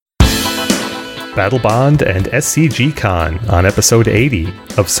Battlebond and SCGCon on episode 80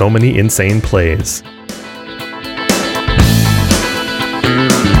 of So Many Insane Plays.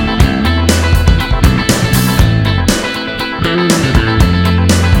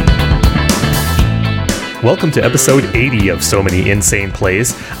 Welcome to episode 80 of So Many Insane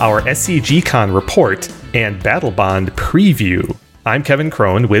Plays, our SCGCon report and Battlebond preview. I'm Kevin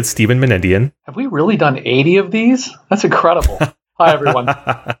Crone with Stephen Menendian. Have we really done 80 of these? That's incredible. Hi, everyone.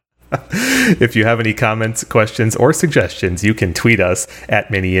 If you have any comments, questions, or suggestions, you can tweet us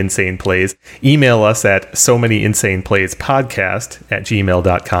at Many Insane Plays. Email us at so many insane plays podcast at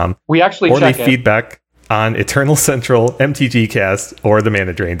gmail.com. We actually or check leave feedback on Eternal Central, MTGcast, or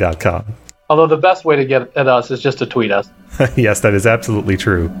themanadrain.com. Although the best way to get at us is just to tweet us. Yes, that is absolutely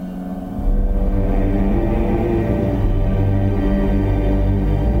true.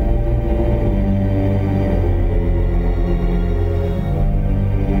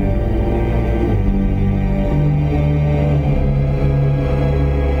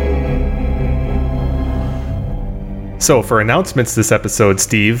 So for announcements this episode,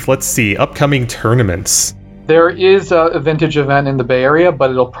 Steve, let's see, upcoming tournaments. There is a vintage event in the Bay Area,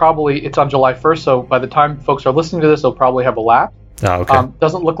 but it's on July 1st, so by the time folks are listening to this, it'll probably have elapsed. Oh, okay.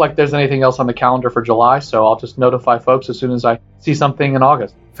 Doesn't look like there's anything else on the calendar for July, so I'll just notify folks as soon as I see something in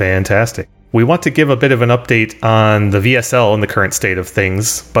August. Fantastic. We want to give a bit of an update on the VSL and the current state of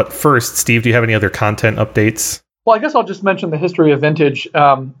things, but first, Steve, do you have any other content updates? Well, I guess I'll just mention the history of vintage.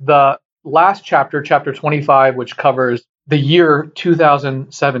 The last chapter, chapter 25, which covers the year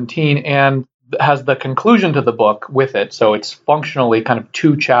 2017 and has the conclusion to the book with it, so it's functionally kind of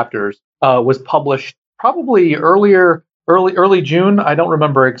two chapters, was published probably early June. I don't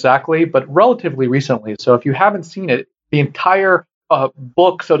remember exactly, but relatively recently. So if you haven't seen it, the entire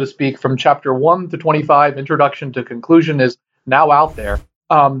book, so to speak, from chapter 1 to 25, introduction to conclusion, is now out there.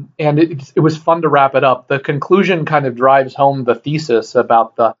 And it was fun to wrap it up. The conclusion kind of drives home the thesis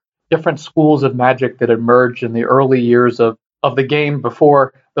about the different schools of Magic that emerged in the early years of the game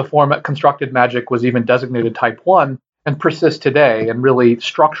before the format constructed Magic was even designated Type 1, and persist today in really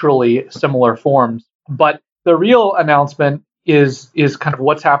structurally similar forms. But the real announcement is kind of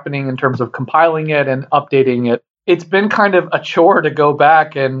what's happening in terms of compiling it and updating it. It's been kind of a chore to go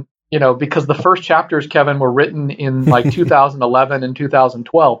back and, because the first chapters, Kevin, were written in like 2011 and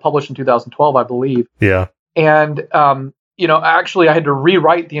 2012, published in 2012, I believe. Yeah. And, actually I had to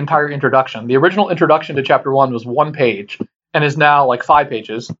rewrite the entire introduction. The original introduction to chapter 1 was 1 page and is now like 5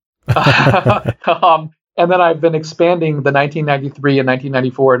 pages. And then I've been expanding the 1993 and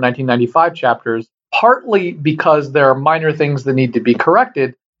 1994 and 1995 chapters, partly because there are minor things that need to be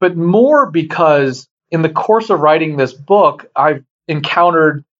corrected, but more because in the course of writing this book, I've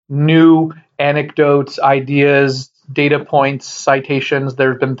encountered new anecdotes, ideas, data points, citations.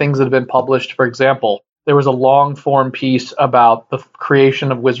 There have been things that have been published. For example, there was a long-form piece about the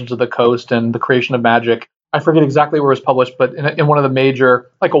creation of Wizards of the Coast and the creation of Magic. I forget exactly where it was published, but in one of the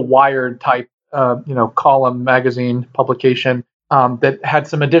major, like a Wired type, column magazine publication that had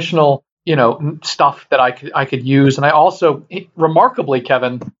some additional, stuff that I could use. And I also, remarkably,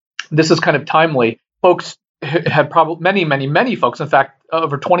 Kevin, this is kind of timely. Folks had probably many folks. In fact,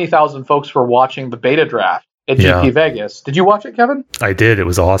 over 20,000 folks were watching the beta draft at GP Vegas. Did you watch it, Kevin? I did. It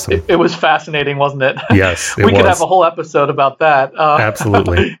was awesome. It was fascinating, wasn't it? Yes, we could have a whole episode about that.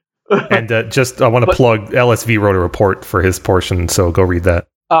 Absolutely. And I want to plug LSV wrote a report for his portion, so go read that.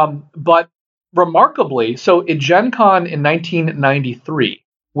 But remarkably, so at Gen Con in 1993,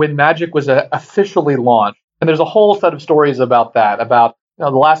 when Magic was officially launched, and there's a whole set of stories about that, about the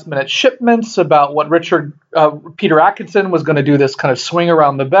last minute shipments, about what Peter Atkinson was going to do this kind of swing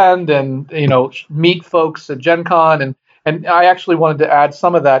around the bend and, meet folks at Gen Con. And I actually wanted to add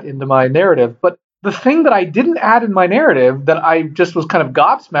some of that into my narrative. But the thing that I didn't add in my narrative that I just was kind of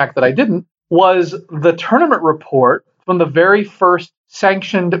gobsmacked that I didn't was the tournament report from the very first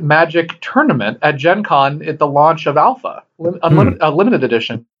sanctioned Magic tournament at Gen Con at the launch of Alpha, limited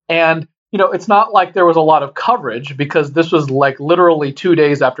edition. And it's not like there was a lot of coverage because this was like literally 2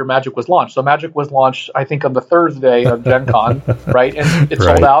 days after Magic was launched. So Magic was launched, I think, on the Thursday of Gen Con, right? And it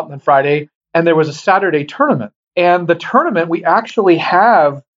sold out on Friday. And there was a Saturday tournament. And the tournament, we actually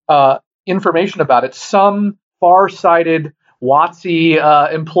have information about it. Some far-sighted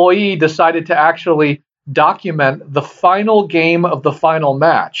WotC employee decided to actually document the final game of the final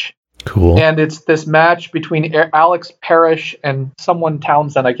match. Cool. And it's this match between Alex Parrish and someone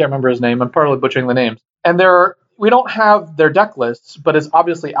Townsend. I can't remember his name. I'm probably butchering the names. And we don't have their deck lists, but it's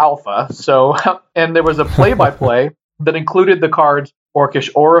obviously alpha. So, and there was a play-by-play that included the cards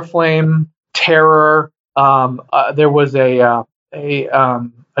Orcish Oriflame, Terror. There was a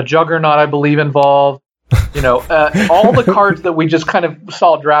a Juggernaut, I believe, involved. All the cards that we just kind of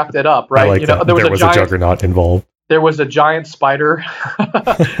saw drafted up, right? I like that. There was a Juggernaut involved. There was a giant spider,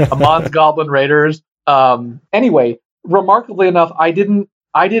 a Mons Goblin Raiders. Anyway, remarkably enough, I didn't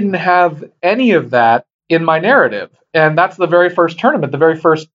have any of that in my narrative, and that's the very first tournament, the very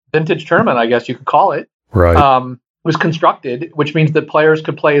first vintage tournament, I guess you could call it. Right. Was constructed, which means that players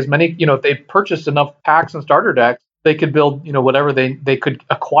could play as many. If they purchased enough packs and starter decks, they could build, whatever they could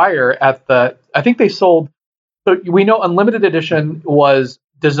acquire at the. I think they sold. So we know Unlimited Edition was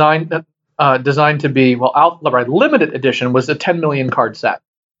designed to be limited edition was a 10 million card set,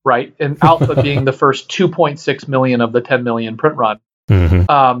 right? And Alpha being the first 2.6 million of the 10 million print run.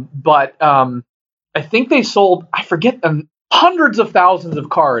 Mm-hmm. But I think they sold, I forget, hundreds of thousands of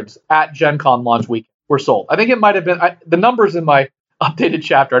cards at Gen Con launch week were sold. I think it might have been the numbers in my updated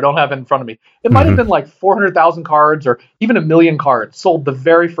chapter. I don't have it in front of me. It might have been like 400,000 cards or even 1 million cards sold the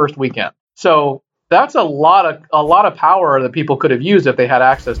very first weekend. So that's a lot of power that people could have used if they had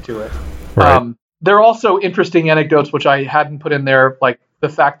access to it. Right. There are also interesting anecdotes which I hadn't put in there, like the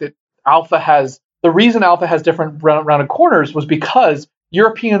fact that the reason Alpha has different rounded corners was because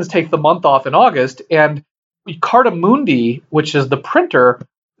Europeans take the month off in August, and Carta Mundi, which is the printer,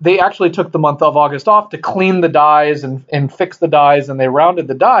 they actually took the month of August off to clean the dies and fix the dies, and they rounded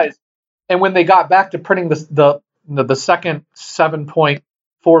the dies. And when they got back to printing the second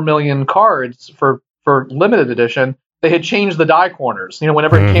 7.4 million cards for limited edition, they had changed the die corners.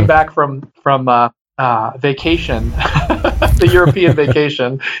 Whenever it came back from vacation, the European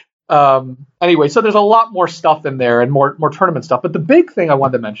vacation. Anyway, so there's a lot more stuff in there and more tournament stuff. But the big thing I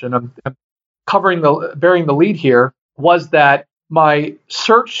wanted to mention, I'm bearing the lead here, was that my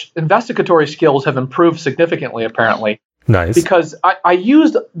search investigatory skills have improved significantly, apparently. Nice. Because I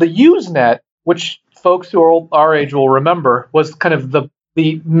used the Usenet, which folks who are our age will remember, was kind of the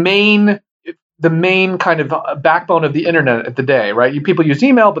main kind of backbone of the internet at the day, right? People use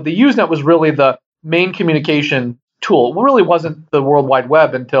email, but the Usenet was really the main communication tool. It really wasn't the World Wide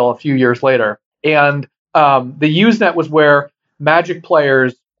Web until a few years later. And the Usenet was where Magic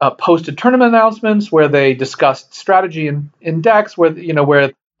players posted tournament announcements, where they discussed strategy in decks, where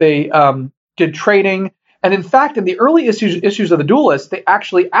they did trading. And in fact, in the early issues of the Duelist, they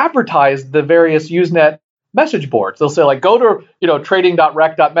actually advertised the various Usenet message boards. They'll say, like, go to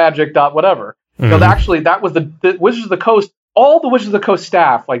trading.rec.magic. whatever. Mm-hmm. Actually, that was the Wizards of the Coast. All the Wizards of the Coast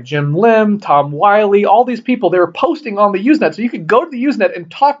staff, like Jim Lim, Tom Wiley, all these people, they were posting on the Usenet. So you could go to the Usenet and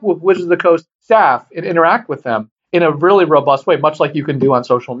talk with Wizards of the Coast staff and interact with them in a really robust way, much like you can do on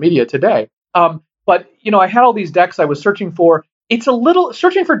social media today. But I had all these decks I was searching for.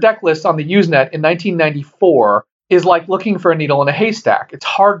 Searching for deck lists on the Usenet in 1994 is like looking for a needle in a haystack. It's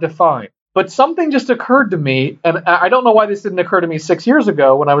hard to find. But something just occurred to me, and I don't know why this didn't occur to me 6 years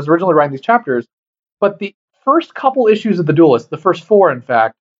ago when I was originally writing these chapters, but the first couple issues of the Duelist, the first 4, in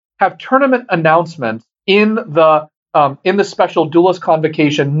fact, have tournament announcements in the special Duelist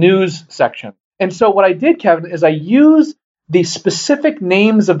Convocation news section. And so what I did, Kevin, is I used the specific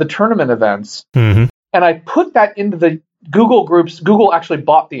names of the tournament events, and I put that into the Google groups. Google actually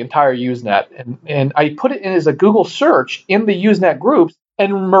bought the entire Usenet, and I put it in as a Google search in the Usenet groups,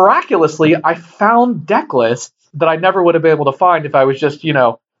 and miraculously, I found deck lists that I never would have been able to find if I was just,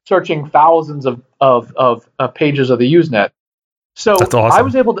 searching thousands of pages of the Usenet. So that's awesome. I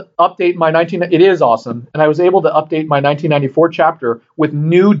was able to update it is awesome. And I was able to update my 1994 chapter with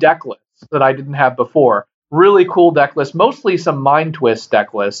new deck lists that I didn't have before. Really cool deck lists, mostly some Mind Twist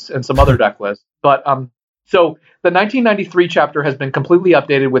deck lists and some other deck lists. But so the 1993 chapter has been completely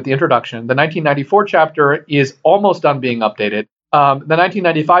updated with the introduction. The 1994 chapter is almost done being updated. The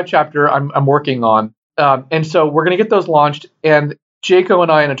 1995 chapter I'm working on. And so we're going to get those launched. And Jaco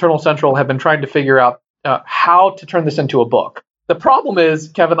and I in Eternal Central have been trying to figure out how to turn this into a book. The problem is,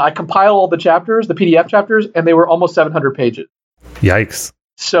 Kevin, I compile all the chapters, the PDF chapters, and they were almost 700 pages. Yikes.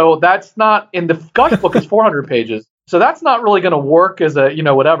 So that's not, in the Gush book is 400 pages. So that's not really going to work as a,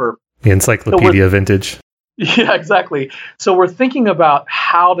 whatever. The encyclopedia vintage. Yeah, exactly. So we're thinking about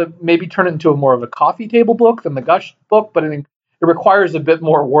how to maybe turn it into a more of a coffee table book than the Gush book, but it requires a bit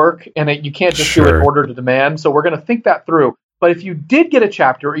more work, and you can't just do it order to demand. So we're going to think that through. But if you did get a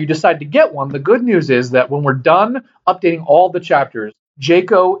chapter or you decide to get one, the good news is that when we're done updating all the chapters,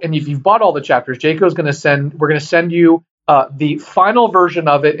 Jaco, and if you've bought all the chapters, Jaco's going to send you the final version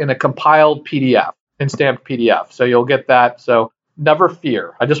of it in a compiled PDF, in stamped PDF. So you'll get that. So never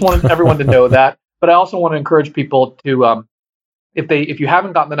fear. I just wanted everyone to know that. But I also want to encourage people to, if you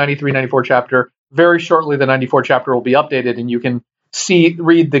haven't gotten the 93-94 chapter, very shortly the 94 chapter will be updated, and you can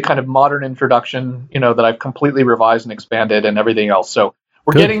read the kind of modern introduction, that I've completely revised and expanded and everything else. So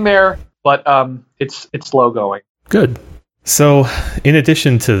We're getting there, but it's slow going. Good. So, in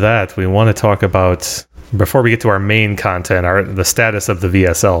addition to that, we want to talk about, before we get to our main content, the status of the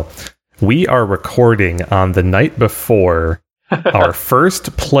VSL. We are recording on the night before our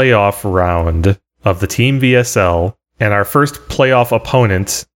first playoff round of the Team VSL, and our first playoff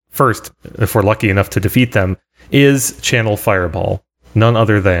opponent, if we're lucky enough to defeat them, is Channel Fireball. None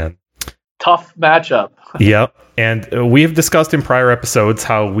other than. Tough matchup. Yep. And we have discussed in prior episodes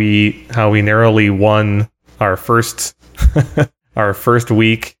how we narrowly won our first our first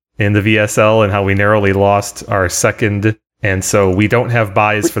week in the VSL and how we narrowly lost our second. And so we don't have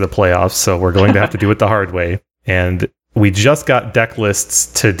buys for the playoffs, so we're going to have to do it the hard way. And we just got deck lists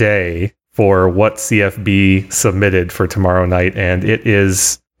today for what CFB submitted for tomorrow night, and it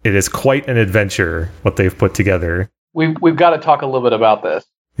is quite an adventure what they've put together. We've got to talk a little bit about this.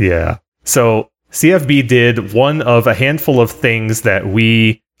 Yeah. So CFB did one of a handful of things that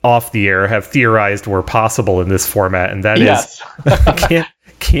we off the air have theorized were possible in this format, and that is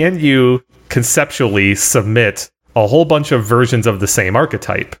can you conceptually submit a whole bunch of versions of the same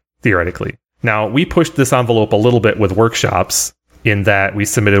archetype, theoretically? Now, we pushed this envelope a little bit with workshops, in that we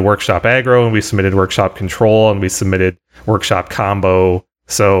submitted workshop aggro, and we submitted workshop control, and we submitted workshop combo.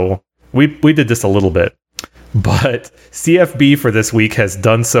 So we did this a little bit. But CFB for this week has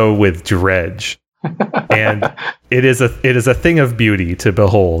done so with Dredge. And it is a thing of beauty to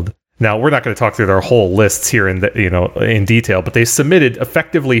behold. Now, we're not going to talk through their whole lists here in detail, but they submitted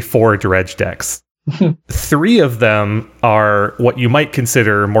effectively 4 Dredge decks. 3 of them are what you might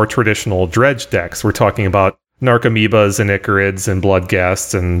consider more traditional Dredge decks. We're talking about Narcomoebas and Icarids and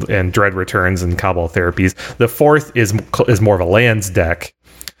Bloodghasts and Dread Returns and Cabal Therapies. The 4th is more of a lands deck,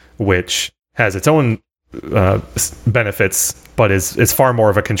 which has its own benefits, but is far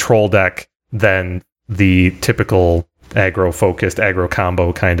more of a control deck than the typical aggro-focused,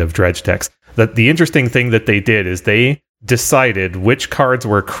 aggro-combo kind of Dredge decks. The interesting thing that they did is they decided which cards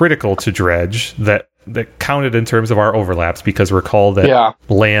were critical to Dredge that counted in terms of our overlaps, because recall that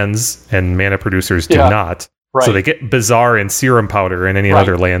lands and mana producers do not. Right. So they get Bazaar and Serum Powder and any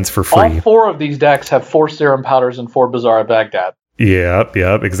other lands for free. All 4 of these decks have 4 Serum Powders and 4 Bazaar at Baghdad. Yep,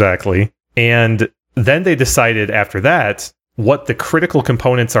 exactly. And then they decided after that what the critical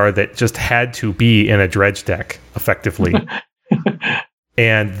components are that just had to be in a Dredge deck, effectively.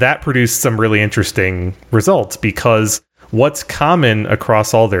 And that produced some really interesting results, because what's common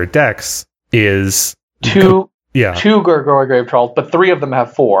across all their decks is... Two Gargoyle Grave Trolls, but 3 of them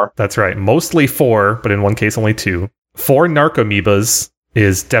have 4. That's right. Mostly 4, but in one case only 2. 4 Narcomoebas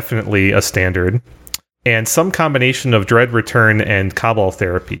is definitely a standard. And some combination of Dread Return and Cabal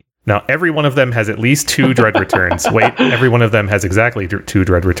Therapy. Now, every one of them has at least 2 Dread Returns. Wait, every one of them has exactly 2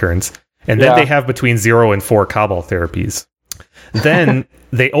 Dread Returns. And then they have between 0 and 4 Cabal Therapies. Then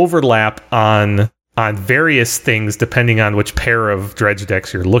they overlap on various things depending on which pair of Dredge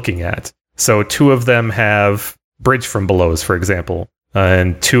decks you're looking at. So 2 of them have Bridge from Belows, for example.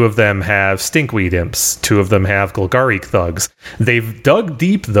 And 2 of them have Stinkweed Imps. 2 of them have Golgari Thugs. They've dug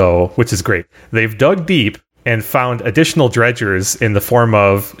deep, though, which is great. They've dug deep and found additional dredgers in the form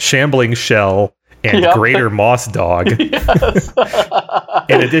of Shambling Shell and Greater Moss Dog.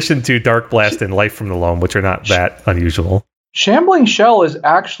 In addition to Dark Blast and Life from the Loam, which are not that unusual. Shambling Shell is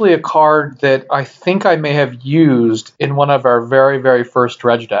actually a card that I think I may have used in one of our very, very first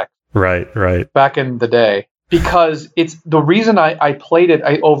Dredge decks. Right. Back in the day. Because it's the reason I played it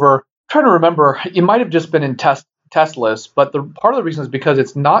I'm trying to remember, it might have just been in test lists, but part of the reason is because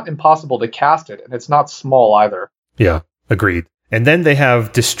it's not impossible to cast it, and it's not small either. Yeah, agreed. And then they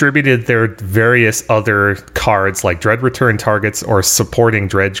have distributed their various other cards like Dread Return targets or supporting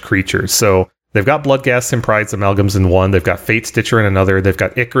Dredge creatures. So they've got Bloodghasts and Pride's Amalgams in one, they've got Fate Stitcher in another, they've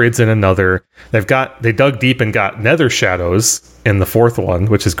got Icarids in another, they dug deep and got Nether Shadows in the 4th one,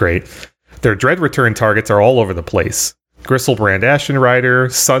 which is great. Their Dread Return targets are all over the place. Gristlebrand Ashen Rider,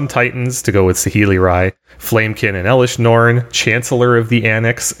 Sun Titans to go with Saheeli Rai, Flamekin and Elish Norn, Chancellor of the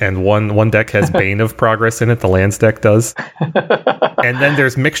Annex, and one deck has Bane of Progress in it, the lands deck does. And then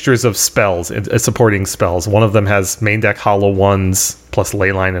there's mixtures of spells, supporting spells. One of them has main deck Hollow Ones, plus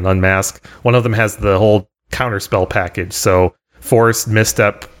Leyline and Unmask. One of them has the whole counterspell package, so Forest,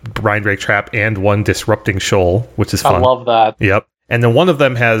 Misstep, Brine Trap, and 1 Disrupting Shoal, which is fun. I love that. Yep. And then one of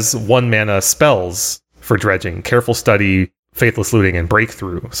them has 1 mana spells for dredging. Careful Study, Faithless Looting, and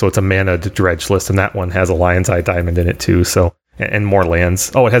Breakthrough. So it's a mana dredge list, and that one has a Lion's Eye Diamond in it too. So, and more lands.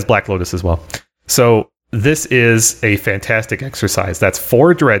 Oh, it has Black Lotus as well. So this is a fantastic exercise. That's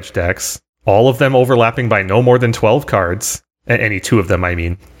 4 dredge decks, all of them overlapping by no more than 12 cards. Any 2 of them, I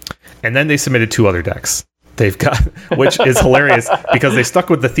mean. And then they submitted 2 other decks. They've got, which is hilarious because they stuck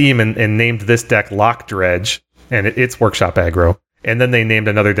with the theme and named this deck Lock Dredge, and it's workshop aggro. And then they named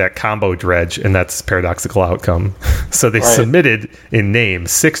another deck Combo Dredge, and that's Paradoxical Outcome. So they submitted in name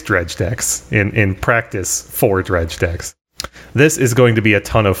 6 dredge decks, in practice 4 dredge decks. This is going to be a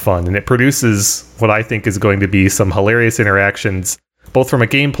ton of fun, and it produces what I think is going to be some hilarious interactions, both from a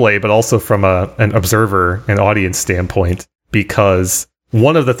gameplay, but also from an observer and audience standpoint, because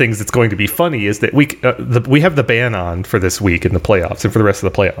one of the things that's going to be funny is that we have the ban on for this week in the playoffs and for the rest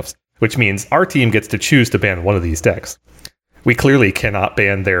of the playoffs, which means our team gets to choose to ban one of these decks. We clearly cannot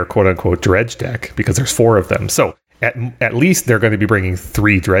ban their quote-unquote dredge deck because there's 4 of them. So at least they're going to be bringing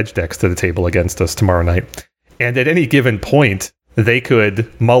 3 dredge decks to the table against us tomorrow night. And at any given point, they could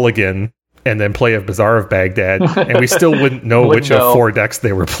mulligan and then play a Bazaar of Baghdad, and we still wouldn't know which of 4 decks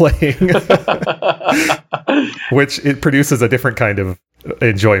they were playing. Which it produces a different kind of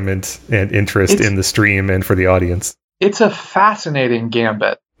enjoyment and interest in the stream and for the audience. It's a fascinating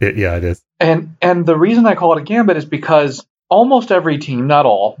gambit. It is. And the reason I call it a gambit is because almost every team, not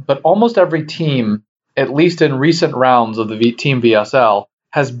all, but almost every team, at least in recent rounds of the Team VSL,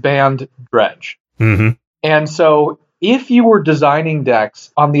 has banned dredge. Mm-hmm. And so if you were designing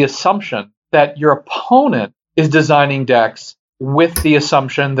decks on the assumption that your opponent is designing decks with the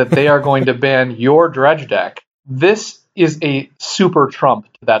assumption that they are going to ban your dredge deck, this is a super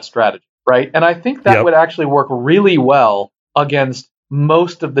trump to that strategy, right? And I think that would actually work really well against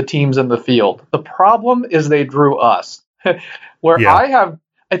most of the teams in the field. The problem is they drew us.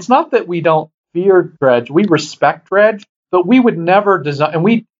 It's not that we don't fear dredge, we respect dredge, but we would never design, and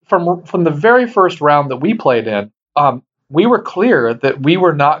we from the very first round that we played in, we were clear that we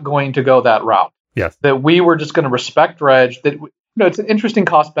were not going to go that route. Yes. That we were just going to respect dredge. That it's an interesting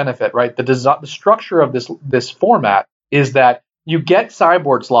cost benefit, right? The structure of this format is that you get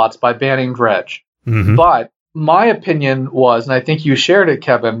sideboard slots by banning dredge. Mm-hmm. But my opinion was, and I think you shared it,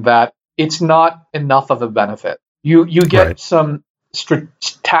 Kevin, that it's not enough of a benefit. You get some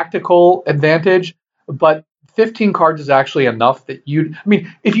tactical advantage, but 15 cards is actually enough that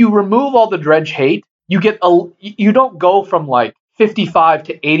if you remove all the dredge hate, you don't go from like 55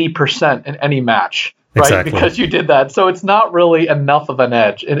 to 80% in any match, right? Exactly. Because you did that. So it's not really enough of an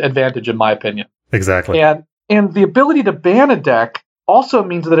advantage in my opinion. Exactly. And the ability to ban a deck also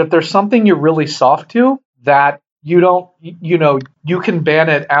means that if there's something you're really soft to, that you can ban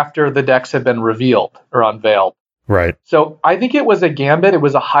it after the decks have been revealed or unveiled. Right. So I think it was a gambit. It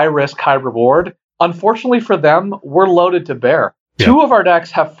was a high risk, high reward. Unfortunately for them, we're loaded to bear. Yep. 2 of our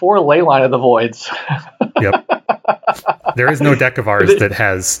decks have 4 Leyline of the Voids. Yep. There is no deck of ours that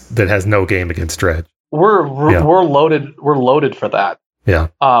has no game against dredge. We're loaded. We're loaded for that. Yeah.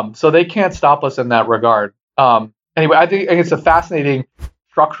 So they can't stop us in that regard. Anyway, I think it's a fascinating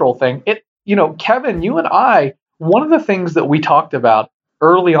structural thing. Kevin, you and I, one of the things that we talked about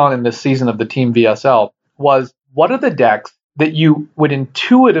early on in this season of the Team VSL was, what are the decks that you would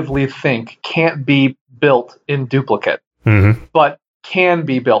intuitively think can't be built in duplicate, but can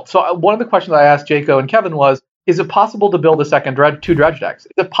be built? So one of the questions I asked Jaco and Kevin was, is it possible to build a second 2 dredge decks?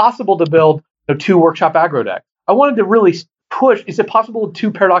 Is it possible to build 2 workshop aggro decks? I wanted to really push, is it possible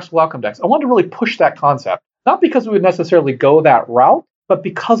 2 paradoxical outcome decks? I wanted to really push that concept. Not because we would necessarily go that route, but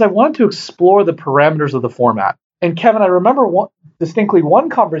because I wanted to explore the parameters of the format. And Kevin, I remember distinctly one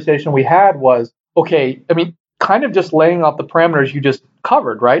conversation we had was, kind of just laying out the parameters you just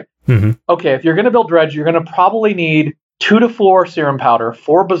covered, right? Mm-hmm. Okay, if you're going to build dredge, you're going to probably need 2 to 4 serum powder,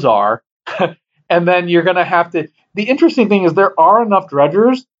 4 bazaar, and then you're going to have to. The interesting thing is there are enough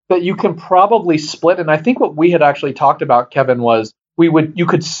dredgers that you can probably split. And I think what we had actually talked about, Kevin, was you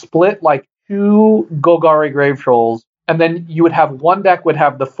could split like 2 Golgari Grave Trolls, and then you would have one deck would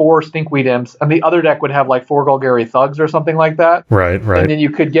have the 4 Stinkweed Imps, and the other deck would have like 4 Golgari Thugs or something like that. Right. And then you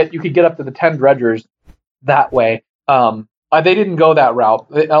could get up to the 10 dredgers that way. They didn't go that route.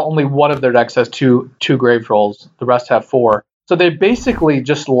 Only one of their decks has 2 Grave Trolls. The rest have 4. So they basically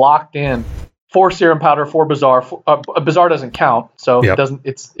just locked in 4 Serum Powder, 4 Bazaar. Bazaar doesn't count, so it doesn't.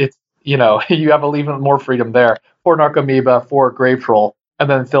 It's you have even more freedom there. 4 Narcomoeba, 4 Grave Troll, and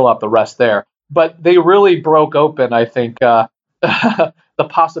then fill out the rest there. But they really broke open, I think, the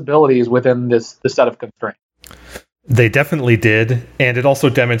possibilities within this set of constraints. They definitely did, and it also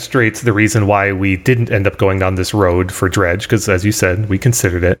demonstrates the reason why we didn't end up going down this road for dredge, because as you said, we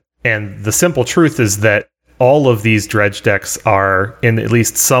considered it. And the simple truth is that all of these dredge decks are, in at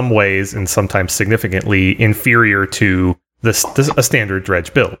least some ways, and sometimes significantly, inferior to a standard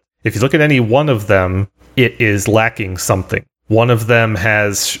dredge build. If you look at any one of them, it is lacking something. One of them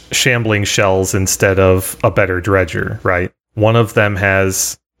has shambling shells instead of a better dredger, right? One of them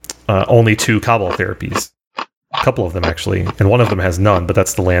has only 2 cobble therapies. A couple of them, actually. And one of them has none, but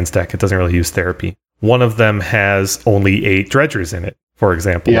that's the lands deck. It doesn't really use therapy. One of them has only 8 dredgers in it, for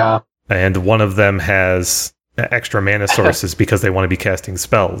example. Yeah. And one of them has extra mana sources because they want to be casting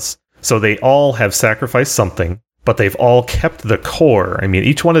spells. So they all have sacrificed something, but they've all kept the core. I mean,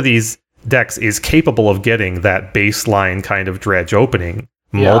 each one of these decks is capable of getting that baseline kind of dredge opening.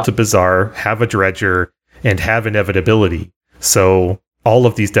 Multi-Bazaar, have a dredger, and have inevitability. So all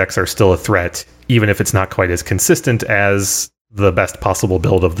of these decks are still a threat, even if it's not quite as consistent as the best possible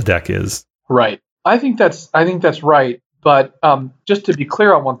build of the deck is. Right. I think that's right. But just to be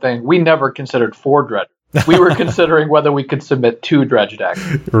clear on one thing, we never considered 4 dredgers. We were considering whether we could submit 2 dredge decks.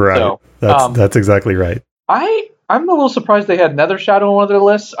 Right. So, that's exactly right. I'm a little surprised they had Nether Shadow on one of their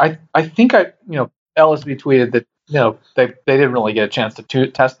lists. I think LSV tweeted that they didn't really get a chance to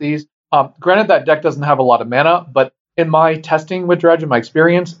test these. Granted, that deck doesn't have a lot of mana, but in my testing with Dredge, in my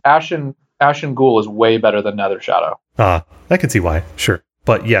experience, Ashen Ghoul is way better than Nether Shadow. I can see why. Sure.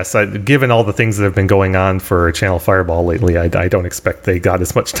 But yes, given all the things that have been going on for Channel Fireball lately, I don't expect they got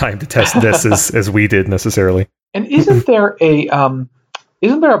as much time to test this as we did necessarily. And isn't there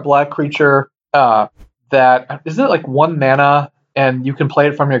a black creature that isn't it like 1 mana and you can play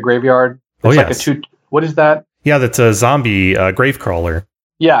it from your graveyard? It's like a 2. What is that? Yeah, that's a zombie Gravecrawler.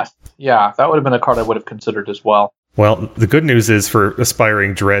 Yes, yeah, that would have been a card I would have considered as well. Well, the good news is for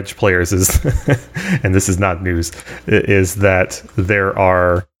aspiring Dredge players is, and this is not news, is that there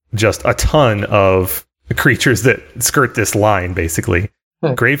are just a ton of creatures that skirt this line, basically.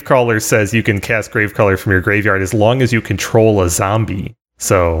 Gravecrawler says you can cast Gravecrawler from your graveyard as long as you control a zombie.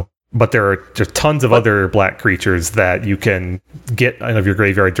 So, but there are just tons of other black creatures that you can get out of your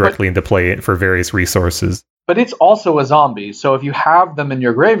graveyard directly into play for various resources. But it's also a zombie, so if you have them in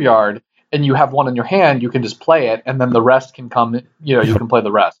your graveyard, and you have one in your hand, you can just play it, and then the rest can come, you can play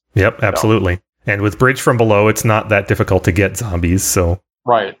the rest. Yep, absolutely. So. And with Bridge from Below, it's not that difficult to get zombies, so...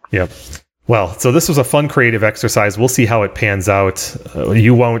 Right. Yep. Well, so this was a fun creative exercise. We'll see how it pans out.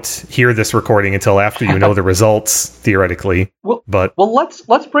 You won't hear this recording until after you know the results, theoretically. Well,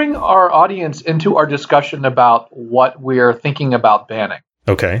 let's bring our audience into our discussion about what we're thinking about banning.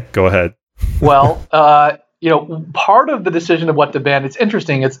 Okay, go ahead. Well, part of the decision of what to ban, it's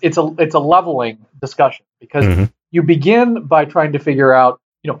interesting. It's a leveling discussion because you begin by trying to figure out,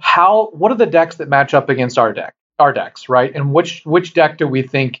 what are the decks that match up against our decks, right? And which deck do we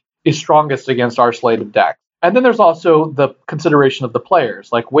think is strongest against our slate of decks? And then there's also the consideration of the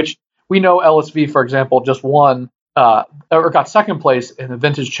players, like which we know LSV, for example, just won or got second place in the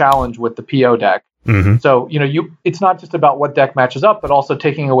Vintage Challenge with the PO deck. So, it's not just about what deck matches up, but also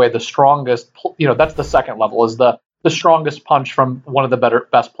taking away the strongest, that's the second level, is the strongest punch from one of the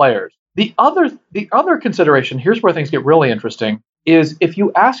best players. The other consideration, here's where things get really interesting, is if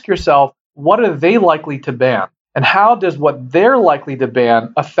you ask yourself, what are they likely to ban? And how does what they're likely to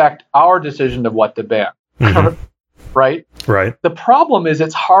ban affect our decision of what to ban? Right? Right. The problem is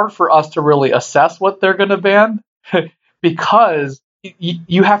it's hard for us to really assess what they're going to ban because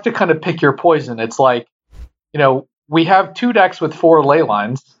you have to kind of pick your poison. It's like, we have 2 decks with 4 ley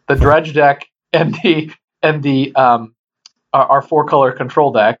lines, the Dredge deck and our 4-color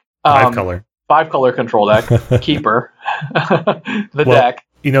control deck. 5-color control deck, Keeper, deck.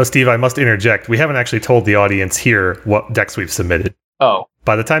 Steve, I must interject. We haven't actually told the audience here what decks we've submitted. Oh.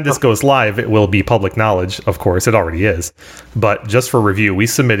 By the time this goes live, it will be public knowledge, of course. It already is. But just for review, we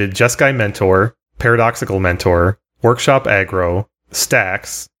submitted Jeskai Mentor, Paradoxical Mentor, Workshop Aggro,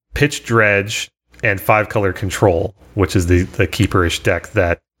 Stacks, Pitch Dredge, and 5-color Control, which is the keeperish deck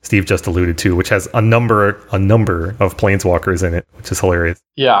that Steve just alluded to, which has a number of planeswalkers in it, which is hilarious.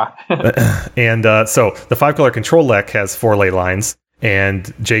 Yeah. And so the 5-color Control deck has 4 ley lines,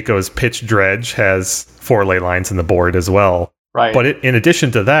 and Jaco's Pitch Dredge has 4 ley lines in the board as well. Right. But in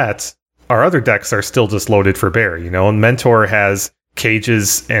addition to that, our other decks are still just loaded for bear. Mentor has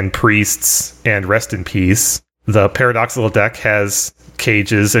Cages and Priests and Rest in Peace. The Paradoxical deck has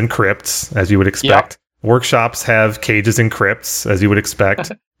Cages and Crypts, as you would expect. Yep. Workshops have Cages and Crypts, as you would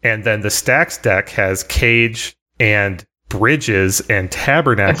expect. And then the Stacks deck has Cage and Bridges and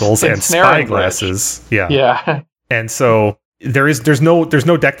Tabernacles and Spyglasses. Yeah. And so there's no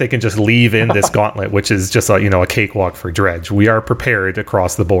deck they can just leave in this gauntlet, which is just a cakewalk for Dredge. We are prepared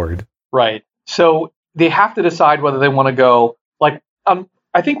across the board. Right. So they have to decide whether they want to go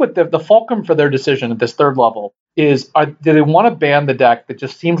I think what the fulcrum for their decision at this 3rd level is, do they want to ban the deck that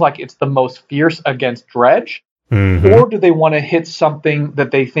just seems like it's the most fierce against Dredge? Or do they want to hit something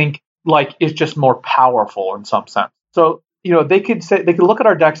that they think is just more powerful in some sense? So, they could look at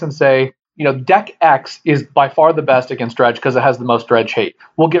our decks and say, deck X is by far the best against Dredge because it has the most Dredge hate.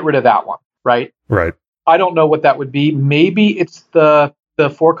 We'll get rid of that one, right? Right. I don't know what that would be. Maybe it's the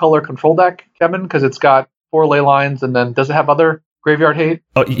 4-color control deck, Kevin, because it's got 4 ley lines, and then does it have other graveyard hate?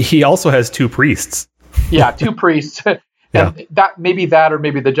 Oh, he also has 2 priests. Yeah, 2 priests. And that maybe that or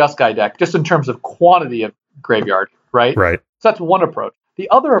maybe the Just Guy deck, just in terms of quantity of graveyard, right? Right. So that's one approach. The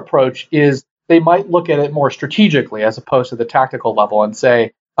other approach is they might look at it more strategically as opposed to the tactical level and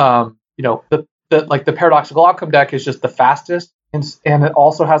say, the paradoxical outcome deck is just the fastest and it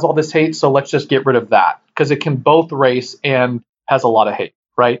also has all this hate, so let's just get rid of that because it can both race and has a lot of hate,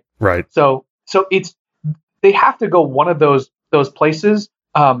 right? Right. So they have to go one of those places.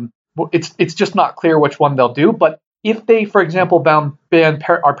 It's just not clear which one they'll do, but if they, for example, ban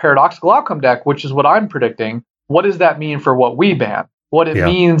our paradoxical outcome deck, which is what I'm predicting, what does that mean for what we ban? What it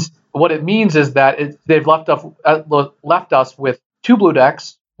means is that they've left us with 2 blue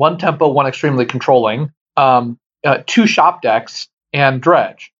decks, 1 tempo, 1 extremely controlling, 2 shop decks, and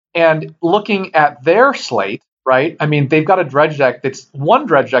dredge. And looking at their slate, right? I mean, they've got a dredge deck that's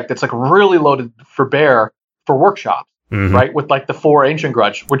like really loaded for bear for workshops, right? With like the 4 ancient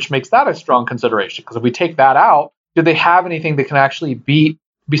grudge, which makes that a strong consideration. Because if we take that out, do they have anything that can actually beat,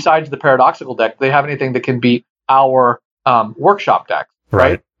 besides the paradoxical deck, do they have anything that can beat our workshop deck?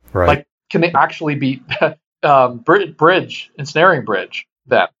 Right. Like, can they actually beat bridge, ensnaring bridge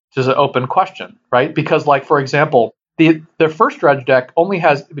then? Which is an open question, right? Because, like, for example, their first dredge deck only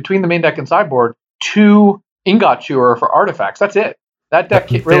has, between the main deck and sideboard, 2 Ingot Chewer for artifacts. That's it. That deck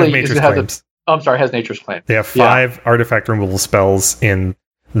really has Nature's Claim. They have 5 artifact removal spells in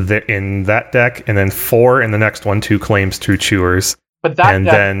that deck, and then 4 in the next one, 2 claims, 2 chewers. But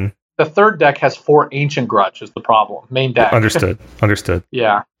then the third deck has 4 ancient grudge is the problem. Main deck. Understood.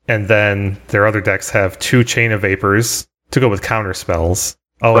 Yeah. And then their other decks have 2 Chain of Vapors to go with counter spells.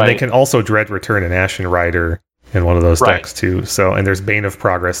 Oh, and they can also Dread Return an Ashen Rider in one of those decks too. So, and there's Bane of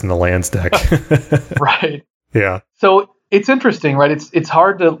Progress in the lands deck. Right. Yeah. So it's interesting, right? It's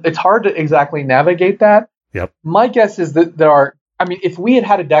hard to exactly navigate that. Yep. My guess is that if we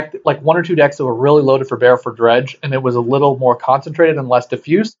had a deck, like 1 or 2 decks that were really loaded for bear for dredge, and it was a little more concentrated and less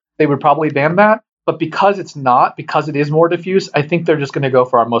diffuse, they would probably ban that. But because it is more diffuse, I think they're just going to go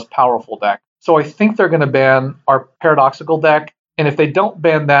for our most powerful deck. So I think they're going to ban our paradoxical deck. And if they don't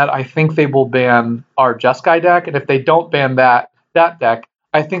ban that, I think they will ban our Jeskai deck. And if they don't ban that deck,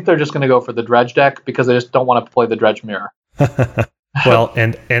 I think they're just going to go for the dredge deck because they just don't want to play the dredge mirror. Well,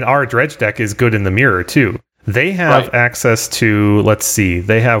 and our dredge deck is good in the mirror too. They have access to, let's see,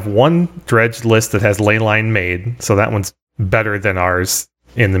 they have 1 dredge list that has Leyline Maid, so that one's better than ours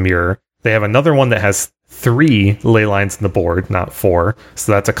in the mirror. They have another one that has 3 ley lines in the board, not 4,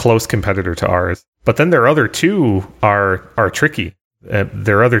 so that's a close competitor to ours. But then their other 2 are tricky.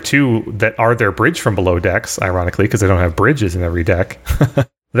 Their other 2 that are their bridge from below decks, ironically, because they don't have bridges in every deck.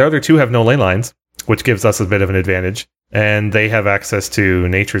 Their other 2 have no ley lines, which gives us a bit of an advantage. And they have access to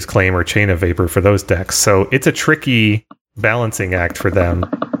Nature's Claim or Chain of Vapor for those decks. So it's a tricky balancing act for them.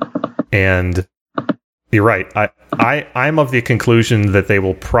 And you're right. I'm of the conclusion that they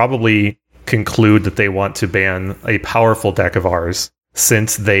will probably conclude that they want to ban a powerful deck of ours,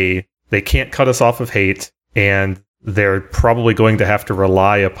 since they can't cut us off of hate, and they're probably going to have to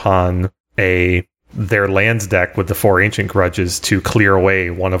rely upon their lands deck with the 4 ancient grudges to clear away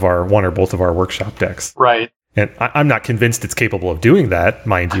one or both of our workshop decks. Right. And I'm not convinced it's capable of doing that,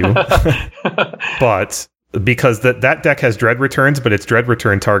 mind you. But because that deck has Dread Returns, but its Dread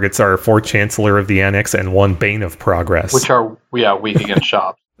Return targets are 4 Chancellor of the Annex and 1 Bane of Progress. Which are, weak against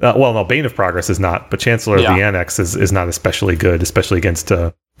shops. Well, no, Bane of Progress is not, but Chancellor of the Annex is not especially good, especially against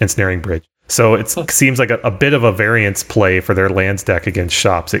Ensnaring Bridge. So it seems like a bit of a variance play for their lands deck against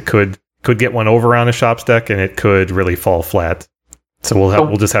shops. It could get one over on a shops deck, and it could really fall flat. So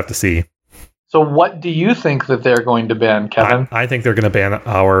we'll just have to see. So what do you think that they're going to ban, Kevin? I think they're going to ban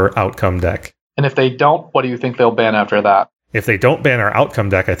our outcome deck. And if they don't, what do you think they'll ban after that? If they don't ban our outcome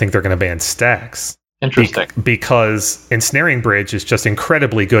deck, I think they're going to ban stacks. Interesting. Because Ensnaring Bridge is just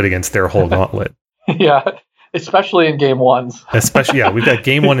incredibly good against their whole gauntlet. Yeah, especially in game 1s. Especially, we've got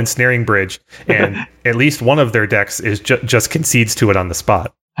game 1 Ensnaring Bridge, and at least one of their decks is just concedes to it on the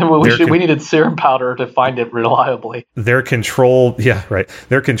spot. And we needed Serum Powder to find it reliably. Their control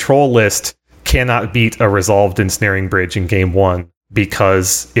list cannot beat a resolved Ensnaring Bridge in game 1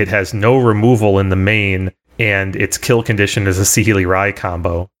 because it has no removal in the main, and its kill condition is a Sihili Rai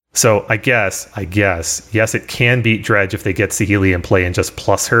combo. So I guess, yes, it can beat Dredge if they get Sihili in play and just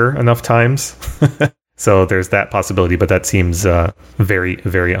plus her enough times. So there's that possibility, but that seems very,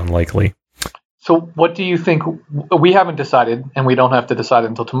 very unlikely. So what do you think? We haven't decided, and we don't have to decide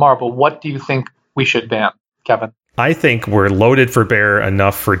until tomorrow, but what do you think we should ban, Kevin? I think we're loaded for bear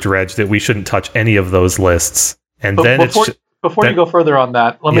enough for dredge that we shouldn't touch any of those lists. And then before you go further on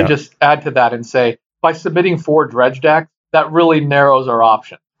that, let me just add to that and say, by submitting 4 dredge decks, that really narrows our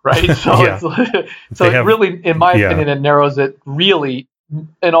option, right? So it really, in my opinion, it narrows it really,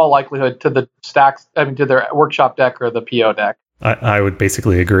 in all likelihood, to the stacks. I mean, to their workshop deck or the PO deck. I would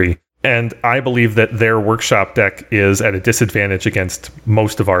basically agree. And I believe that their workshop deck is at a disadvantage against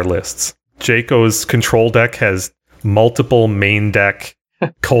most of our lists. Jaco's control deck has multiple main deck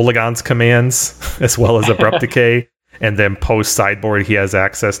Kolaghan's commands, as well as Abrupt Decay. And then post sideboard, he has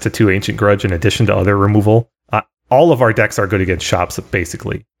access to 2 Ancient Grudge in addition to other removal. All of our decks are good against shops,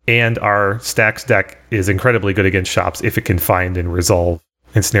 basically. And our stacks deck is incredibly good against shops if it can find and resolve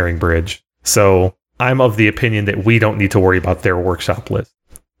Ensnaring Bridge. So I'm of the opinion that we don't need to worry about their workshop list.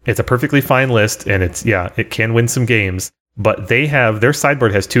 It's a perfectly fine list, and it can win some games. But their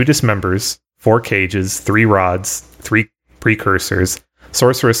sideboard has 2 Dismembers, 4 Cages, 3 Rods, 3 Precursors,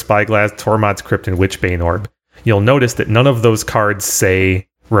 Sorcerer's Spyglass, Tormod's Crypt, and Witchbane Orb. You'll notice that none of those cards say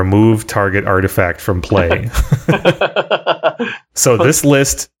remove target artifact from play. So this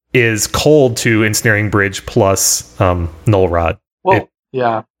list is cold to Ensnaring Bridge plus Null Rod. Well,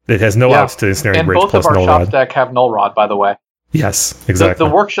 it has no outs to Ensnaring Bridge plus Null Rod. And both of our shops deck have Null Rod, by the way. Yes, exactly.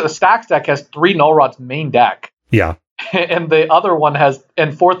 The stacks deck has 3 Null Rods main deck. Yeah. And the other one has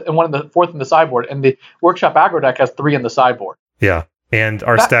fourth in the sideboard, and the workshop aggro deck has 3 in the sideboard. Yeah. And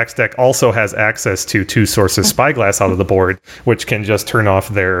our stacks deck also has access to 2 Sorcerer's Spyglass out of the board, which can just turn off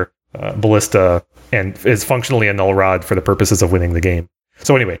their Ballista and is functionally a Null Rod for the purposes of winning the game.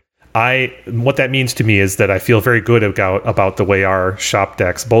 So anyway, what that means to me is that I feel very good about the way our shop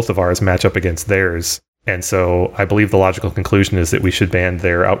decks, both of ours, match up against theirs. And so I believe the logical conclusion is that we should ban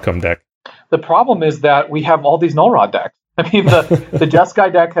their outcome deck. The problem is that we have all these Null Rod decks. I mean, the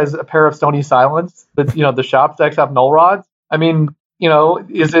Jeskai deck has a pair of Stony Silence. The shop decks have Null Rods. I mean,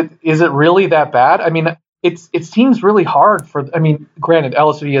 is it really that bad? I mean, it seems really hard granted,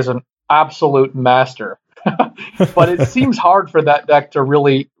 LSV is an absolute master, but it seems hard for that deck to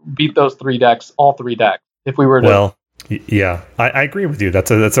really beat those 3 decks, all 3 decks, if we were to. Well, yeah, I agree with you.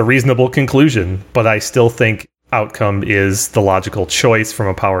 That's a reasonable conclusion, but I still think outcome is the logical choice from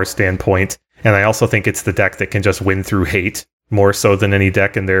a power standpoint, and I also think it's the deck that can just win through hate more so than any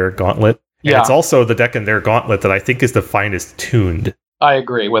deck in their gauntlet. And it's also the deck in their gauntlet that I think is the finest tuned. I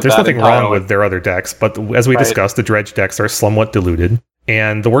agree with There's that. There's nothing wrong with their other decks, but as we discussed, the dredge decks are somewhat diluted.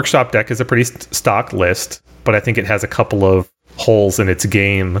 And the workshop deck is a pretty stock list, but I think it has a couple of holes in its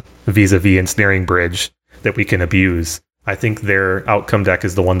game vis-a-vis Ensnaring Bridge that we can abuse. I think their outcome deck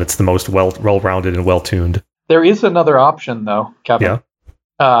is the one that's the most well-rounded and well-tuned. There is another option, though, Kevin.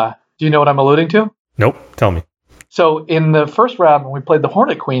 Yeah. Do you know what I'm alluding to? Nope. Tell me. So in the first round, when we played the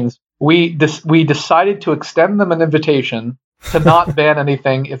Hornet Queens, we decided to extend them an invitation to not ban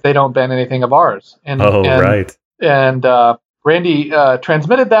anything if they don't ban anything of ours. Right. And Randy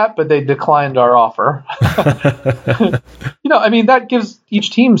transmitted that, but they declined our offer. That gives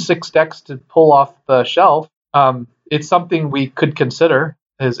each team 6 decks to pull off the shelf. It's something we could consider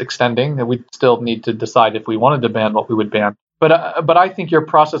as extending, and we still need to decide if we wanted to ban what we would ban. But I think your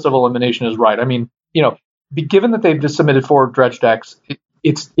process of elimination is right. I mean, given that they've just submitted 4 dredge decks,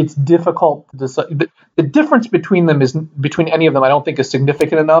 it's difficult to decide. The difference between any of them, I don't think is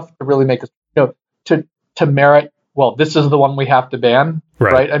significant enough to really make us, to merit, well, this is the one we have to ban,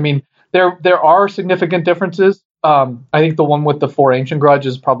 right? I mean, there are significant differences. I think the one with the 4 Ancient Grudge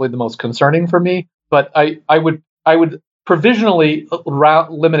is probably the most concerning for me, but I would provisionally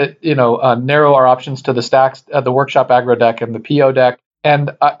limit it, narrow our options to the stacks, the workshop aggro deck and the PO deck.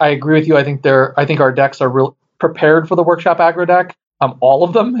 And I agree with you. I think our decks are real prepared for the workshop aggro deck. All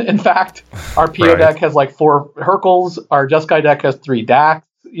of them, in fact. Our PO deck has like 4 Hercles. Our Jeskai deck has 3 Dax.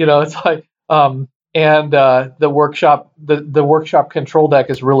 It's like, and the workshop control deck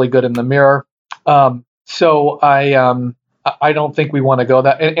is really good in the mirror. So I don't think we want to go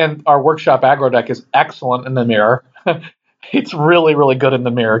that. And our workshop aggro deck is excellent in the mirror. It's really, really good in the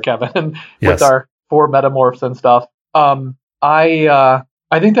mirror, Kevin, with our 4 metamorphs and stuff. I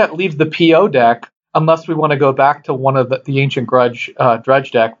think that leaves the PO deck, unless we want to go back to one of the Ancient Grudge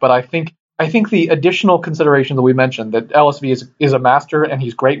dredge deck. But I think the additional consideration that we mentioned, that LSV is a master and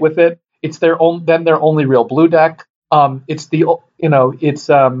he's great with it. It's their only real blue deck. It's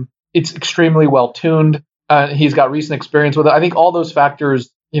extremely well tuned. He's got recent experience with it. I think all those factors,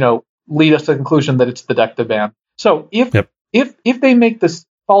 lead us to the conclusion that it's the deck to ban. So if they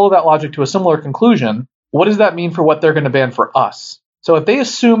follow that logic to a similar conclusion, what does that mean for what they're going to ban for us? So if they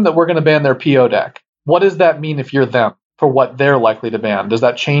assume that we're going to ban their PO deck, what does that mean if you're them for what they're likely to ban? Does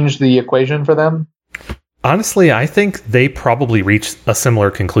that change the equation for them? Honestly, I think they probably reached a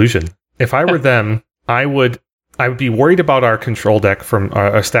similar conclusion. If I were them, I would be worried about our control deck from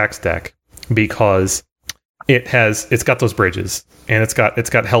our stacks deck because it's got those bridges and it's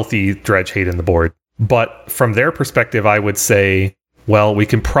got healthy dredge hate in the board. But from their perspective, I would say, well, we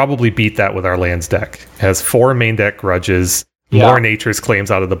can probably beat that with our lands deck. It has 4 main deck grudges, more nature's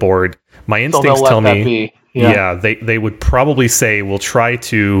claims out of the board. My instincts tell me, they would probably say we'll try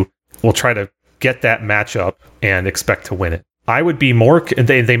to get that matchup and expect to win it. I would be more.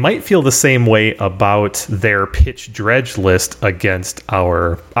 They might feel the same way about their pitch dredge list against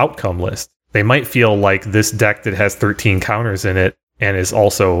our outcome list. They might feel like this deck that has 13 counters in it and is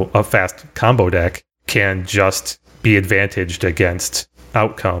also a fast combo deck can just be advantaged against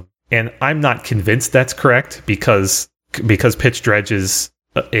outcome. And I'm not convinced that's correct because pitch dredge is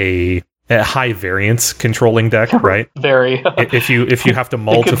a high variance controlling deck, right? Very. if you have to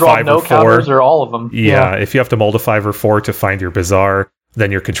mull to 5 or 4, no counters or all of them. Yeah, if you have to mull to 5 or 4 to find your Bazaar,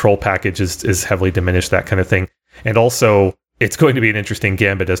 then your control package is heavily diminished, that kind of thing. And also, it's going to be an interesting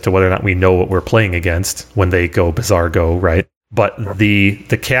gambit as to whether or not we know what we're playing against when they go Bazaar go, right? But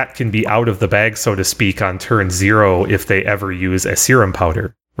the cat can be out of the bag, so to speak, on turn 0 if they ever use a serum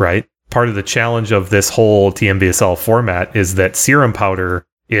powder, right? Part of the challenge of this whole TMBSL format is that serum powder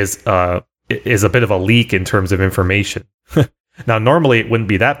is a bit of a leak in terms of information. Now, normally it wouldn't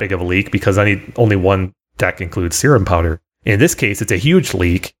be that big of a leak because only one deck includes serum powder. In this case, it's a huge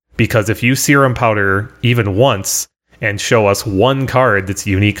leak because if you serum powder even once and show us one card that's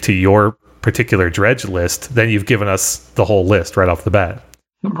unique to your particular dredge list, then you've given us the whole list right off the bat.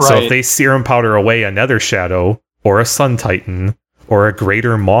 Right. So if they serum powder away a Nether Shadow or a Sun Titan or a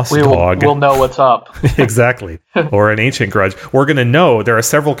Greater Moss Dog, we'll know what's up. Exactly. Or an Ancient Grudge. We're going to know there are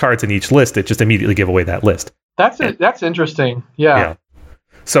several cards in each list that just immediately give away that list. That's interesting. Yeah.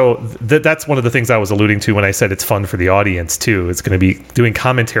 So that's one of the things I was alluding to when I said it's fun for the audience too. It's going to be doing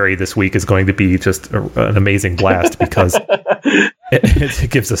commentary this week is going to be just an amazing blast because it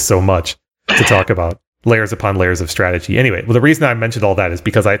gives us so much to talk about. Layers upon layers of strategy. Anyway, well, the reason I mentioned all that is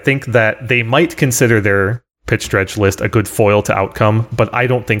because I think that they might consider their pitch dredge list a good foil to outcome, but I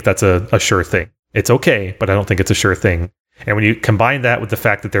don't think that's a sure thing. It's okay, but I don't think it's a sure thing. And when you combine that with the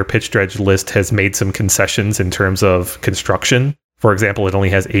fact that their pitch dredge list has made some concessions in terms of construction, for example, it only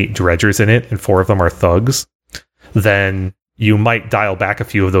has 8 dredgers in it and 4 of them are thugs, then you might dial back a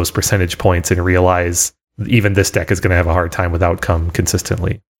few of those percentage points and realize even this deck is going to have a hard time with outcome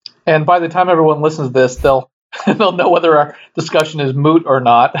consistently. And by the time everyone listens to this, they'll know whether our discussion is moot or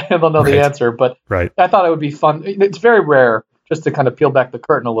not, and they'll know the answer. But I thought it would be fun. It's very rare, just to kind of peel back the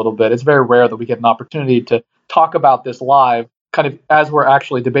curtain a little bit, it's very rare that we get an opportunity to talk about this live, kind of as we're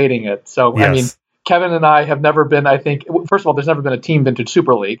actually debating it. So, yes. I mean, Kevin and I have never been, I think, first of all, there's never been a Team Vintage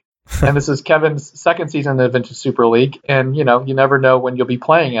Super League. And this is Kevin's second season of Vintage Super League. And, you never know when you'll be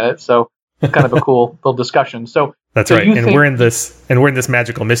playing in it. So it's kind of a cool little discussion. So that's right. And we're in this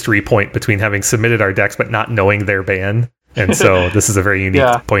magical mystery point between having submitted our decks but not knowing their ban. And so this is a very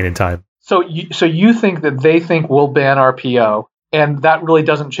unique point in time. So you think that they think we'll ban RPO, and that really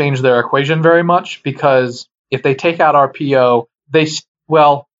doesn't change their equation very much, because if they take out RPO,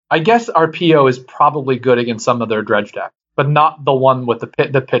 I guess RPO is probably good against some of their dredge decks, but not the one with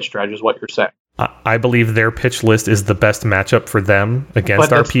the pitch dredge is what you're saying. I believe their pitch list is the best matchup for them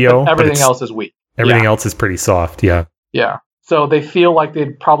against RPO. Everything else is weak. Everything else is pretty soft, yeah. Yeah. So they feel like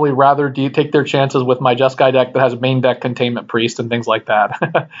they'd probably rather take their chances with my Jeskai deck that has main deck Containment Priest and things like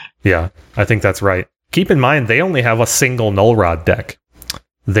that. Yeah, I think that's right. Keep in mind, they only have a single Null Rod deck.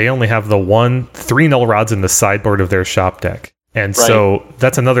 They only have 3 Null Rods in the sideboard of their shop deck. And so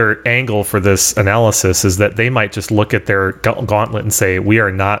that's another angle for this analysis, is that they might just look at their gauntlet and say, we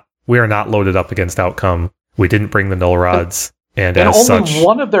are not loaded up against outcome. We didn't bring the Null Rods. And as only such,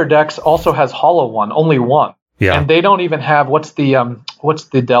 one of their decks also has Hollow One, only one. Yeah. And they don't even have, what's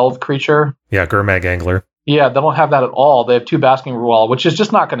the Delve creature? Yeah, Gurmag Angler. Yeah, they don't have that at all. They have 2 Basking Rual, which is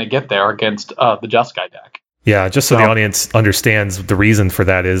just not going to get there against the Jeskai deck. Yeah, just so the audience understands, the reason for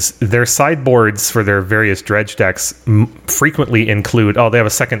that is their sideboards for their various dredge decks frequently include, they have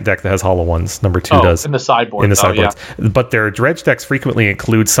a second deck that has Hollow Ones. Number 2 does. In the sideboard. Yeah. But their dredge decks frequently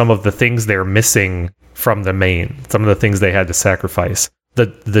include some of the things they're missing from the main, some of the things they had to sacrifice.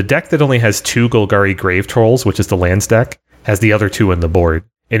 The deck that only has 2 Golgari Grave Trolls, which is the lands deck, has the other 2 in the board.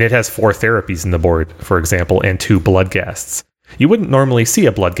 And it has 4 Therapies in the board, for example, and 2 Bloodghasts. You wouldn't normally see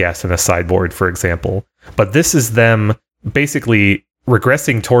a Bloodghast in a sideboard, for example. But this is them basically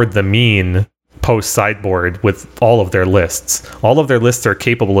regressing toward the mean post-sideboard with all of their lists. All of their lists are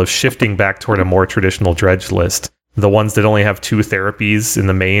capable of shifting back toward a more traditional dredge list. The ones that only have 2 Therapies in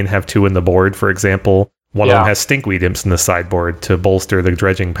the main have 2 in the board, for example. One of them has stinkweed imps in the sideboard to bolster the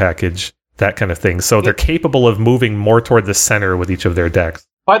dredging package, that kind of thing. So they're capable of moving more toward the center with each of their decks.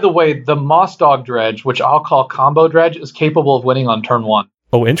 By the way, the Moss Dog Dredge, which I'll call Combo Dredge, is capable of winning on turn 1.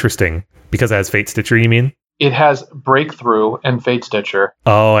 Oh, interesting. Because it has Fate Stitcher, you mean? It has Breakthrough and Fate Stitcher.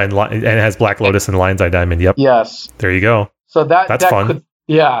 Oh, and it has Black Lotus and Lion's Eye Diamond. Yep. Yes. There you go. So that's fun. Could,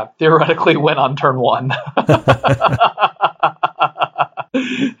 theoretically win on turn 1.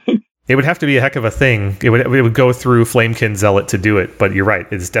 It would have to be a heck of a thing. It would go through Flamekin Zealot to do it, but you're right.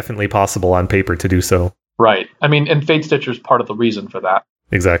 It's definitely possible on paper to do so. Right. I mean, and Fate Stitcher is part of the reason for that.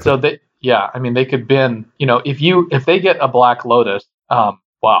 Exactly. So they could bin, if they get a Black Lotus,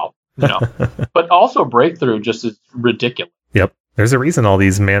 wow, but also Breakthrough just is ridiculous. Yep. There's a reason all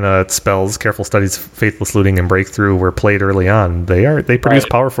these mana spells, Careful Studies, Faithless Looting, and Breakthrough were played early on. They produce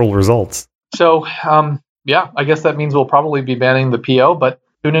powerful results. So, I guess that means we'll probably be banning the PO, but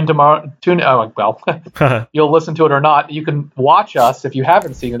tune in tomorrow. You'll listen to it or not. You can watch us if you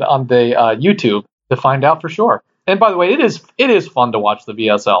haven't seen it on the YouTube to find out for sure. And by the way, it is fun to watch the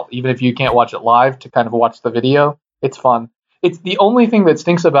VSL, even if you can't watch it live. To kind of watch the video, it's fun. It's the only thing that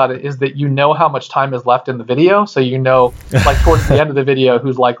stinks about it is that you know how much time is left in the video, so you know, like towards the end of the video,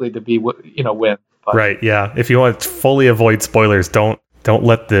 who's likely to be win. But. Right? Yeah. If you want to fully avoid spoilers, don't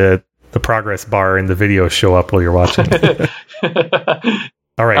let the progress bar in the video show up while you're watching.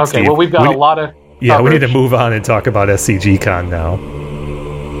 All right. Okay. Steve, well, we've got a lot of. Yeah, we need to move on and talk about SCGCon now.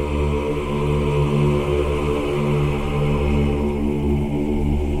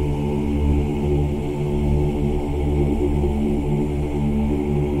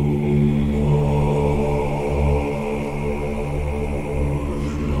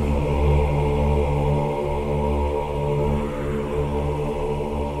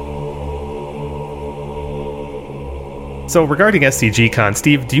 So regarding SCGCon,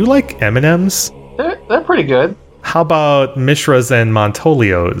 Steve, do you like M&Ms? They're pretty good. How about Mishras and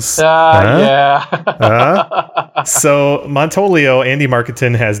Montolios? Yeah. So Montolio, Andy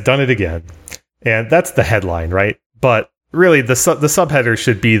Marketon, has done it again. And that's the headline, right? But really, the subheader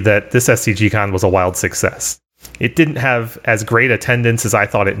should be that this SCGCon was a wild success. It didn't have as great attendance as I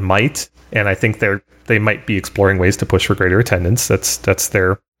thought it might, and I think they might be exploring ways to push for greater attendance. That's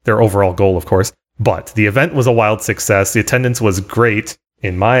their overall goal, of course. But the event was a wild success. The attendance was great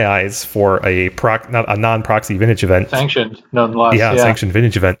in my eyes for not a non-proxy vintage event. Sanctioned, nonetheless. Yeah, sanctioned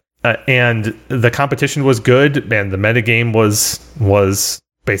vintage event. And the competition was good, and the metagame was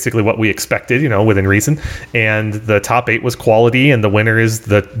basically what we expected, within reason. And the top 8 was quality, and the winner is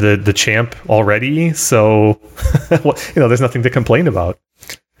the champ already. So, there's nothing to complain about.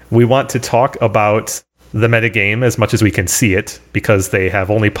 We want to talk about the metagame as much as we can see it, because they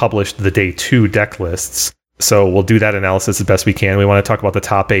have only published the day 2 deck lists. So we'll do that analysis as best we can. We want to talk about the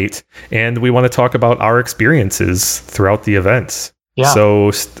top 8, and we want to talk about our experiences throughout the events. Yeah.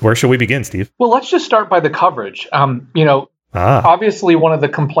 So where should we begin, Steve? Well, let's just start by the coverage. Obviously one of the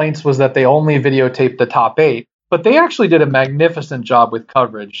complaints was that they only videotaped the top 8, but they actually did a magnificent job with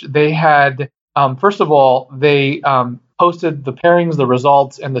coverage. They had, first of all, they posted the pairings, the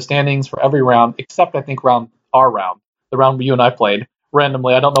results, and the standings for every round, except I think the round you and I played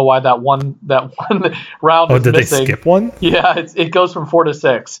randomly. I don't know why that one round was did missing. They skip one? Yeah, it goes from 4 to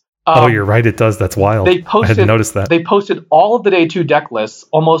 6. You're right, it does. That's wild. I hadn't noticed that. They posted all of the day 2 deck lists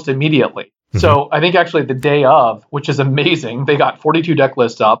almost immediately. Mm-hmm. So I think actually the day of, which is amazing, they got 42 deck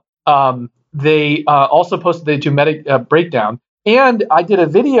lists up. They also posted the day 2 meta breakdown. And I did a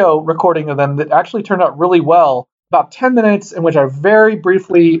video recording of them that actually turned out really well, about 10 minutes, in which I very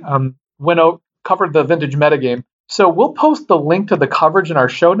briefly covered the vintage metagame. So we'll post the link to the coverage in our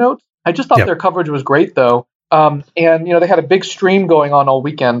show notes. I just thought their coverage was great, though. And, they had a big stream going on all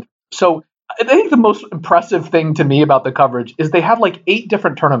weekend. So I think the most impressive thing to me about the coverage is they had like 8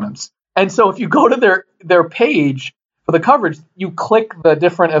 different tournaments. And so if you go to their page for the coverage, you click the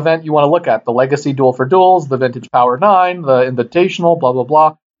different event you want to look at, the Legacy Duel for Duels, the Vintage Power 9, the Invitational, blah, blah,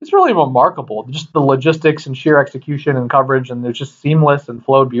 blah. It's really remarkable, just the logistics and sheer execution and coverage, and they're just seamless and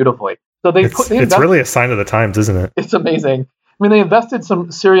flowed beautifully. So it's really a sign of the times, isn't it? It's amazing. I mean, they invested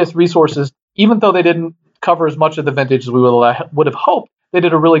some serious resources, even though they didn't cover as much of the vintage as we would have hoped. They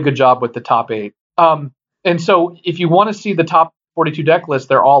did a really good job with the top 8. And so if you want to see the top 42 deck lists,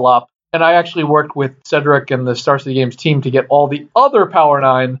 they're all up. And I actually worked with Cedric and the Star City Games team to get all the other Power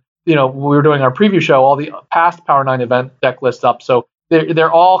 9, we were doing our preview show, all the past Power 9 event deck lists up. So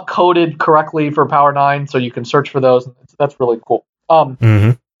they're all coded correctly for Power 9, so you can search for those. That's really cool.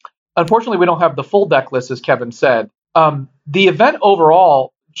 Unfortunately, we don't have the full deck list, as Kevin said. The event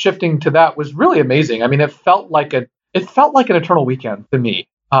overall, shifting to that, was really amazing. I mean, it felt like an Eternal Weekend to me.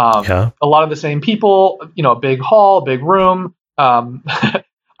 A lot of the same people, a big hall, big room.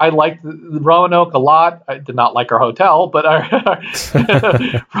 I liked Roanoke a lot. I did not like our hotel, but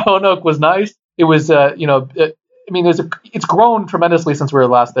Roanoke was nice. It was, it's grown tremendously since we were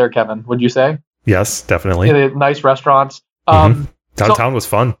last there, Kevin. Would you say? Yes, definitely. Nice restaurants. Downtown was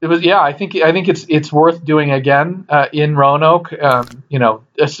fun. It was, I think it's worth doing again in Roanoke.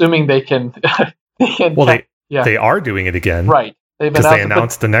 Assuming they can. They are doing it again, right? Because they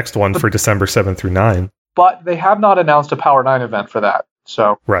announced the next one for December 7th through 9. But they have not announced a Power 9 event for that.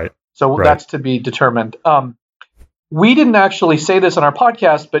 So right. That's to be determined. We didn't actually say this on our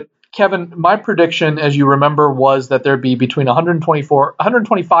podcast, but Kevin, my prediction, as you remember, was that there'd be between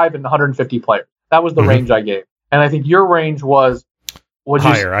 125 and 150 players. That was the range I gave. And I think your range was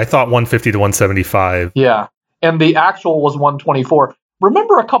higher. I thought 150 to 175. Yeah. And the actual was 124.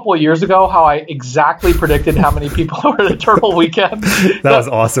 Remember a couple of years ago how I exactly predicted how many people were at Turtle Weekend? That was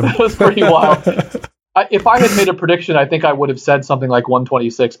awesome. That was pretty wild. If I had made a prediction, I think I would have said something like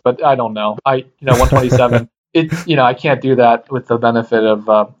 126, but I don't know. 127. I can't do that with the benefit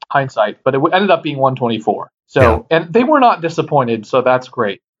of hindsight, but it ended up being 124. So, and they were not disappointed, so that's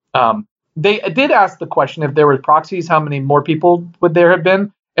great. They did ask the question, if there were proxies, how many more people would there have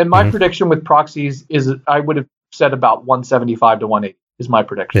been? And my prediction with proxies is I would have said about 175 to 180 is my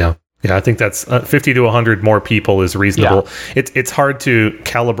prediction. Yeah, I think that's 50 to 100 more people is reasonable. Yeah. It's hard to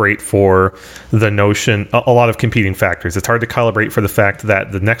calibrate for the notion, a lot of competing factors. It's hard to calibrate for the fact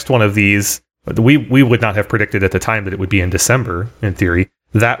that the next one of these, we would not have predicted at the time that it would be in December, in theory.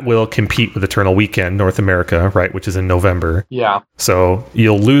 That will compete with Eternal Weekend, North America, right, which is in November. Yeah. So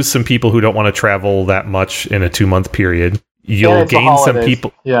you'll lose some people who don't want to travel that much in a 2-month period. You'll gain some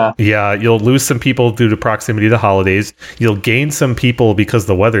people. Yeah, you'll lose some people due to proximity to holidays. You'll gain some people because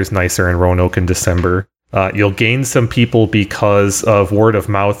the weather's nicer in Roanoke in December. You'll gain some people because of word of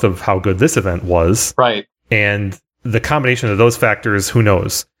mouth of how good this event was. Right. And the combination of those factors, who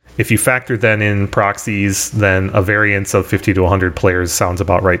knows? If you factor then in proxies, then a variance of 50 to 100 players sounds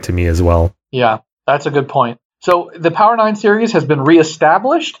about right to me as well. Yeah, that's a good point. So the Power 9 series has been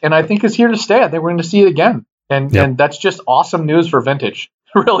reestablished, and I think is here to stay. I think we're going to see it again. And that's just awesome news for Vintage.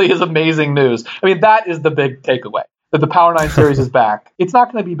 It really is amazing news. I mean, that is the big takeaway, that the Power 9 series is back. It's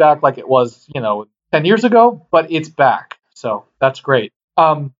not going to be back like it was, 10 years ago, but it's back. So that's great.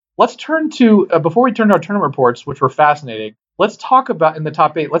 Let's turn to, before we turn to our tournament reports, which were fascinating, let's talk about, in the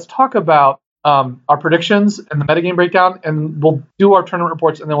top 8, let's talk about our predictions and the metagame breakdown, and we'll do our tournament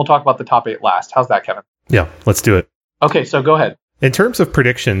reports, and then we'll talk about the top 8 last. How's that, Kevin? Yeah, let's do it. Okay, so go ahead. In terms of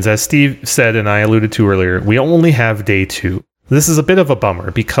predictions, as Steve said and I alluded to earlier, we only have day 2. This is a bit of a bummer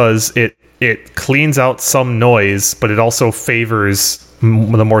because it cleans out some noise, but it also favors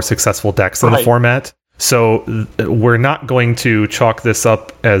the more successful decks in the format. So we're not going to chalk this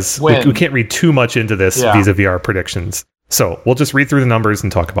up as... We can't read too much into this vis-a-vis our predictions. So we'll just read through the numbers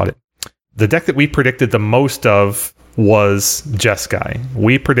and talk about it. The deck that we predicted the most of was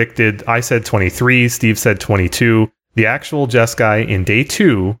Jeskai. I said 23, Steve said 22. The actual Jeskai in day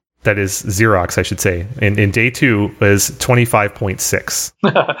 2, that is Xerox, I should say, in day 2 was 25.6.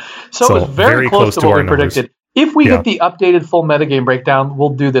 So it was very close to what we predicted. If we get the updated full metagame breakdown,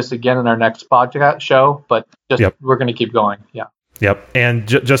 we'll do this again in our next podcast show, but we're going to keep going. Yeah. Yep. And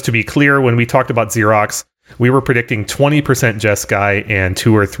just to be clear, when we talked about Xerox, we were predicting 20% Jeskai and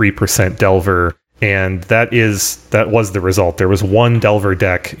 2 or 3% Delver. And that was the result. There was one Delver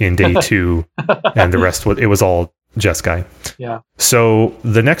deck in day 2, and the rest was all Jeskai. Yeah. So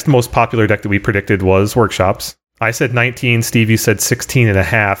the next most popular deck that we predicted was Workshops. I said 19. Steve, you said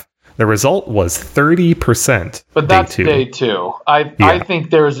 16.5. The result was 30%. But that's day 2. I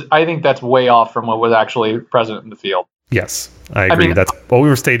think that's way off from what was actually present in the field. Yes, I agree. That's what we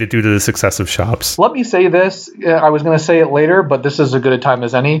were stated due to the success of Shops. Let me say this. I was going to say it later, but this is as good a time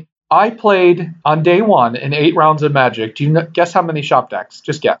as any. I played on day 1 in 8 rounds of Magic. Do you guess how many shop decks?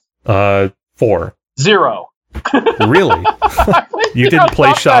 Just guess. 4. 0. Really? You didn't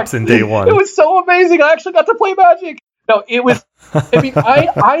play shops in day 1. It was so amazing. I actually got to play Magic. No, it was...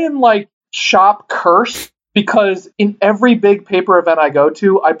 I am like shop cursed because in every big paper event I go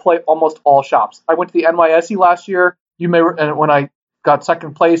to, I play almost all shops. I went to the NYSE last year. And when I got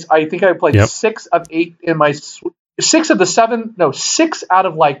second place, I think I played 6 of 8 in my... 6 out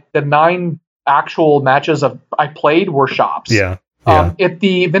of like the 9 actual matches I played were shops. Yeah. At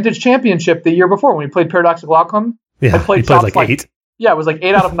the Vintage Championship the year before, when we played Paradoxical Outcome, I played shops like 8. Yeah, it was like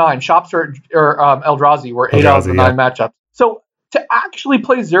 8 out of 9. Shops or Eldrazi were 8 out of the 9 matchups. So to actually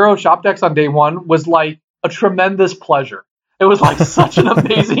play 0 shop decks on day 1 was like a tremendous pleasure. It was like such an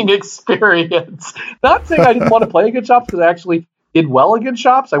amazing experience. Not saying I didn't want to play against shops, because I actually did well against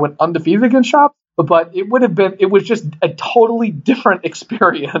Shops. I went undefeated against Shops, but it was just a totally different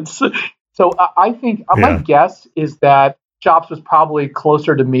experience. So I think my guess is that Shops was probably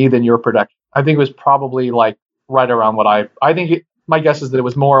closer to me than your prediction. I think it was probably like right around what I think. My guess is that it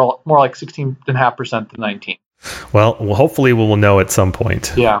was more like 16.5% to 19. Well, hopefully we will know at some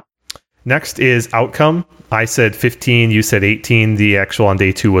point. Yeah. Next is outcome. I said 15. You said 18. The actual on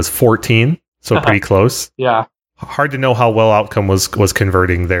day 2 was 14. So pretty close. Yeah. Hard to know how well outcome was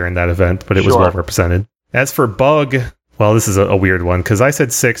converting there in that event, but it was well represented. As for bug, well, this is a weird one because I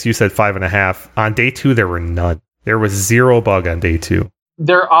said 6. You said 5.5. On day 2, there were none. There was 0 bug on day 2.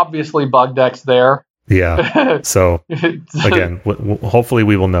 There are obviously bug decks there. Yeah. So again, hopefully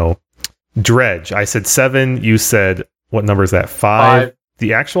we will know. Dredge. I said 7. You said, what number is that? 5.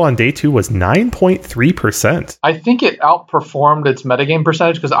 The actual on day 2 was 9.3%. I think it outperformed its metagame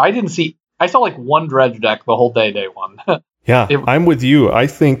percentage because I saw like one Dredge deck the whole day 1. Yeah, I'm with you. I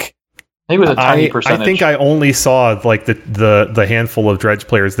think it was a tiny percentage. I think I only saw like the handful of Dredge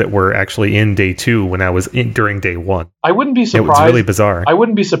players that were actually in day 2 when I was during day 1. I wouldn't be surprised. It was really bizarre. I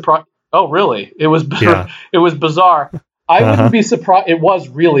wouldn't be surprised. Oh, really? It was It was bizarre. I wouldn't be surprised. It was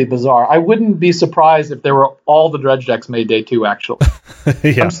really bizarre. I wouldn't be surprised if there were all the Dredge decks made day 2, actually.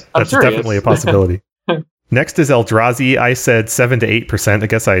 Yeah, that's definitely a possibility. Next is Eldrazi. I said 7 to 8%. I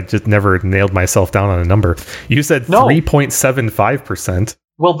guess I just never nailed myself down on a number. You said 3.75%.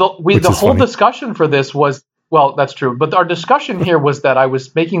 Well, the whole discussion for this was, well, that's true. But our discussion here was that I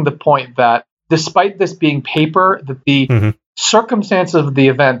was making the point that despite this being paper, that the circumstances of the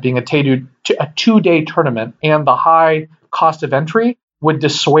event being a 2-day tournament and the high cost of entry would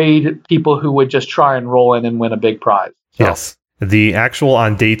dissuade people who would just try and roll in and win a big prize. So. Yes. The actual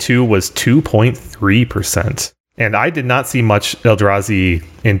on day 2 was 2.3%. And I did not see much Eldrazi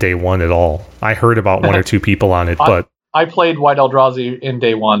in day 1 at all. I heard about 1 or 2 people on it, but... I played White Eldrazi in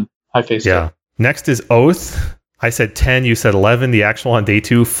day 1. I faced it. Next is Oath. I said 10, you said 11. The actual on day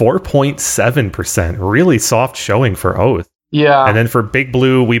 2, 4.7%. Really soft showing for Oath. Yeah. And then for Big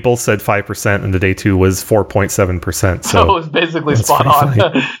Blue, we both said 5%, and the day 2 was 4.7%. So it was basically spot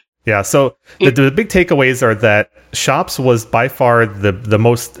on. Yeah, so the big takeaways are that Shops was by far the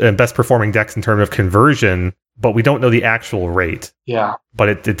most best performing decks in terms of conversion, but we don't know the actual rate. Yeah. But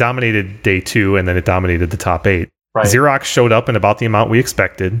it dominated day 2, and then it dominated the top 8. Right. Xerox showed up in about the amount we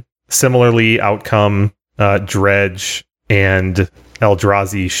expected. Similarly, Outcome, Dredge, and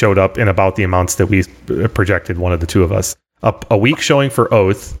Eldrazi showed up in about the amounts that we projected, one of the two of us. A weak showing for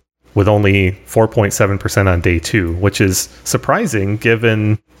Oath with only 4.7% on day 2, which is surprising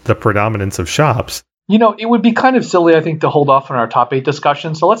given the predominance of Shops. You know, it would be kind of silly, I think, to hold off on our top 8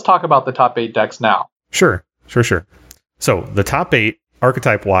 discussion. So let's talk about the top 8 decks now. Sure. So the top 8,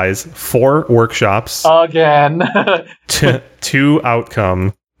 archetype-wise, 4 Workshops. Again. 2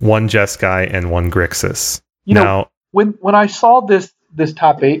 Outcome, 1 Jeskai, and 1 Grixis. When I saw this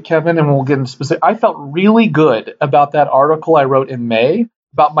top 8, Kevin, and we'll get into specific, I felt really good about that article I wrote in May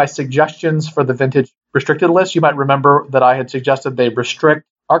about my suggestions for the vintage restricted list. You might remember that I had suggested they restrict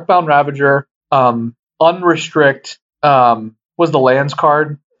Arcbound Ravager, unrestrict, was the lands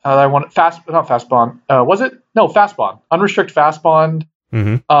card I wanted, Fastbond. Was it? No, Fastbond. Unrestrict Fastbond,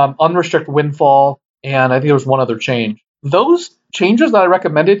 unrestrict Windfall, and I think there was one other change. Those changes that I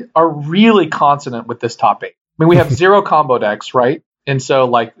recommended are really consonant with this top 8. I mean, we have 0 combo decks, right? And so,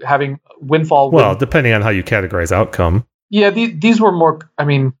 like, having Windfall... Well, depending on how you categorize Outcome. Yeah, these were more... I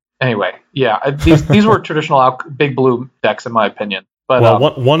mean, anyway, yeah. These were traditional Big Blue decks, in my opinion. But,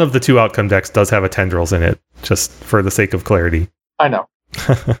 well, one of the 2 Outcome decks does have a Tendrils in it, just for the sake of clarity. I know.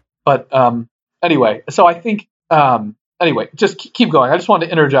 But anyway, so I think... anyway, just keep going. I just wanted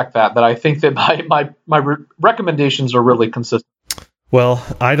to interject that I think that my recommendations are really consistent. Well,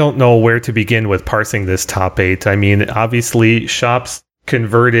 I don't know where to begin with parsing this top 8. I mean, obviously, Shops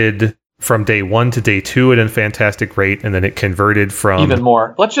converted from day 1 to day 2 at a fantastic rate, and then it converted from... Even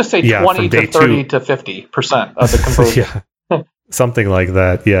more. Let's just say 20 to 30 to 50% of the conversion. Yeah, something like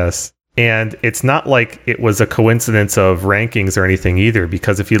that, yes. And it's not like it was a coincidence of rankings or anything either,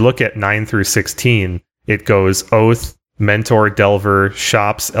 because if you look at 9 through 16, it goes Oath, Mentor, Delver,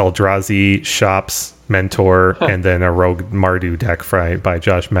 Shops, Eldrazi, Shops, Mentor, and then a Rogue Mardu deck by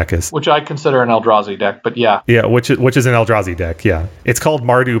Josh Mekas. Which I consider an Eldrazi deck, but yeah. Yeah, which is an Eldrazi deck, yeah. It's called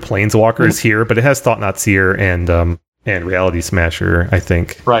Mardu Planeswalkers here, but it has Thought Not Seer and Reality Smasher, I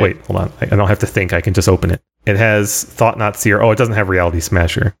think. Right. Wait, hold on. I don't have to think, I can just open it. It has Thought Not Seer. Oh, it doesn't have Reality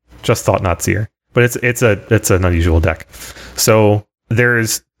Smasher. Just Thought Not Seer. But it's an unusual deck. So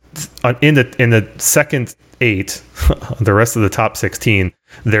there's in the second 8, the rest of the top 16,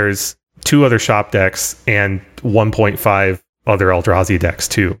 there's 2 other shop decks and 1.5 other Eldrazi decks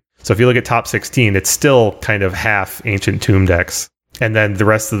too. So if you look at top 16, it's still kind of half Ancient Tomb decks. And then the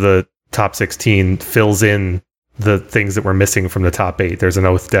rest of the top 16 fills in the things that were missing from the top 8. There's an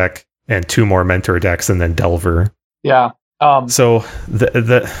Oath deck and 2 more Mentor decks and then Delver. Yeah. So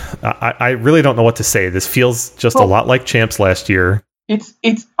I really don't know what to say. This feels just a lot like Champs last year.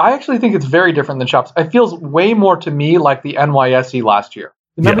 I actually think it's very different than Champs. It feels way more to me like the NYSE last year.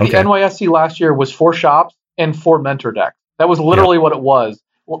 Remember, the NYSE last year was 4 shops and 4 Mentor decks. That was literally what it was.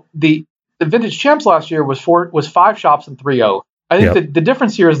 Well, the Vintage Champs last year was 5 shops and 3 Oath. I think the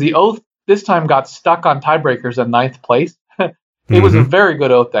difference here is the Oath this time got stuck on tiebreakers in 9th place. It was a very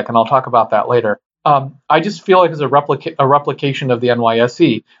good Oath deck, and I'll talk about that later. I just feel like it's a replication of the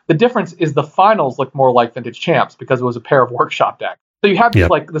NYSE. The difference is the finals look more like Vintage Champs because it was a pair of workshop decks. So you have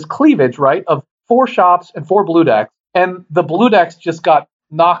this cleavage, right, of 4 shops and 4 blue decks, and the blue decks just got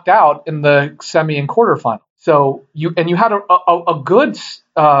knocked out in the semi and quarterfinal. So you had a good,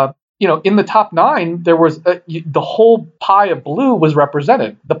 in the top 9, there was the whole pie of blue was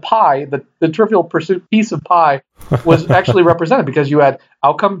represented. The pie, the Trivial Pursuit piece of pie was actually represented because you had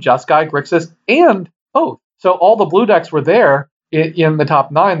Outcome, Jeskai, Grixis, and Oath. So all the blue decks were there in the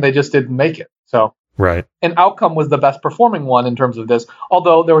top 9. They just didn't make it. So right. And Outcome was the best performing one in terms of this,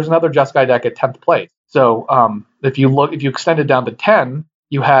 although there was another Jeskai deck at 10th place. So if you extend it down to 10,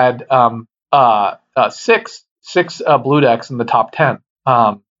 you had six blue decks in the top 10.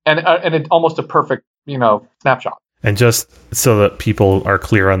 And it's almost a perfect, snapshot. And just so that people are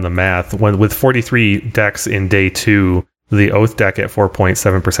clear on the math, with 43 decks in day 2, the Oath deck at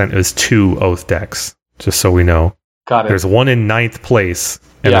 4.7% is 2 Oath decks, just so we know. Got it. There's one in 9th place,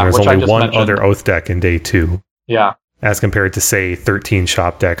 and there's only one other Oath deck in day 2. Yeah. As compared to, say, 13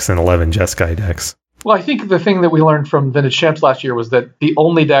 shop decks and 11 Jeskai decks. Well, I think the thing that we learned from Vintage Champs last year was that the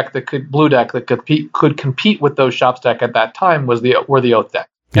only blue deck that could compete with those shops deck at that time were the Oath deck.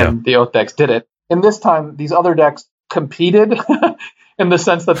 And the Oath decks did it. And this time, these other decks competed in the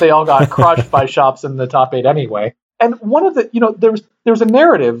sense that they all got crushed by shops in the top 8 anyway. And one of the, there's a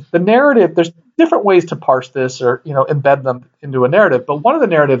narrative. The narrative, there's different ways to parse this or, embed them into a narrative. But one of the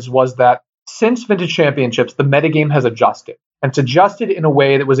narratives was that since Vintage Championships, the metagame has adjusted. And it's adjusted in a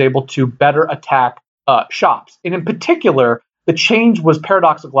way that was able to better attack shops. And in particular, the change was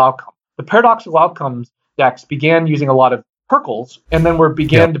Paradoxical Outcome. The Paradoxical Outcomes decks began using a lot of Perkles, and then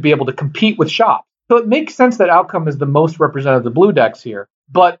began to be able to compete with shops. So it makes sense that Outcome is the most representative of the blue decks here.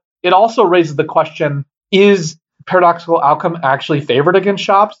 But it also raises the question, is Paradoxical Outcome actually favored against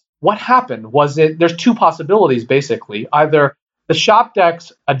shops? What happened? There's 2 possibilities, basically. Either the shop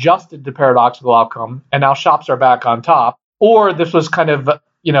decks adjusted to Paradoxical Outcome, and now shops are back on top, or this was kind of,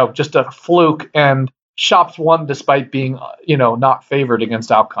 just a fluke, and shops won despite being, not favored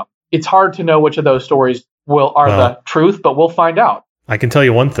against Outcome. It's hard to know which of those stories are the truth, but we'll find out. I can tell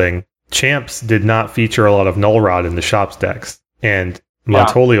you one thing. Champs did not feature a lot of Null Rod in the shops decks, and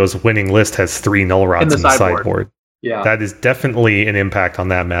Montolio's winning list has 3 Null Rods in the sideboard. Yeah. That is definitely an impact on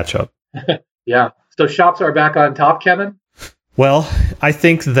that matchup. Yeah. So shops are back on top, Kevin? Well, I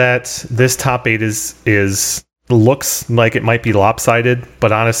think that this top 8 looks like it might be lopsided,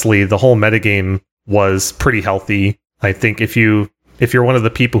 but honestly, the whole metagame was pretty healthy. I think if you're one of the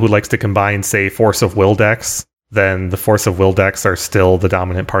people who likes to combine, say, Force of Will decks, then the Force of Will decks are still the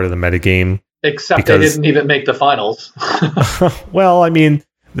dominant part of the metagame. Except they didn't even make the finals. Well, I mean,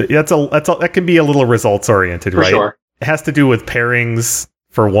 that can be a little results oriented, right? Sure. It has to do with pairings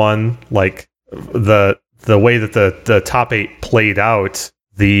for one, like the way that the top 8 played out.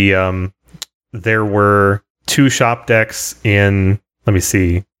 There were 2 shop decks in. Let me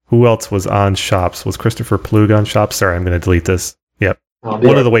see. Who else was on shops? Was Christopher Plug on shops? Sorry, I'm going to delete this. Yep.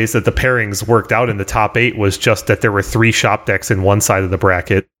 One of the ways that the pairings worked out in the top 8 was just that there were 3 shop decks in one side of the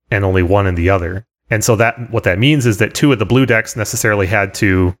bracket and only 1 in the other. And so what that means is that 2 of the blue decks necessarily had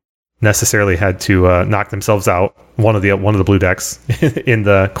to knock themselves out. One of the blue decks in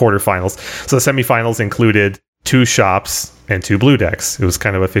the quarterfinals. So the semifinals included 2 shops and 2 blue decks. It was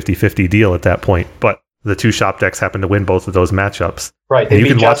kind of a 50-50 deal at that point, but the 2 shop decks happened to win both of those matchups. Right. And you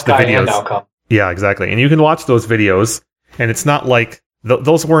can watch the videos. Yeah, exactly. And you can watch those videos, and it's not like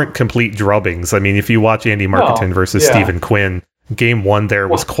those weren't complete drubbings. I mean, if you watch Andy Marketon versus Stephen Quinn, game 1 there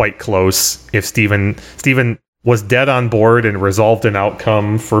was quite close. If Stephen was dead on board and resolved an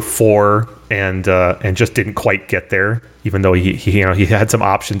outcome for 4 and just didn't quite get there, even though he had some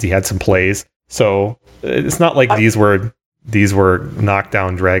options, he had some plays. So it's not like these were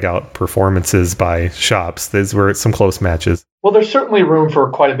knockdown, drag out performances by shops. These were some close matches. Well, there's certainly room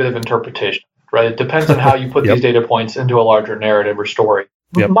for quite a bit of interpretation, right? It depends on how you put these data points into a larger narrative or story.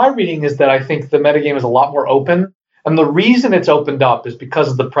 Yep. My reading is that I think the metagame is a lot more open And the reason it's opened up is because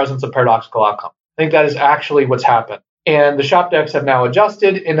of the presence of paradoxical outcome. I think that is actually what's happened. And the shop decks have now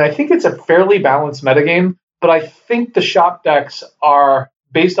adjusted, and I think it's a fairly balanced metagame, but I think the shop decks are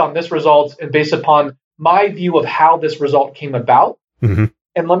based on this result and based upon my view of how this result came about. Mm-hmm.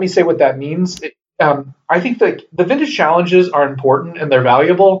 And let me say what that means. I think that the vintage challenges are important and they're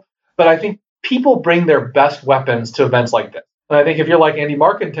valuable, but I think people bring their best weapons to events like this. And I think if you're like Andy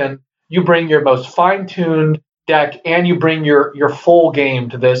Markington, you bring your most fine-tuned deck and you bring your full game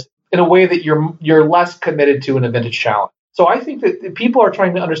to this in a way that you're less committed to in a vintage challenge. So I think that people are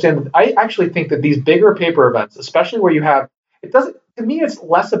trying to understand that. I actually think that these bigger paper events, especially where you have, to me, it's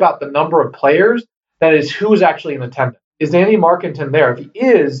less about the number of players than it is who's actually in attendance. Is Andy Markington there? If he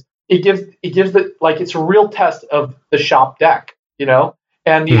is, it gives the, like, it's a real test of the shop deck,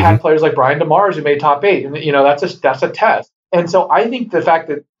 and you had players like Brian DeMars who made top 8, and that's a test. And so I think the fact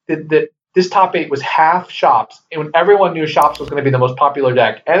that this top 8 was half shops, and when everyone knew shops was going to be the most popular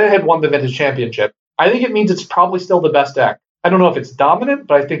deck, and it had won the vintage championship, I think it means it's probably still the best deck. I don't know if it's dominant,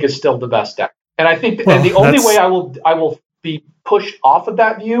 but I think it's still the best deck. And I think, and the only way I will be pushed off of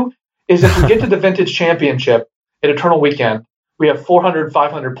that view is if we get to the vintage championship at Eternal Weekend, we have 400,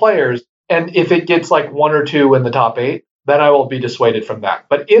 500 players, and if it gets like 1 or 2 in the top 8, then I will be dissuaded from that.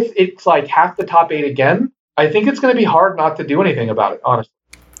 But if it's like half the top 8 again, I think it's going to be hard not to do anything about it, honestly.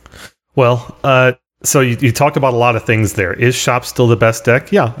 Well, so you talked about a lot of things there. Is Shop still the best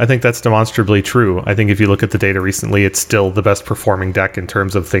deck? Yeah, I think that's demonstrably true. I think if you look at the data recently, it's still the best performing deck in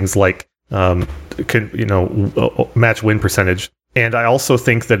terms of things like match win percentage. And I also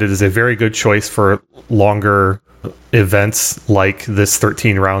think that it is a very good choice for longer events like this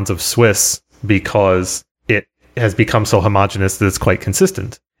 13 rounds of Swiss, because it has become so homogenous that it's quite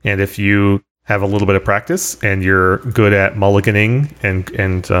consistent. And if you have a little bit of practice and you're good at mulliganing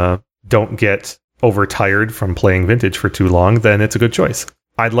and don't get overtired from playing vintage for too long, then it's a good choice.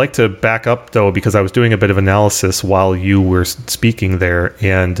 I'd like to back up, though, because I was doing a bit of analysis while you were speaking there,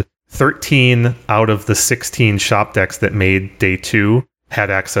 and 13 out of the 16 shop decks that made day 2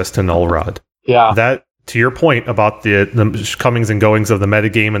 had access to Null Rod. Yeah. That, to your point about the comings and goings of the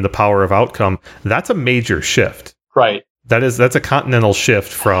metagame and the power of outcome, that's a major shift. Right. That's a continental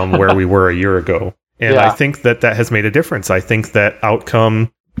shift from where we were a year ago. And I think that has made a difference. I think that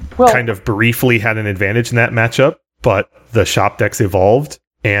outcome kind of briefly had an advantage in that matchup, but the shop decks evolved,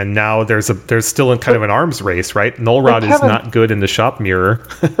 and now there's still kind of an arms race, right? Null Rod is not good in the shop mirror,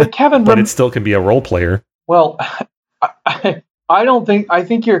 but Kevin, but it still can be a role player. Well, I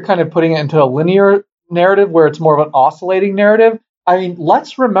think you're kind of putting it into a linear narrative where it's more of an oscillating narrative. I mean,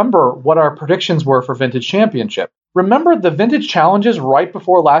 let's remember what our predictions were for Vintage Championship. Remember, the Vintage Challenges right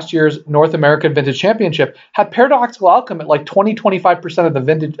before last year's North American Vintage Championship had paradoxical outcome at like 20-25% of the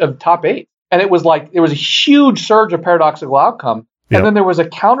vintage of top 8. And it was like, there was a huge surge of paradoxical outcome. Yep. And then there was a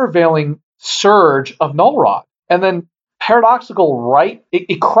countervailing surge of Null Rod. And then paradoxical,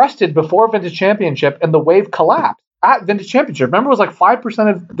 it crested before Vintage Championship, and the wave collapsed at Vintage Championship. Remember, it was like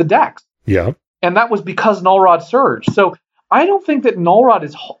 5% of the decks. Yeah. And that was because Null Rod surged. So I don't think that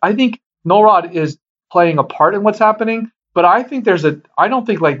I think Null Rod is playing a part in what's happening, but I don't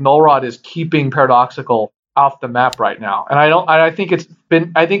think like Null Rod is keeping paradoxical off the map right now. And I think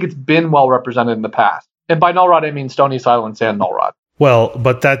it's been well represented in the past. And by Null Rod, I mean Stony Silence and Null Rod. Well,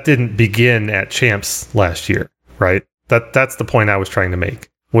 but that didn't begin at Champs last year, right? That's the point I was trying to make,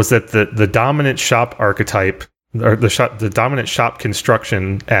 was that the dominant shop archetype, or the dominant shop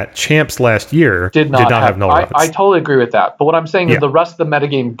construction at Champs last year did not have Null Rods. I totally agree with that. But what I'm saying is the rest of the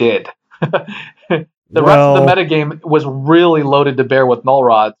metagame did. The rest of the metagame was really loaded to bear with Null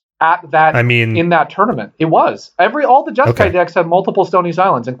Rods in that tournament. It was. All the Jeskai decks had multiple Stony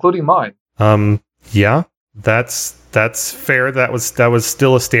Silence, including mine. Yeah, that's fair. That was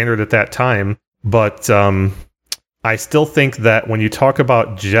still a standard at that time. But I still think that when you talk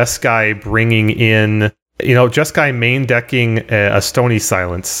about Jeskai bringing in, Jeskai main decking a Stony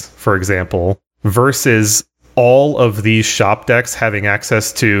Silence, for example, versus all of these shop decks having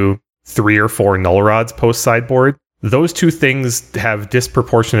access to 3 or 4 Null Rods post sideboard, those two things have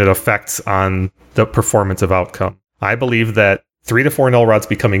disproportionate effects on the performance of outcome. I believe that 3 to 4 Null Rods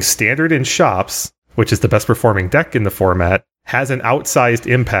becoming standard in shops, which is the best performing deck in the format, has an outsized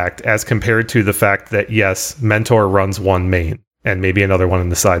impact as compared to the fact that, yes, Mentor runs 1 main and maybe another one in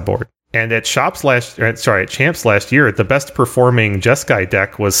the sideboard. And at Champs last year, the best performing Jeskai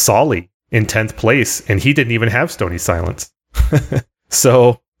deck was Solly in 10th place, and he didn't even have Stony Silence.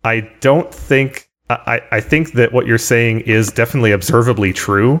 So I don't think... I think that what you're saying is definitely observably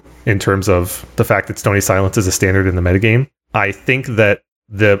true in terms of the fact that Stony Silence is a standard in the metagame. I think that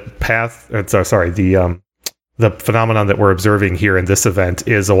the the phenomenon that we're observing here in this event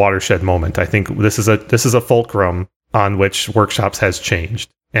is a watershed moment. I think this is a fulcrum on which Workshops has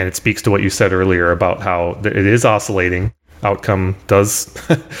changed. And it speaks to what you said earlier about how it is oscillating. Outcome does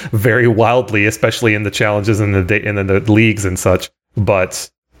vary wildly, especially in the challenges in the leagues and such. But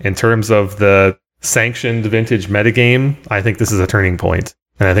in terms of the sanctioned vintage metagame, I think this is a turning point.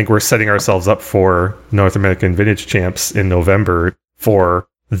 And I think we're setting ourselves up for North American Vintage Champs in November for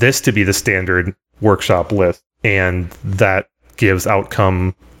this to be the standard workshop list. And that gives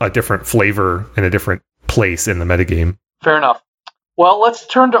Outcome a different flavor and a different place in the metagame. Fair enough. Well, let's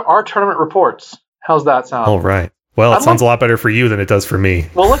turn to our tournament reports. How's that sound? All right. Well, it sounds a lot better for you than it does for me.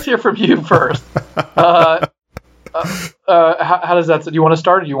 Well, let's hear from you first. How does that? Do you want to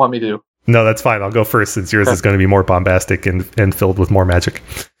start, or do you want me to? No, that's fine. I'll go first since yours is going to be more bombastic and filled with more magic.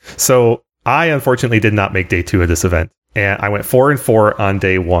 So I unfortunately did not make day 2 of this event. And I went 4-4 on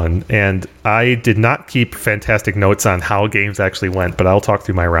day 1. And I did not keep fantastic notes on how games actually went, but I'll talk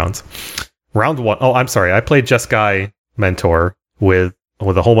through my rounds. Round 1. Oh, I'm sorry. I played Jeskai Mentor with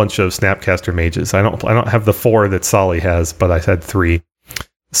a whole bunch of Snapcaster mages. I don't have the 4 that Solly has, but I had 3.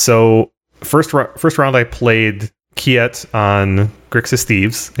 So first round I played Kiet on Grixis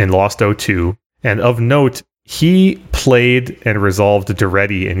Thieves and lost 0-2. And of note, he played and resolved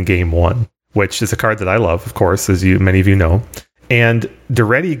Duretti in game 1, which is a card that I love, of course, as many of you know. And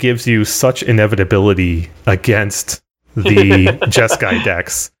Duretti gives you such inevitability against the Jeskai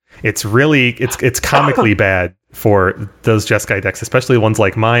decks. It's comically bad for those Jeskai decks, especially ones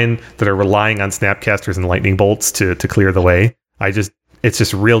like mine that are relying on Snapcasters and Lightning Bolts to clear the way. It's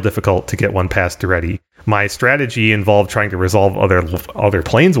just real difficult to get one past Duretti. My strategy involved trying to resolve other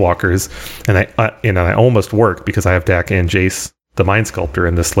planeswalkers, and I almost worked because I have Dak and Jace, the Mind Sculptor,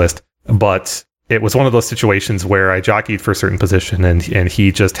 in this list. But it was one of those situations where I jockeyed for a certain position, and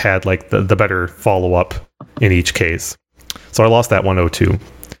he just had like the better follow-up in each case. So I lost that 1-0-2.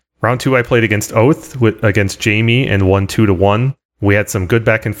 Round 2, I played against Oath against Jamie and won 2-1. We had some good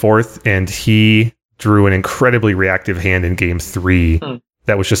back and forth, and he drew an incredibly reactive hand in game 3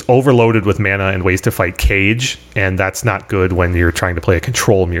 that was just overloaded with mana and ways to fight Cage, and that's not good when you're trying to play a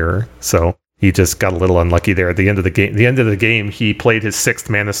control mirror. So he just got a little unlucky there at the end of the game. He played his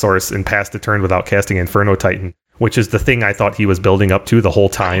 6th mana source and passed the turn without casting Inferno Titan, which is the thing I thought he was building up to the whole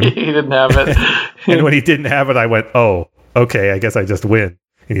time. He didn't have it. And when he didn't have it, I went, oh, okay, I guess I just win.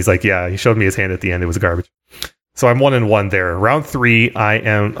 And he's like, yeah, he showed me his hand at the end. It was garbage. So I'm 1-1 there. Round 3,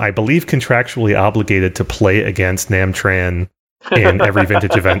 I believe, contractually obligated to play against Namtran in every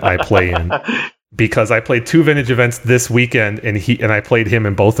vintage event I play in. Because I played 2 vintage events this weekend, and I played him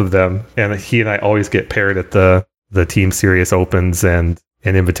in both of them. And he and I always get paired at the Team Serious Opens and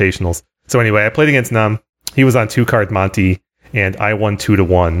Invitationals. So anyway, I played against Nam. He was on 2-card Monty, and I won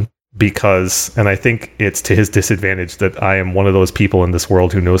 2-1. Because, and I think it's to his disadvantage that I am one of those people in this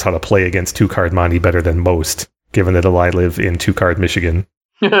world who knows how to play against 2-card Monty better than most, given that I live in 2-card Michigan.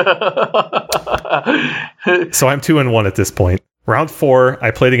 So I'm 2-1 at this point. Round 4,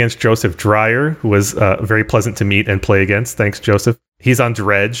 I played against Joseph Dreyer, who was very pleasant to meet and play against. Thanks, Joseph. He's on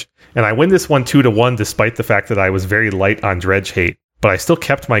Dredge, and I win this one 2-1 despite the fact that I was very light on Dredge hate, but I still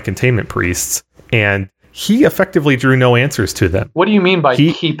kept my Containment Priests, and he effectively drew no answers to them. What do you mean by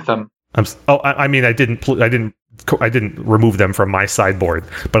keep them? I mean, I didn't remove them from my sideboard,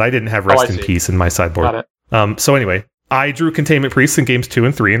 but I didn't have Rest in Peace in my sideboard. Got it. So anyway, I drew Containment Priests in games 2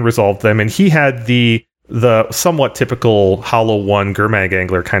 and 3 and resolved them, and he had the somewhat typical Hollow 1 Gurmag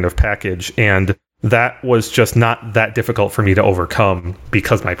Angler kind of package, and that was just not that difficult for me to overcome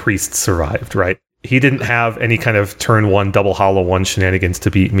because my priests survived, right? He didn't have any kind of turn 1 double Hollow 1 shenanigans to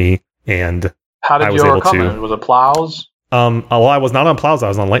beat me, and how did you overcome it? Was it Plows? Well, I was not on Plows, I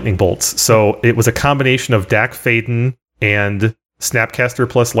was on Lightning Bolts. So it was a combination of Dak Faden and Snapcaster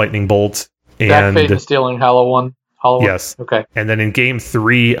plus Lightning Bolt. Dak Faden stealing Hollow 1? Yes. Okay. And then in game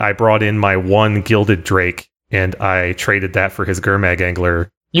 3, I brought in my 1 Gilded Drake, and I traded that for his Gurmag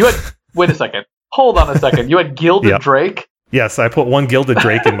Angler. You had... Wait a second. Hold on a second. You had Gilded Drake? Yes, I put 1 Gilded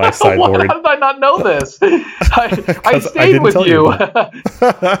Drake in my sideboard. How did I not know this? I stayed with you.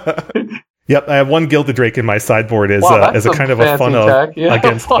 Yep, I have 1 Gilded Drake in my sideboard as a kind of a fun of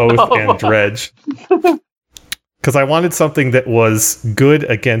against Oath and Dredge. Because I wanted something that was good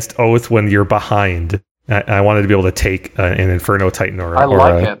against Oath when you're behind. I wanted to be able to take an Inferno Titan or I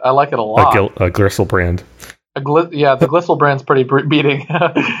like it a lot. A Glisselbrand. The Glisselbrand's pretty beating.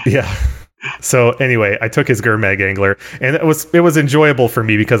 Yeah. So anyway, I took his Gurmag Angler, and it was enjoyable for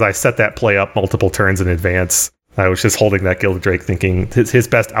me because I set that play up multiple turns in advance. I was just holding that Gilded Drake thinking his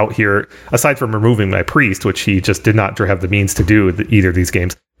best out here, aside from removing my priest, which he just did not have the means to do either of these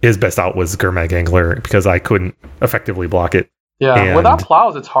games, his best out was Gurmag Angler because I couldn't effectively block it. Yeah, and without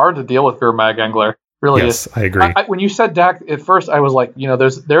plows, it's hard to deal with Gurmag Angler. Really yes, is. I agree. When you said Dak at first, I was like,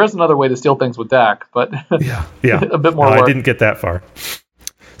 there is another way to steal things with Dak, but yeah, a bit more work. I didn't get that far.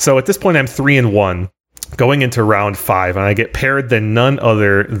 So at this point, I'm 3-1, going into round 5, and I get paired than none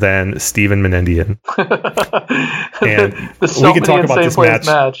other than Steven Menendian. And we can talk about this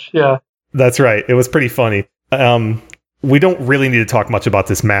match. Yeah, that's right. It was pretty funny. We don't really need to talk much about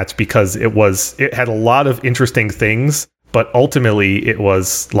this match because it had a lot of interesting things. But ultimately, it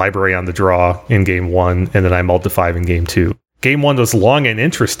was library on the draw in game 1, and then I mulled 5 in game 2. Game 1 was long and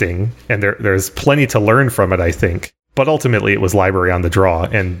interesting, and there's plenty to learn from it, I think. But ultimately, it was library on the draw,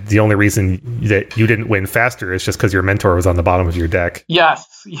 and the only reason that you didn't win faster is just because your mentor was on the bottom of your deck. Yes,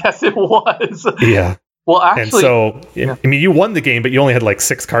 it was. Yeah. Well, actually... And so, yeah. I mean, you won the game, but you only had like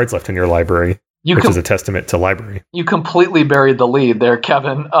 6 cards left in your library, which is a testament to library. You completely buried the lead there,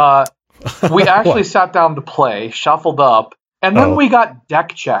 Kevin. We actually sat down to play, shuffled up, and then we got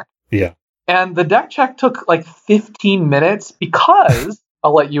deck checked. Yeah. And the deck check took like 15 minutes because,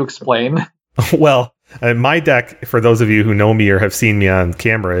 I'll let you explain. Well, my deck, for those of you who know me or have seen me on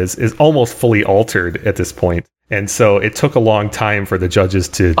camera, is almost fully altered at this point. And so it took a long time for the judges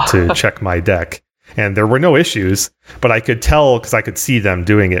to check my deck. And there were no issues, but I could tell, because I could see them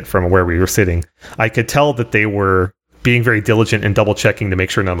doing it from where we were sitting, I could tell that they were being very diligent and double checking to make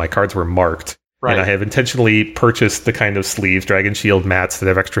sure none of my cards were marked. Right. And I have intentionally purchased the kind of sleeves, Dragon Shield mats that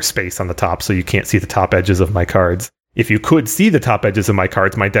have extra space on the top so you can't see the top edges of my cards. If you could see the top edges of my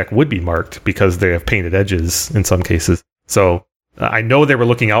cards, my deck would be marked because they have painted edges in some cases. So I know they were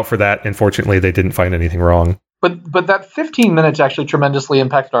looking out for that. And fortunately, they didn't find anything wrong. But that 15 minutes actually tremendously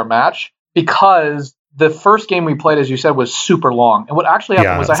impacted our match because the first game we played, as you said, was super long. And what actually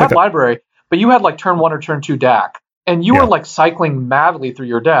happened was I had library, but you had like turn 1 or turn 2 deck. And you were like cycling madly through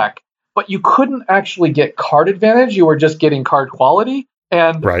your deck, but you couldn't actually get card advantage. You were just getting card quality.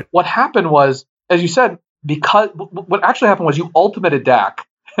 And what happened was, as you said, because what actually happened was you ultimated Dak.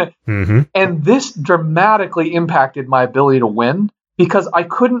 And this dramatically impacted my ability to win because I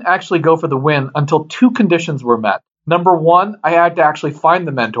couldn't actually go for the win until 2 conditions were met. Number 1, I had to actually find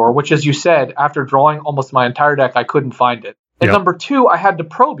the mentor, which, as you said, after drawing almost my entire deck, I couldn't find it. And number 2, I had to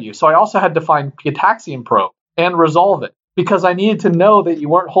probe you. So I also had to find Gitaxian Probe and resolve it because I needed to know that you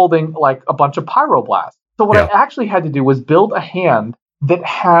weren't holding like a bunch of Pyroblasts. So what I actually had to do was build a hand that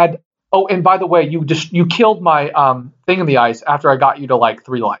had... Oh, and by the way, you killed my Thing in the Ice after I got you to like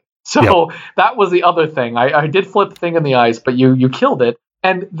 3 life. So that was the other thing. I did flip Thing in the Ice, but you killed it.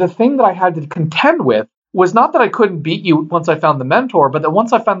 And the thing that I had to contend with was not that I couldn't beat you once I found the mentor, but that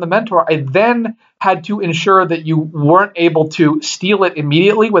once I found the mentor, I then had to ensure that you weren't able to steal it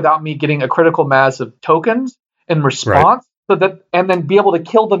immediately without me getting a critical mass of tokens in response, and then be able to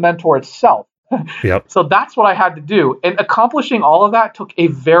kill the mentor itself. So that's what I had to do. And accomplishing all of that took a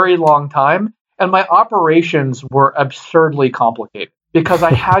very long time. And my operations were absurdly complicated because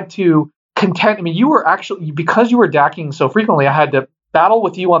I had to contend. I mean, you were actually, because you were dacking so frequently, I had to battle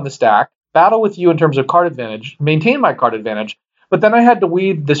with you on the stack, battle with you in terms of card advantage, maintain my card advantage. But then I had to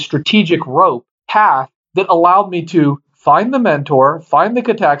weave the strategic rope path that allowed me to find the mentor, find the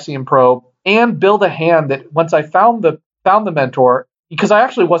Gitaxian Probe, and build a hand that once I found the mentor, because I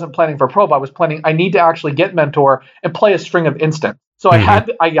actually wasn't planning for probe, I need to actually get mentor and play a string of instant. So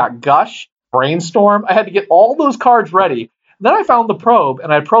I got Gush, Brainstorm, I had to get all those cards ready. Then I found the probe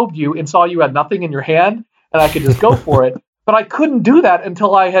and I probed you and saw you had nothing in your hand and I could just go for it. But I couldn't do that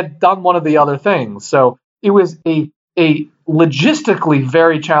until I had done one of the other things. So it was a logistically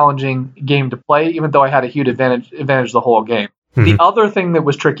very challenging game to play, even though I had a huge advantage the whole game. The other thing that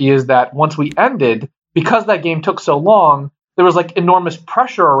was tricky is that once we ended, because that game took so long, there was like enormous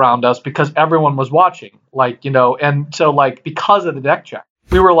pressure around us because everyone was watching, and so like because of the deck check,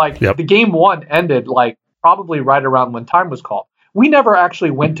 we were like, the game 1 ended like probably right around when time was called. We never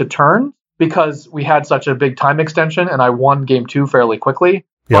actually went to turn because we had such a big time extension and I won game 2 fairly quickly.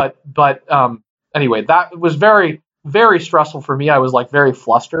 But anyway, that was very, very stressful for me. I was like very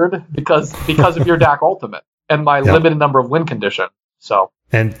flustered because of your Dak Ultimate and my limited number of win conditions. So,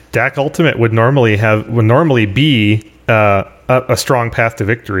 and Dak Ultimate would normally be a strong path to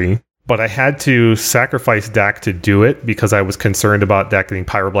victory, but I had to sacrifice Dak to do it because I was concerned about Dak getting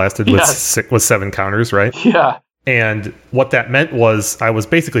pyroblasted with 7 counters, right? Yeah. And what that meant was I was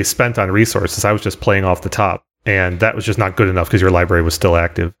basically spent on resources. I was just playing off the top, and that was just not good enough because your library was still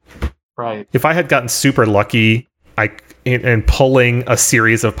active. Right. If I had gotten super lucky and pulling a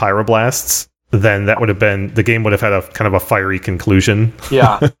series of pyroblasts, then that would have been, the game would have had a kind of a fiery conclusion.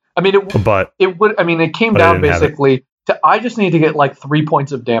 Yeah. I mean, it came down basically I just need to get like 3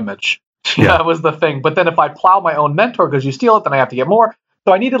 points of damage. Yeah. That was the thing. But then if I plow my own mentor because you steal it, then I have to get more.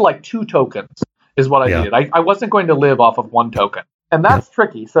 So I needed like 2 tokens is what I needed. I wasn't going to live off of 1 token. And that's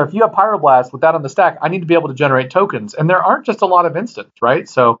tricky. So if you have Pyroblast with that on the stack, I need to be able to generate tokens. And there aren't just a lot of instants, right?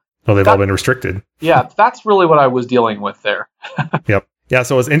 So they've all been restricted. Yeah, that's really what I was dealing with there. Yep. Yeah,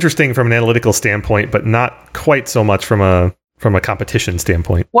 so it was interesting from an analytical standpoint, but not quite so much from a competition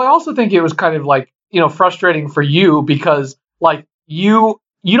standpoint. Well, I also think it was kind of like, frustrating for you because like you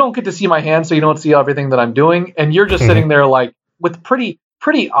don't get to see my hand, so you don't see everything that I'm doing. And you're just sitting there like with pretty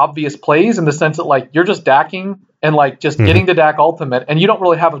obvious plays in the sense that like you're just DACking and like just getting to DAC ultimate, and you don't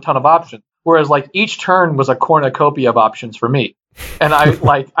really have a ton of options. Whereas like each turn was a cornucopia of options for me. And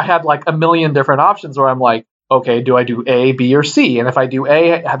I had like a million different options where I'm like, okay, do I do A, B, or C? And if I do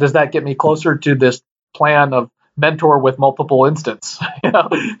A, does that get me closer to this plan of mentor with multiple instants?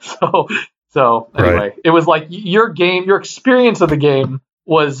 So anyway, It was like your experience of the game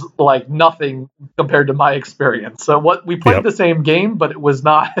was like nothing compared to my experience. So we played the same game, but it was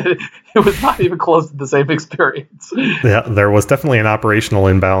not even close to the same experience. Yeah, there was definitely an operational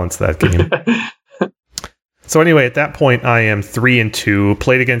imbalance that game. So anyway, at that point, I am 3-2.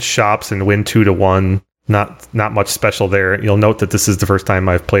 Played against Shops and win 2-1. Not much special there. You'll note that this is the first time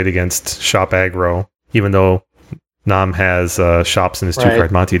I've played against Shop aggro, even though Nam has Shops in his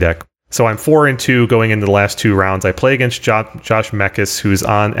 2-card Monty deck. So I'm 4-2 going into the last 2 rounds. I play against Josh Mekas, who's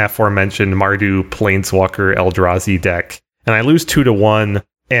on aforementioned Mardu Planeswalker Eldrazi deck, and I lose 2-1.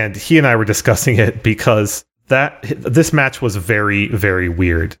 And he and I were discussing it because this match was very, very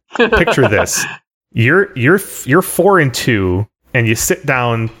weird. Picture this: you're 4-2, and you sit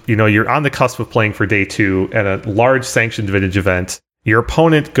down. You're on the cusp of playing for day 2 at a large sanctioned vintage event. Your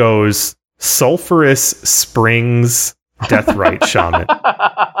opponent goes Sulphurous Springs Deathrite Shaman.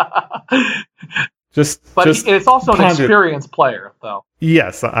 But it's also an experienced player, though.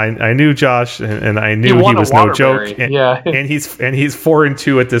 Yes, I knew Josh, and I knew he was no joke. And he's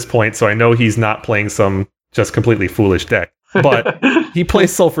 4-2 at this point, so I know he's not playing some just completely foolish deck. But he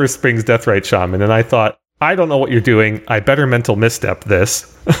plays Sulphur Springs Deathrite Shaman, and I thought, I don't know what you're doing. I better mental misstep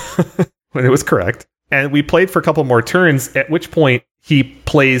this. When it was correct. And we played for a couple more turns, at which point he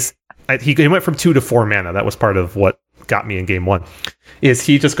plays. He went from 2 to 4 mana. That was part of what got me in game 1. Is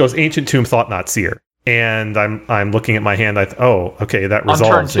he just goes Ancient Tomb, Thought Knot Seer, and I'm looking at my hand. Okay, that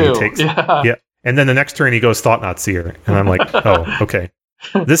resolves. On turn 2. And he takes, and then the next turn he goes Thought Knot Seer, and I'm like, oh, okay.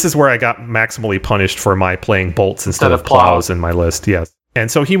 This is where I got maximally punished for my playing bolts instead of plows in my list. Yes, and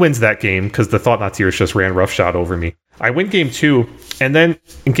so he wins that game because the Thought Knot Seers just ran roughshod over me. I win game 2, and then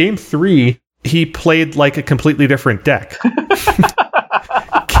in game 3 he played like a completely different deck.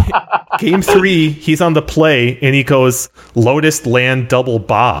 Game 3, he's on the play, and he goes Lotus Land Double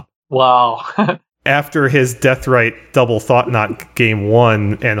Bob. Wow. After his Deathrite Double Thought Knot game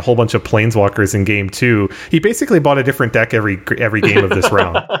 1 and a whole bunch of Planeswalkers in game 2, he basically bought a different deck every game of this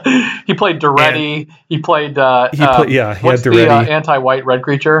round. He played Duretti. He had Duretti. The anti-white red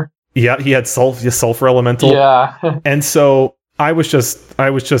creature? Yeah, he had Sulfur Elemental. Yeah. And so I was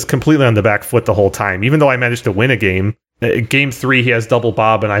just completely on the back foot the whole time, even though I managed to win a game. Game 3, he has Double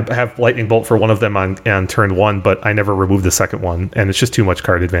Bob, and I have Lightning Bolt for one of them on turn 1, but I never removed the second one, and it's just too much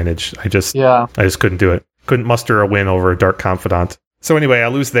card advantage. I just couldn't do it. Couldn't muster a win over Dark Confidant. So anyway, I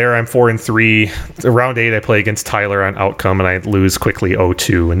lose there. I'm 4-3. Round 8, I play against Tyler on Outcome, and I lose quickly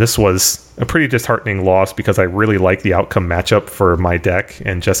 0-2. And this was a pretty disheartening loss because I really like the Outcome matchup for my deck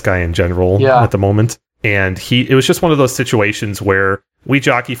and Jeskai in general at the moment. And it was just one of those situations where we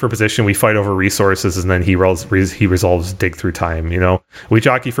jockey for position, we fight over resources, and then he resolves Dig Through Time. We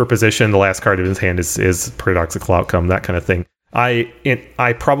jockey for position. The last card of his hand is Paradoxical Outcome, that kind of thing.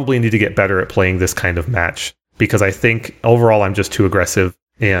 I probably need to get better at playing this kind of match because I think overall I'm just too aggressive,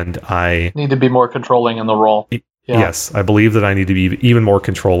 and I need to be more controlling in the role. Yes, I believe that I need to be even more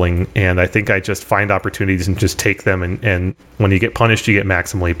controlling, and I think I just find opportunities and just take them, and when you get punished, you get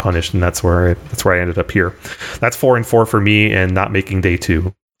maximally punished, and that's where I ended up here. That's 4-4 for me, and not making day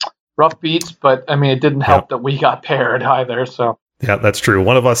 2. Rough beats, but I mean, it didn't help that we got paired either. So yeah, that's true.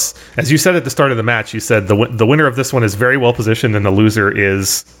 One of us, as you said at the start of the match, you said the winner of this one is very well positioned, and the loser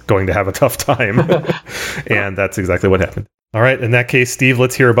is going to have a tough time, and that's exactly what happened. All right, in that case, Steve,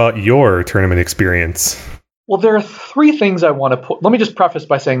 let's hear about your tournament experience. Well, there are 3 things I want to put. Let me just preface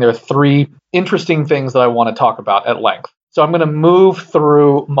by saying there are 3 interesting things that I want to talk about at length. So I'm going to move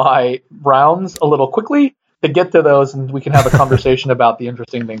through my rounds a little quickly to get to those, and we can have a conversation about the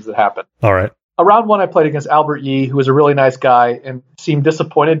interesting things that happened. All right. Round 1, I played against Albert Yee, who was a really nice guy and seemed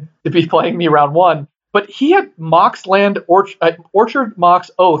disappointed to be playing me round 1. But he had Mox Land Orchard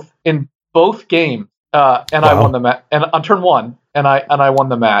Mox Oath in both games. and I won the match. And on turn 1, and I won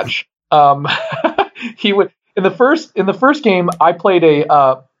the match. He would in the first game I played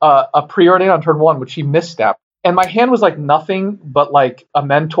a preordain on turn 1, which he misstepped, and my hand was like nothing but like a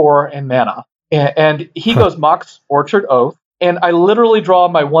Mentor and mana, and he goes Mox Orchard Oath, and I literally draw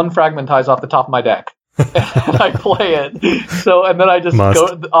my 1 Fragmentize off the top of my deck. And I play it. So, and then I just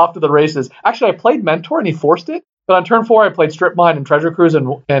go off to the races. Actually, I played Mentor and he forced it. But on turn 4, I played Strip Mine and Treasure Cruise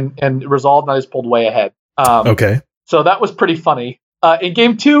and Resolve, and I just pulled way ahead. Okay. So that was pretty funny. In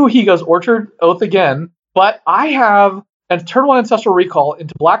game 2, he goes Orchard Oath again. But I have a turn 1 Ancestral Recall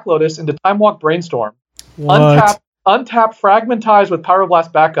into Black Lotus, into Time Walk Brainstorm. Untap Fragmentize with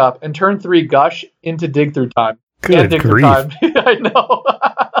Pyroblast backup, and turn 3 Gush into Dig Through Time. Good grief. Through Time. I know.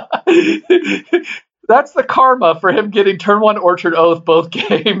 That's the karma for him getting turn 1 Orchard Oath both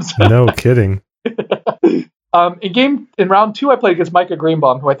games. No kidding. In round 2, I played against Micah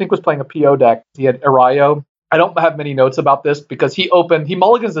Greenbaum, who I think was playing a PO deck. He had Arayo. I don't have many notes about this because he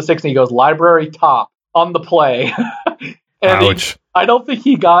mulligans the 6 and he goes Library top on the play. And ouch. I don't think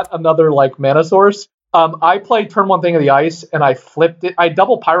he got another like mana source. I played turn 1 Thing of the Ice and I flipped it. I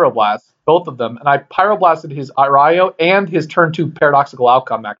double Pyroblast, both of them, and I Pyroblasted his Arayo and his turn 2 Paradoxical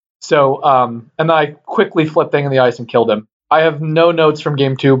Outcome mech. So, and then I quickly flipped Thing in the Ice and killed him. I have no notes from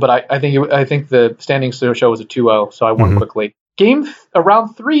game 2, but I think the standings show was a 2-0, so I won quickly.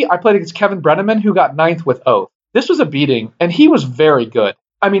 Round 3, I played against Kevin Brenneman, who got 9th with Oath. This was a beating, and he was very good.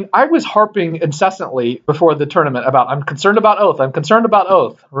 I mean, I was harping incessantly before the tournament about, I'm concerned about Oath. I'm concerned about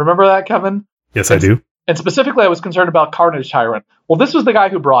Oath. Remember that, Kevin? Yes, I do. And specifically, I was concerned about Carnage Tyrant. Well, this was the guy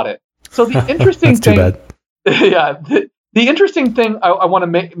who brought it. So the interesting thing... That's too bad. Yeah. The interesting thing I want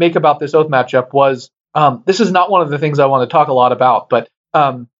to make about this Oath matchup was, this is not one of the things I want to talk a lot about, but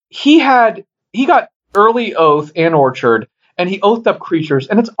he got early Oath and Orchard, and he oathed up creatures,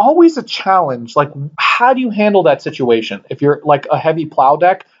 and it's always a challenge. Like, how do you handle that situation? If you're like a heavy plow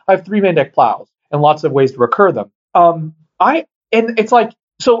deck, I have 3 main deck plows and lots of ways to recur them. And it's like,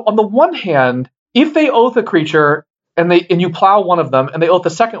 so on the one hand, if they oath a creature and you plow one of them and they oath the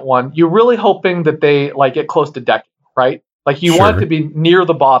second one, you're really hoping that they like get close to decking, right? Like you want it to be near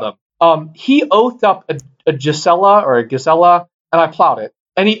the bottom. He oathed up a Gisela or a Gisela, and I plowed it.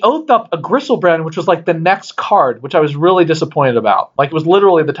 And he oathed up a Gristlebrand, which was like the next card, which I was really disappointed about. Like it was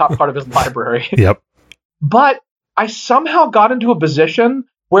literally the top card of his library. Yep. But I somehow got into a position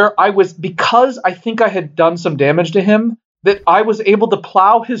where because I think I had done some damage to him, that I was able to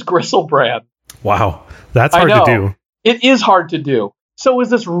plow his Gristlebrand. Wow. That's hard to do. It is hard to do. So it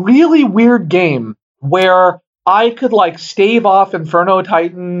was this really weird game where I could like stave off Inferno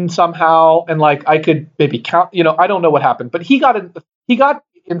Titan somehow, and like I could maybe count, I don't know what happened, but he got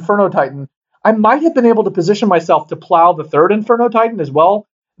Inferno Titan. I might have been able to position myself to plow the 3rd Inferno Titan as well,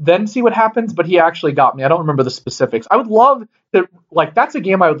 then see what happens, but he actually got me. I don't remember the specifics. I would love to, like, that's a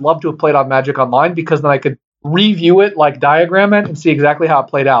game I would love to have played on Magic Online, because then I could review it, like diagram it, and see exactly how it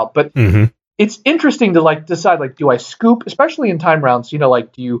played out. But it's interesting to like decide, like, do I scoop, especially in time rounds,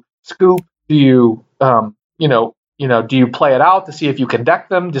 like, do you scoop, do you do you play it out to see if you can deck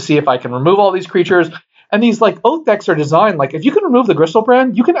them, to see if I can remove all these creatures? And these like Oath decks are designed like, if you can remove the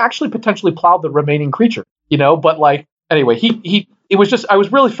Gristlebrand, you can actually potentially plow the remaining creature, But like, anyway, it was just, I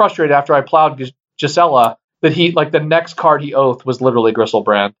was really frustrated after I plowed Gisela that he, like, the next card he oathed was literally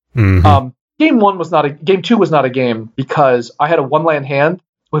Gristlebrand. Game 2 was not a game because I had a 1-land hand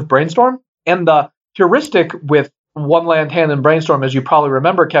with Brainstorm, and the heuristic with 1-land hand and Brainstorm, as you probably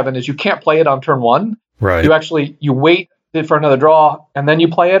remember, Kevin, is you can't play it on turn 1. Right. You wait for another draw and then you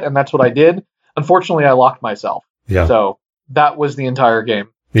play it, and that's what I did. Unfortunately, I locked myself. Yeah. So that was the entire game.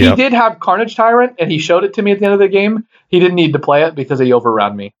 Yep. He did have Carnage Tyrant, and he showed it to me at the end of the game. He didn't need to play it because he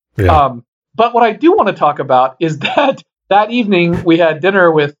overran me. Yeah. But what I do want to talk about is that evening we had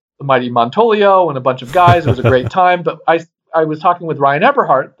dinner with the mighty Montolio and a bunch of guys. It was a great time. But I was talking with Ryan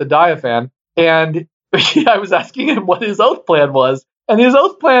Eberhardt, the Dia fan, and I was asking him what his oath plan was. And his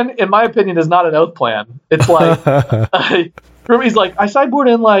oath plan, in my opinion, is not an oath plan. It's like, he's like, I sideboard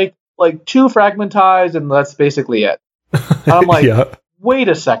in like 2 Fragmentize, and that's basically it. And I'm like, wait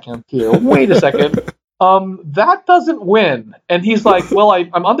a second here. Wait a second. That doesn't win. And he's like, well,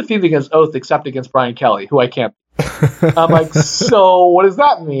 I'm undefeated against Oath except against Brian Kelly, who I can't. I'm like, so what does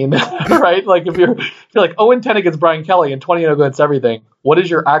that mean? Right? Like if you're like 0-10 against Brian Kelly and 20-0 against everything, what is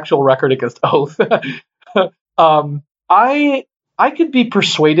your actual record against Oath? I could be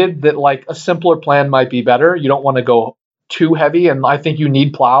persuaded that like a simpler plan might be better. You don't want to go too heavy, and I think you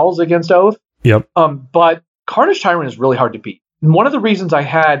need plows against Oath. Yep. But Carnage Tyrant is really hard to beat. And one of the reasons I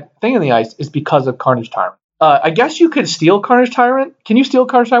had Thing in the Ice is because of Carnage Tyrant. I guess you could steal Carnage Tyrant. Can you steal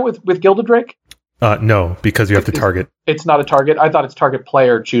Carnage Tyrant with Gilded Drake? No, because you have to target. It's not a target? I thought it's target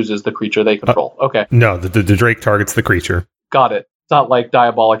player chooses the creature they control. Okay. No, the Drake targets the creature. Got it. It's not like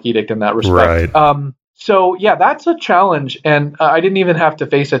Diabolic Edict in that respect. Right. So yeah, that's a challenge, and I didn't even have to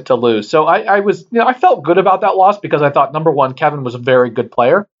face it to lose. So I was, I felt good about that loss because I thought, number one, Kevin was a very good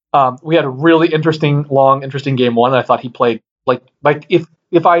player. We had a really interesting game one. And I thought he played like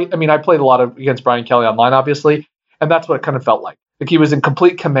I played a lot against Brian Kelly online, obviously, and that's what it kind of felt like. Like he was in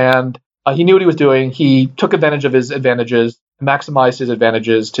complete command. He knew what he was doing. He took advantage of his advantages, maximized his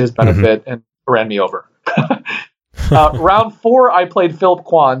advantages to his benefit, and ran me over. Round 4, I played Philip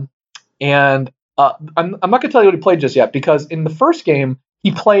Kwan, and I'm not going to tell you what he played just yet, because in the first game,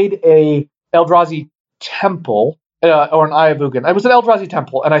 he played a Eldrazi Temple, or an Eye of Ugin. It was an Eldrazi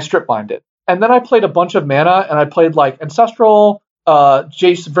Temple, and I strip mined it. And then I played a bunch of mana, and I played like Ancestral,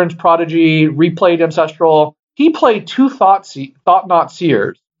 Jace Vryn's Prodigy, replayed Ancestral. He played 2 Thought-Knot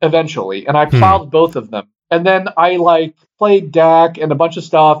Seers eventually, and I plowed both of them. And then I played Dak and a bunch of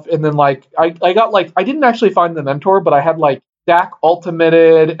stuff, and then I got I didn't actually find the mentor, but I had Dak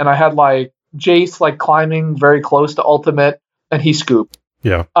ultimated, and I had Jace climbing very close to ultimate, and he scooped.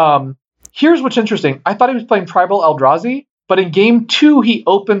 Yeah. Here's what's interesting. I thought he was playing Tribal Eldrazi, but in game 2 he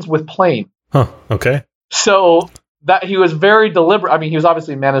opens with Plane. Huh. Okay. So that he was very deliberate. I mean, he was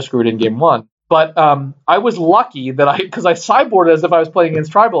obviously mana screwed in game 1, but I was lucky that because I sideboarded as if I was playing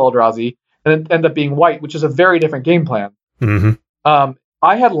against Tribal Eldrazi, and it ended up being white, which is a very different game plan. Mm-hmm.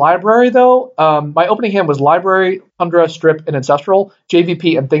 I had Library, though. My opening hand was Library, Tundra, Strip, and Ancestral,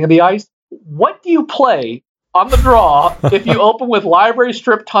 JVP, and Thing of the Ice. What do you play on the draw if you open with Library,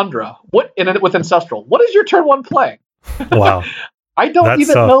 Strip, Tundra? With Ancestral? What is your turn 1 play? Wow. I don't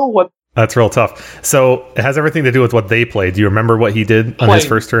know what... That's real tough. So it has everything to do with what they played. Do you remember what he did on his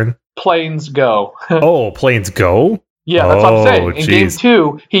first turn? Planes Go. Oh, Planes Go? Yeah, that's what I'm saying. In game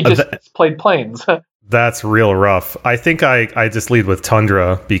 2, he just played Planes. That's real rough. I think I just lead with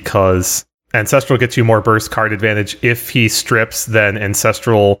Tundra because Ancestral gets you more burst card advantage. If he strips, then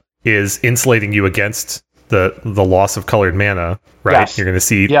Ancestral is insulating you against the loss of colored mana, right? Yes. You're going to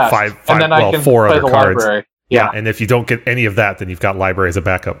see four other cards. Library. Yeah, and if you don't get any of that, then you've got Library as a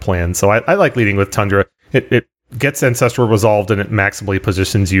backup plan. So I like leading with Tundra. It gets Ancestral resolved, and it maximally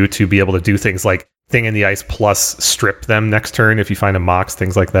positions you to be able to do things like Thing in the Ice plus strip them next turn if you find a Mox,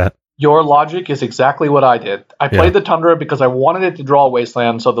 things like that. Your logic is exactly what I did. I played the Tundra because I wanted it to draw a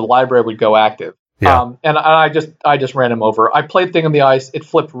Wasteland so the Library would go active. Yeah. And I just ran him over. I played Thing in the Ice. It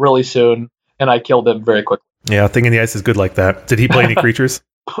flipped really soon, and I killed him very quickly. Yeah, Thing in the Ice is good like that. Did he play any creatures?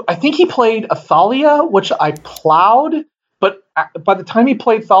 I think he played a Thalia, which I plowed, but by the time he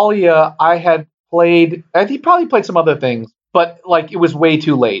played Thalia, I think he probably played some other things, but it was way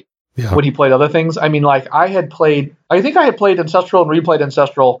too late when he played other things. I mean, I think I had played Ancestral and replayed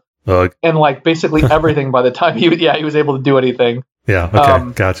Ancestral, and basically everything by the time he was able to do anything. Yeah,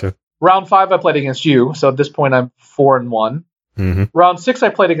 okay, gotcha. Round 5, I played against you, so at this point I'm 4-1. Mm-hmm. Round 6, I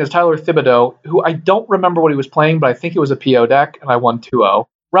played against Tyler Thibodeau, who I don't remember what he was playing, but I think it was a PO deck, and I won 2-0.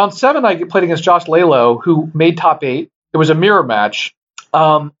 Round 7, I played against Josh Lalo, who made top 8. It was a mirror match.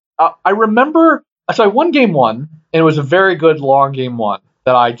 I remember, so I won game 1, and it was a very good long game 1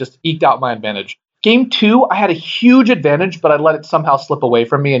 that I just eked out my advantage. Game 2, I had a huge advantage, but I let it somehow slip away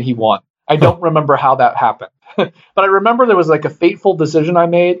from me, and he won. I don't remember how that happened. But I remember there was a fateful decision I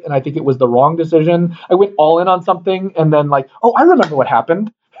made, and I think it was the wrong decision. I went all in on something, and then I remember what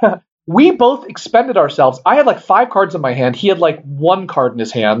happened. We both expended ourselves. I had 5 cards in my hand. He had 1 card in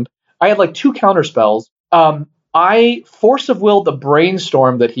his hand. I had 2 counter spells. I Force of Will the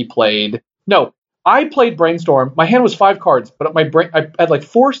Brainstorm that he played. No, I played Brainstorm. My hand was 5 cards, but I had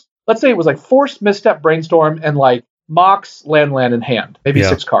Force. Let's say it was Force, Misstep, Brainstorm, and Mox, Land in hand. Maybe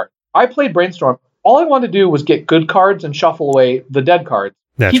 6 cards. I played Brainstorm. All I wanted to do was get good cards and shuffle away the dead cards.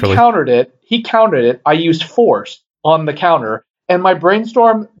 Naturally. He countered it. I used Force on the counter, and my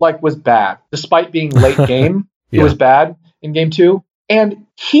Brainstorm was bad. Despite being late game, it was bad in game 2. And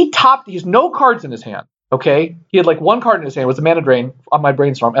he has no cards in his hand. Okay? He had 1 card in his hand. It was a mana drain on my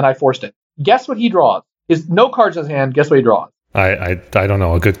Brainstorm, and I forced it. Guess what he draws? Is no cards in his hand. Guess what he draws? I don't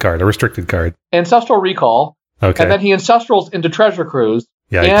know. A good card. A restricted card. Ancestral Recall. Okay. And then he Ancestrals into Treasure Cruise.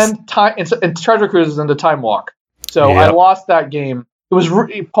 Yikes. And Treasure Cruises into Time Walk. So I lost that game. It was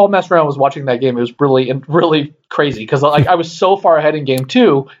Paul Mastroianni was watching that game. It was really crazy because I was so far ahead in game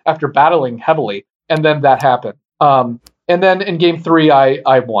 2 after battling heavily, and then that happened. And then in game 3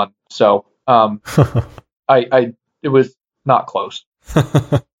 I won. So it was not close.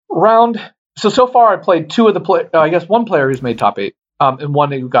 So far I played 2 of the 1 player who's made top 8, and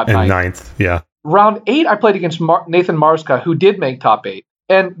 1 who got ninth. Yeah. Round 8 I played against Nathan Marska, who did make top 8.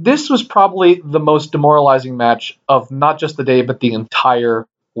 And this was probably the most demoralizing match of not just the day, but the entire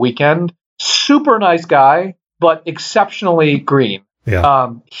weekend. Super nice guy, but exceptionally green. Yeah.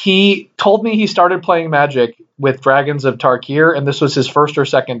 He told me he started playing Magic with Dragons of Tarkir, and this was his first or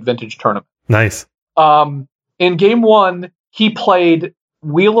second vintage tournament. Nice. In game one, he played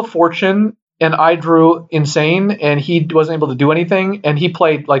Wheel of Fortune, and I drew Insane, and he wasn't able to do anything. And he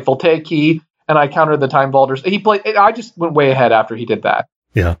played like Voltaic Key, and I countered the Time Vaulters. I just went way ahead after he did that.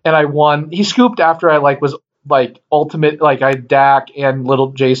 Yeah. And I won. He scooped after I was ultimate, I had Dak and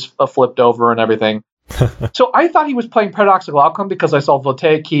Little Jace flipped over and everything. So I thought he was playing Paradoxical Outcome because I saw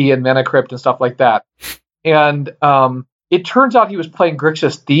Voltaic Key and Mana Crypt and stuff like that. And it turns out he was playing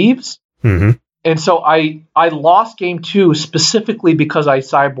Grixis Thieves. Mm-hmm. And so I lost game 2 specifically because I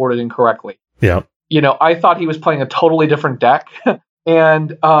sideboarded incorrectly. Yeah. I thought he was playing a totally different deck.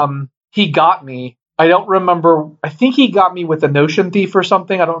 And he got me. I don't remember. I think he got me with a Notion Thief or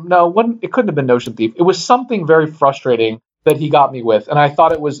something. I don't know. It couldn't have been Notion Thief. It was something very frustrating that he got me with. And I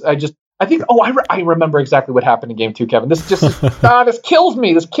thought it was, I remember exactly what happened in game 2, Kevin. This just, this kills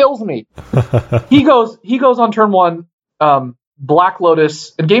me. This kills me. He goes on turn 1, Black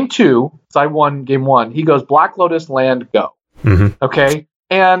Lotus. In game 2, so I won game 1, he goes Black Lotus, land, go. Mm-hmm. Okay.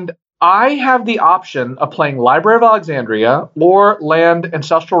 And I have the option of playing Library of Alexandria or land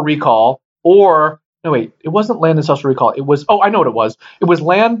Ancestral Recall or, no, wait, it wasn't land Ancestral Recall. It was, I know what it was. It was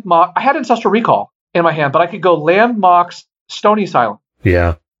land Mox. I had Ancestral Recall in my hand, but I could go land Mox, Stony Silence.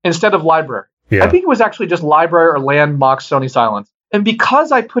 Yeah. Instead of Library. Yeah. I think it was actually just Library or land Mox, Stony Silence. And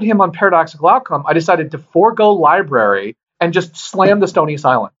because I put him on Paradoxical Outcome, I decided to forego Library and just slam the Stony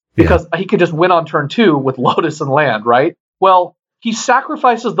Silence because he could just win on turn 2 with Lotus and land, right? Well, he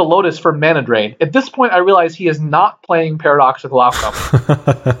sacrifices the Lotus for mana drain. At this point, I realize he is not playing Paradoxical Outcome,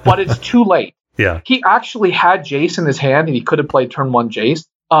 but it's too late. Yeah. He actually had Jace in his hand, and he could have played turn 1 Jace.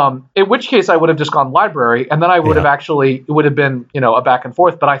 In which case, I would have just gone Library, and then I would have it would have been, a back and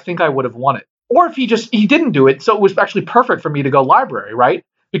forth, but I think I would have won it. Or if he didn't do it, so it was actually perfect for me to go Library, right?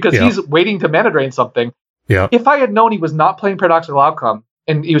 Because he's waiting to mana drain something. Yeah. If I had known he was not playing Paradoxical Outcome,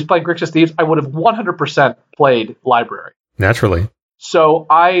 and he was playing Grixis Thieves, I would have 100% played Library. Naturally. So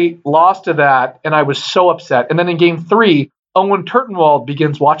I lost to that, and I was so upset. And then in game 3, Owen Turtenwald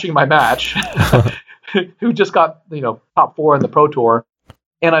begins watching my match, who just got, top 4 in the Pro Tour.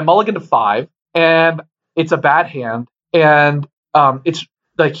 And I mulligan to 5, and it's a bad hand. And it's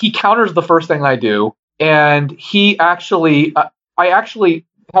like he counters the first thing I do. And he actually, I actually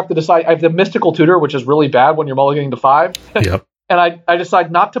have to decide. I have the Mystical Tutor, which is really bad when you're mulliganing to 5. Yep. And I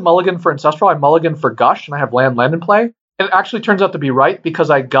decide not to mulligan for Ancestral. I mulligan for Gush, and I have land in play. And it actually turns out to be right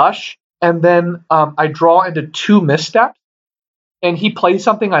because I Gush, and then I draw into 2 missteps. And he plays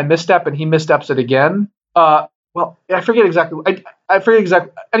something, I misstep, and he missteps it again. Well, I forget exactly. I forget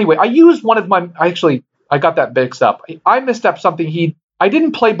exactly. Anyway, I used one of my. I got that mixed up. I misstepped something. I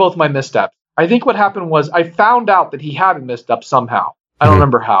didn't play both my missteps. I think what happened was I found out that he had a misstep somehow. I don't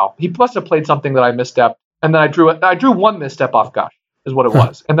remember how. He must have played something that I misstepped, and then I drew one misstep off Gush, is what it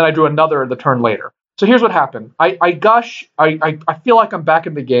was, and then I drew another the turn later. So here's what happened. I Gush. I feel like I'm back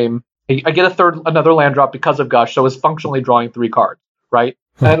in the game. I get another land drop because of Gush, so it's functionally drawing 3 cards, right?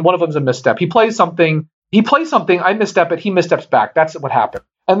 And one of them's a misstep. He plays something, I misstep it, he missteps back. That's what happened.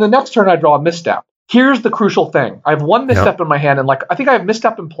 And the next turn I draw a misstep. Here's the crucial thing. I have one misstep in my hand, and I think I have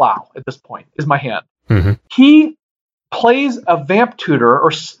misstep and Plow at this point, is my hand. Mm-hmm. He plays a Vamp Tutor,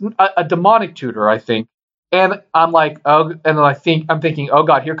 or a Demonic Tutor, I think. And I'm like, oh, and then I'm thinking, oh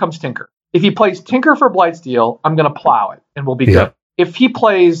god, here comes Tinker. If he plays Tinker for Blightsteel, I'm going to Plow it, and we'll be good. If he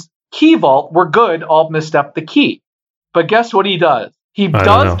plays Key Vault, we're good, I'll misstep the key. But guess what he does? He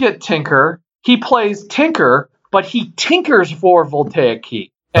does get Tinker. He plays Tinker, but he tinkers for Voltaic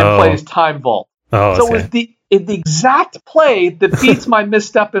Key and plays Time Vault. Oh, so it's the exact play that beats my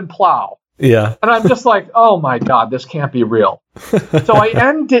misstep and Plow. Yeah. And I'm just like, oh my god, this can't be real. So I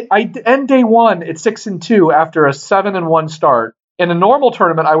end day 1 at 6-2 after a 7-1 start. In a normal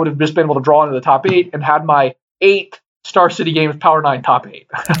tournament, I would have just been able to draw into the top 8 and had my 8 Star City Games Power 9 top 8.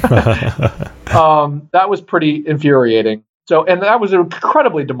 That was pretty infuriating. So, and that was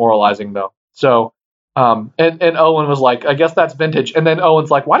incredibly demoralizing, though. So, and Owen was like, I guess that's vintage. And then Owen's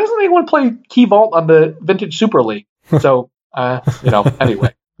like, why doesn't anyone play Key Vault on the Vintage Super League? So,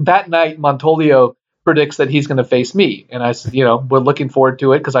 anyway, that night, Montolio predicts that he's going to face me. And we're looking forward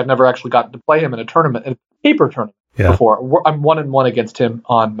to it because I've never actually gotten to play him in a tournament, in a paper tournament before. I'm 1-1 against him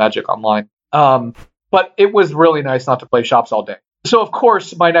on Magic Online. But it was really nice not to play Shops all day. So, of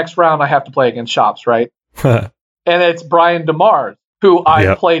course, my next round I have to play against Shops, right? And it's Brian DeMars, who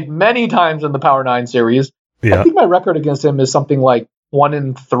I played many times in the Power 9 series. I think my record against him is something like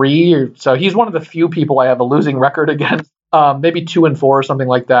 1-3. So he's one of the few people I have a losing record against. Maybe 2-4 or something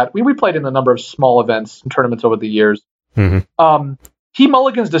like that. We played in a number of small events and tournaments over the years. Mm-hmm. He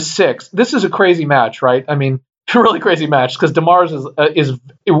mulligans to 6. This is a crazy match, right? I mean, a really crazy match because DeMars is,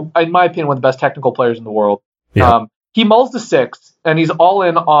 in my opinion, one of the best technical players in the world. Yeah. He mulls to 6, and he's all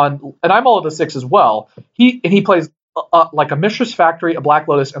in on, and I'm all at the 6 as well. He plays like a Mishra's Factory, a Black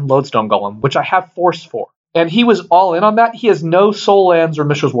Lotus, and Lodestone Golem, which I have Force for. And he was all in on that. He has no Soul Lands or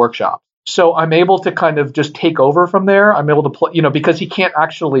Mishra's Workshop. So I'm able to kind of just take over from there. I'm able to play, because he can't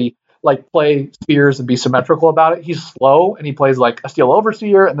actually like play spheres and be symmetrical about it. He's slow, and he plays like a Steel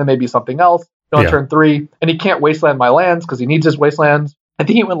Overseer and then maybe something else on turn 3. And he can't wasteland my lands because he needs his wastelands. I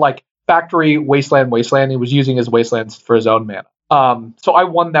think he went like Factory, Wasteland. He was using his wastelands for his own mana. So I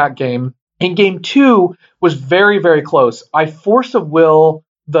won that game. In game 2 was very, very close. I Force of Will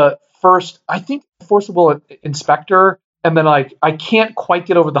Inspector, and then like I can't quite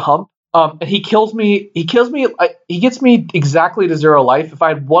get over the hump. And he kills me. He gets me exactly to 0 life. If I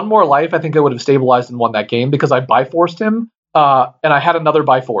had 1 more life, I think I would have stabilized and won that game because I Biforced him. And I had another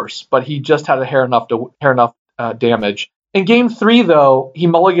Biforce, but he just had a hair enough damage. In game 3, though, he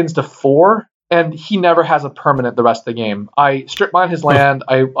mulligans to 4, and he never has a permanent the rest of the game. I strip mine his land.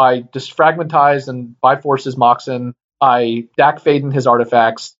 I just fragmentize and Biforce his Moxen. I Dak Faden his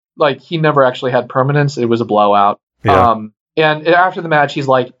artifacts. Like, he never actually had permanence. It was a blowout. Yeah. And after the match, he's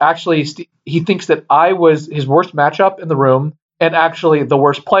like, actually, he thinks that I was his worst matchup in the room and actually the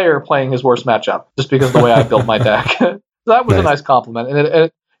worst player playing his worst matchup just because of the way I built my deck. So that was a nice compliment.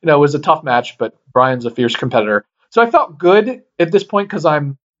 And it was a tough match, but Brian's a fierce competitor. So I felt good at this point because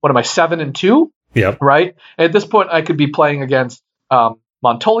I'm, 7-2? Yep. Right? And at this point, I could be playing against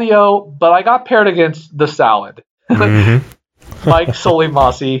Montolio, but I got paired against the Salad, Mm-hmm. Mike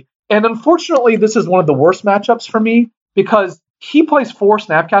Solimasi. And unfortunately, this is one of the worst matchups for me because he plays 4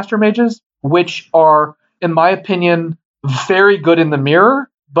 Snapcaster Mages, which are, in my opinion, very good in the mirror,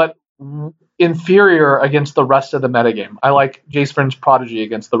 but inferior against the rest of the metagame. I like Jace Vryn's Prodigy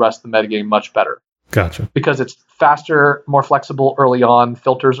against the rest of the metagame much better. Gotcha. Because it's faster, more flexible early on,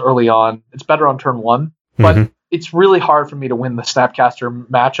 filters early on. It's better on turn 1. But it's really hard for me to win the Snapcaster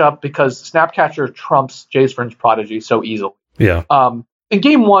matchup because Snapcaster trumps Jace Vryn's Prodigy so easily. Yeah. In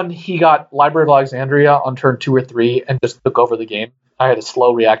game 1, he got Library of Alexandria on turn 2 or 3 and just took over the game. I had a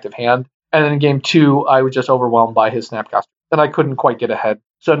slow reactive hand. And then in game 2, I was just overwhelmed by his Snapcaster. And I couldn't quite get ahead.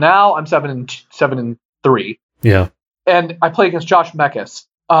 So now I'm 7-3. Yeah. And I play against Josh Mekas.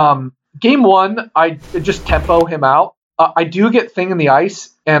 Game 1, I just tempo him out. I do get Thing in the Ice,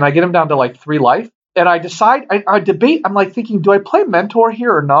 and I get him down to like 3 life. And I decide, I debate, I'm like thinking, do I play Mentor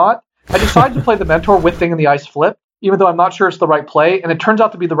here or not? I decide to play the Mentor with Thing in the Ice flip, even though I'm not sure it's the right play. And it turns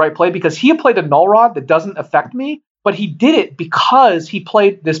out to be the right play because he had played a Null Rod that doesn't affect me, but he did it because he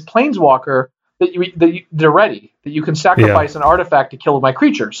played this Planeswalker they're ready, that you can sacrifice an artifact to kill my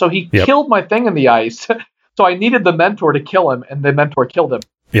creature. So he killed my Thing in the Ice. So I needed the Mentor to kill him, and the Mentor killed him.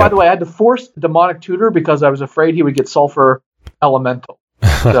 By the way, I had to force Demonic Tutor because I was afraid he would get Sulfur Elemental.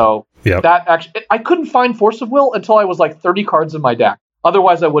 So that actually, I couldn't find Force of Will until I was like 30 cards in my deck.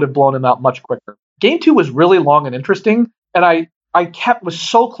 Otherwise, I would have blown him out much quicker. Game 2 was really long and interesting, and I was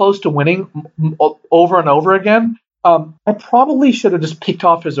so close to winning over and over again. I probably should have just picked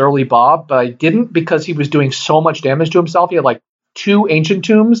off his early Bob, but I didn't because he was doing so much damage to himself. He had like 2 Ancient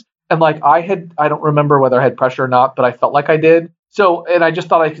Tombs, and like I don't remember whether I had pressure or not, but I felt like I did. So, and I just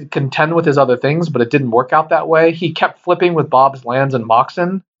thought I could contend with his other things, but it didn't work out that way. He kept flipping with Bob's lands and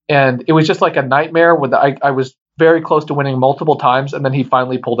Moxen, and it was just like a nightmare. I was very close to winning multiple times, and then he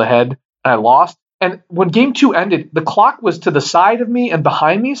finally pulled ahead, and I lost. And when game 2 ended, the clock was to the side of me and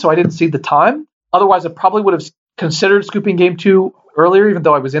behind me, so I didn't see the time. Otherwise, I probably would have considered scooping game 2 earlier, even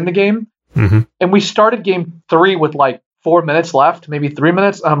though I was in the game. Mm-hmm. And we started game 3 with like 4 minutes left, maybe 3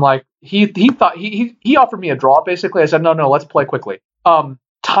 minutes. And I'm like, he thought he offered me a draw. Basically, I said, no, let's play quickly.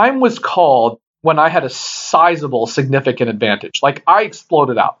 Time was called when I had a sizable, significant advantage. Like I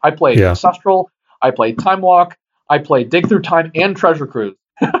exploded out. I played Ancestral, I played Time Walk, I played Dig Through Time and Treasure Cruise.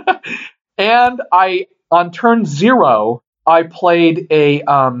 And on turn 0, I played a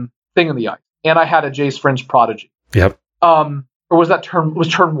Thing in the Ice, and I had a Jace Vryn's Prodigy. Yep. Or was that turn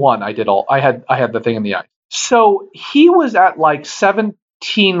 1? I had the Thing in the Ice. So he was at like 17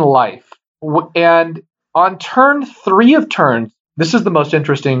 life, and on turn 3 of turns, this is the most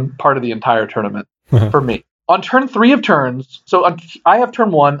interesting part of the entire tournament for me. On turn 3 of turns, so I have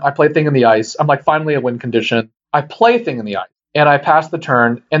turn 1, I play Thing in the Ice. I'm like finally a win condition. I play Thing in the Ice, and I pass the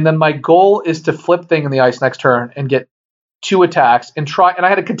turn, and then my goal is to flip Thing in the Ice next turn and get 2 attacks and try. And I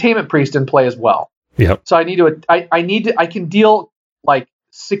had a Containment Priest in play as well. Yep. So I can deal like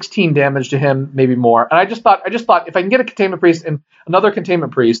 16 damage to him, maybe more. And I just thought if I can get a Containment Priest and another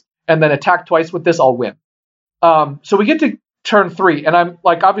Containment Priest and then attack twice with this, I'll win. So we get to turn 3, and I'm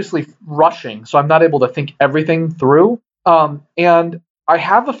like obviously rushing, so I'm not able to think everything through. And I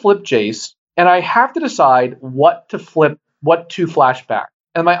have a flip Jace, and I have to decide what to flash back.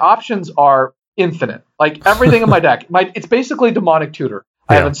 And my options are infinite. Like everything in my deck, it's basically Demonic Tutor.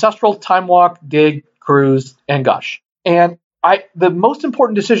 I have Ancestral, Time Walk, Dig, Cruise, and Gush. And the most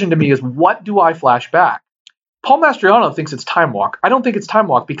important decision to me is, what do I flash back? Paul Mastriano thinks it's Time Walk. I don't think it's Time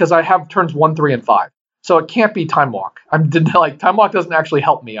Walk because I have turns 1, 3, and 5. So it can't be Time Walk. Time Walk doesn't actually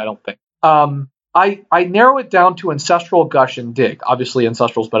help me, I don't think. I narrow it down to Ancestral, Gush, and Dig. Obviously,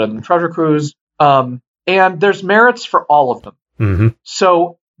 Ancestral's better than Treasure Cruise. And there's merits for all of them. Mm-hmm.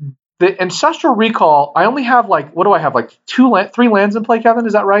 So the Ancestral Recall, I only have what do I have? 3 lands in play, Kevin?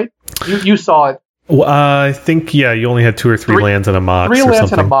 Is that right? You saw it. Well, I think, you only had 2 or 3 lands and a Mox. 3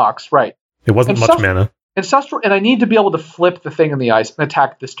 lands and a Mox, right. It wasn't much mana. Ancestral, and I need to be able to flip the Thing in the Ice and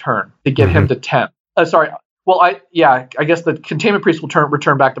attack this turn to get him to 10. Sorry. Well, I guess the Containment Priest will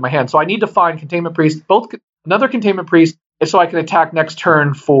return back to my hand. So I need to find Containment Priest, another Containment Priest, so I can attack next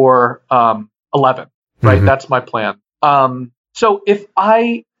turn for 11. Right? Mm-hmm. That's my plan. So if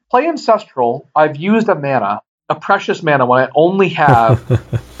I play Ancestral, I've used a precious mana, when I only have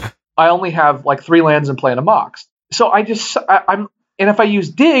 3 lands in play and a Mox. So and if I use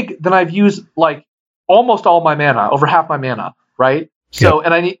Dig, then I've used almost all my mana, over half my mana, right? So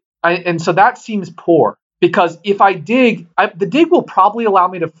and so that seems poor, because if I Dig, the Dig will probably allow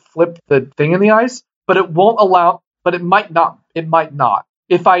me to flip the Thing in the Ice, but it might not. It might not.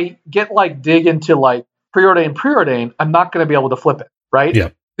 If I get Dig into Preordain, I'm not going to be able to flip it, right? Yeah.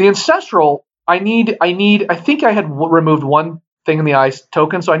 The Ancestral, I think I had removed 1 Thing in the Ice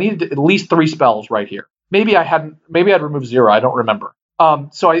token, so I needed at least 3 spells right here. Maybe I'd removed 0, I don't remember.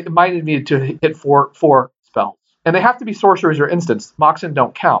 So I might have needed to hit 4 spells. And they have to be sorceries or instants. Moxen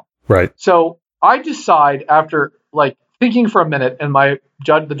don't count. Right. So I decide, after thinking for a minute, and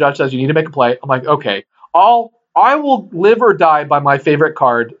the judge says you need to make a play. I'm like, okay, I will live or die by my favorite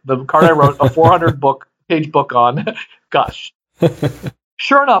card, the card I wrote a 400-page book on, Gush.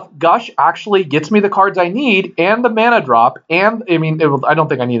 Sure enough, Gush actually gets me the cards I need and the mana drop. And I don't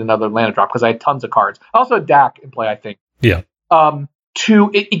think I need another mana drop because I had tons of cards. I also had Dak in play, I think. Yeah.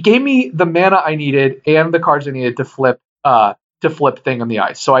 It gave me the mana I needed and the cards I needed to flip Thing in the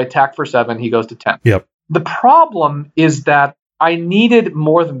Ice. So I attack for 7, he goes to 10. Yep. The problem is that I needed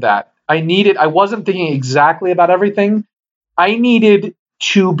more than that. I wasn't thinking exactly about everything. I needed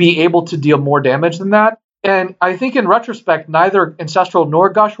to be able to deal more damage than that. And I think in retrospect, neither Ancestral nor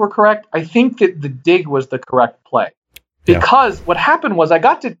Gush were correct. I think that the Dig was the correct play. Because what happened was I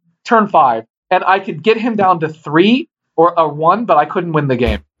got to turn 5, and I could get him down to 3 or a 1, but I couldn't win the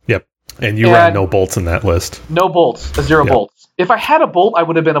game. Yep. And you ran no bolts in that list. No bolts, 0 bolts. If I had a bolt, I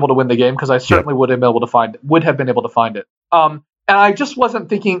would have been able to win the game, because I certainly would have been able to find it. And I just wasn't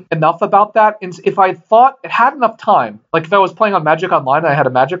thinking enough about that. And if I thought it had enough time, if I was playing on Magic Online and I had a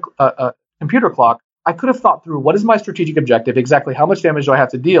Magic computer clock, I could have thought through, what is my strategic objective? Exactly how much damage do I have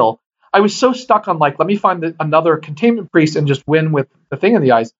to deal? I was so stuck on let me find another Containment Priest and just win with the Thing in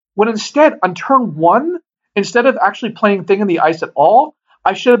the Ice. When instead, on turn 1, instead of actually playing Thing in the Ice at all,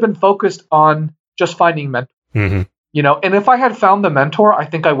 I should have been focused on just finding Mentor. Mm-hmm. And if I had found the Mentor, I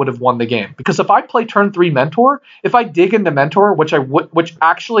think I would have won the game. Because if I play turn 3 Mentor, if I dig into Mentor, which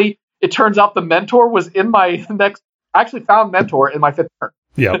actually, it turns out the Mentor was in my next, I actually found Mentor in my 5th turn.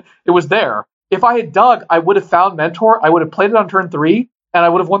 Yeah. It was there. If I had dug, I would have found Mentor, I would have played it on turn 3, and I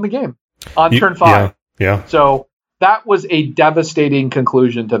would have won the game on turn 5. Yeah. So that was a devastating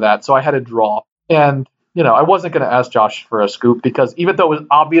conclusion to that. So I had to draw. And, I wasn't going to ask Josh for a scoop, because even though it was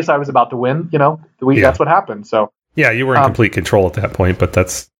obvious I was about to win, that's what happened. So yeah, you were in complete control at that point, but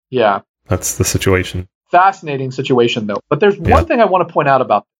that's the situation. Fascinating situation, though. But there's one thing I want to point out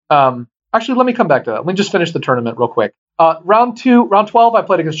about. Actually, let me come back to that. Let me just finish the tournament real quick. Round 12, I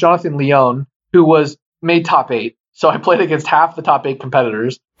played against Jonathan Leone, who was made top 8. So I played against half the top 8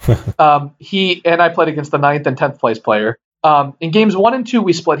 competitors. I played against the 9th and 10th place player. In games 1 and 2,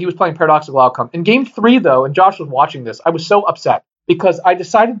 we split. He was playing Paradoxical Outcome. In game 3, though, and Josh was watching this, I was so upset because I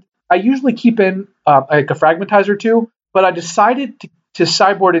decided I usually keep in a Fragmentizer too, but I decided to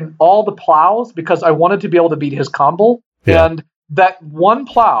sideboard in all the plows because I wanted to be able to beat his combo. Yeah. And that one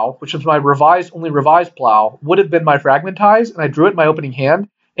plow, which was my only revised plow, would have been my Fragmentize, and I drew it in my opening hand,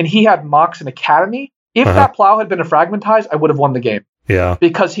 and he had Mox and Academy. If that plow had been a Fragmentize, I would have won the game. Yeah.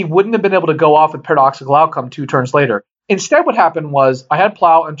 Because he wouldn't have been able to go off with Paradoxical Outcome 2 turns later. Instead, what happened was I had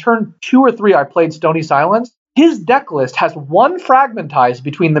plow, and turn 2 or 3, I played Stony Silence, his deck list has one fragmentized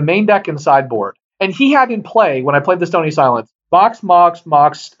between the main deck and sideboard. And he had in play, when I played the Stony Silence, Mox,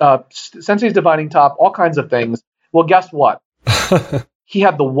 Sensei's Dividing Top, all kinds of things. Well, guess what? He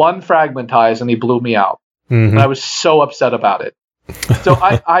had the one fragmentized and he blew me out. And I was so upset about it. So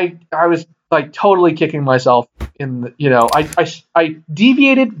I was like totally kicking myself in the, I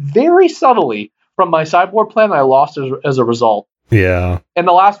deviated very subtly from my sideboard plan. I lost as a result. Yeah. In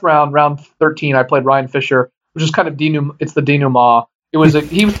the last round 13, I played Ryan Fisher, which is kind of it's the denouement. He was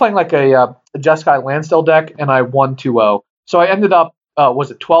playing like a Jeskai Lansdale deck, and I won 2-0. So I ended up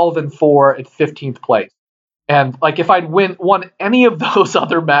 12-4 at 15th place. And like if I'd won any of those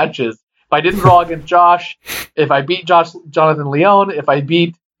other matches, if I didn't draw against Josh, if I beat Jonathan Leone, if I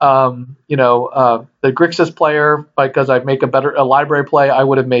beat the Grixis player because I make a library play, I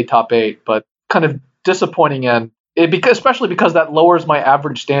would have made top 8. But kind of disappointing end. Especially because that lowers my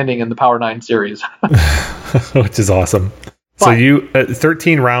average standing in the Power 9 series. Which is awesome. But, so you, at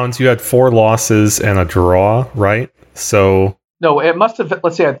 13 rounds, you had 4 losses and a draw, right? So no, it must have,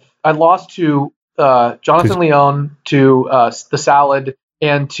 let's say I lost to Jonathan Leone, to the Salad,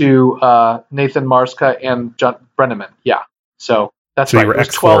 and to Nathan Marska and John Brenneman. Yeah. So that's right. You were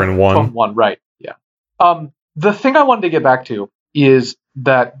X4 and 1. Right. Yeah. The thing I wanted to get back to is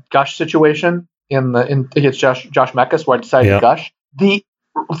that Gush situation against Josh Mekas, where I decided to Gush.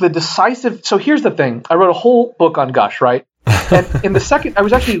 The decisive. So here's the thing. I wrote a whole book on Gush, right? And in the second, I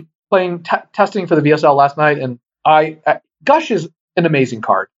was actually playing testing for the VSL last night, and Gush is an amazing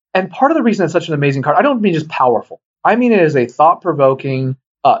card. And part of the reason it's such an amazing card, I don't mean just powerful. I mean it is a thought-provoking,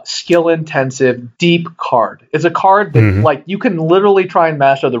 skill-intensive, deep card. It's a card that like you can literally try and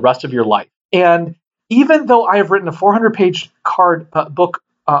master the rest of your life. And even though I have written a 400-page book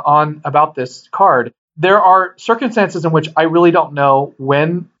about this card, there are circumstances in which I really don't know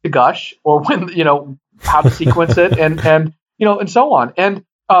when to gush or when how to sequence it and so on. And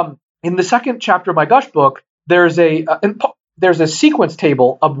in the second chapter of my Gush book, there's a sequence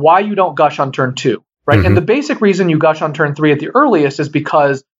table of why you don't gush on turn 2, right? And the basic reason you gush on turn 3 at the earliest is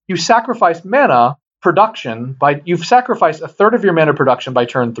because you sacrifice mana production you've sacrificed a third of your mana production by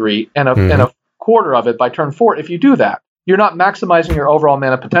turn 3 and a quarter of it by turn 4. If you do that, you're not maximizing your overall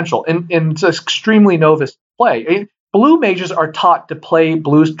mana potential. And it's extremely novice play. Blue mages are taught to play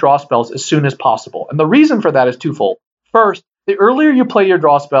blue draw spells as soon as possible. And the reason for that is twofold. First, the earlier you play your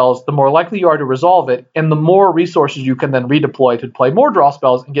draw spells, the more likely you are to resolve it, and the more resources you can then redeploy to play more draw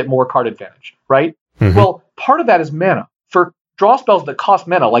spells and get more card advantage, right? Well, part of that is mana. For draw spells that cost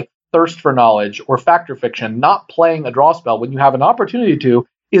mana, like Thirst for Knowledge or Fact or Fiction, not playing a draw spell when you have an opportunity to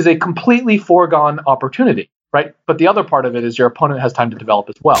is a completely foregone opportunity, right? But the other part of it is your opponent has time to develop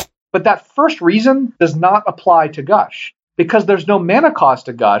as well. But that first reason does not apply to Gush because there's no mana cost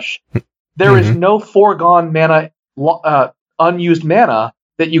to Gush. There is no foregone mana, unused mana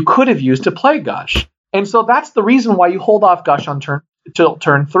that you could have used to play Gush. And so that's the reason why you hold off Gush till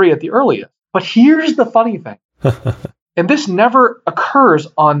turn 3 at the earliest. But here's the funny thing. And this never occurs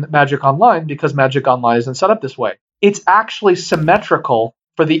on Magic Online because Magic Online isn't set up this way. It's actually symmetrical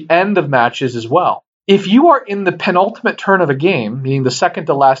for the end of matches as well. If you are in the penultimate turn of a game, meaning the second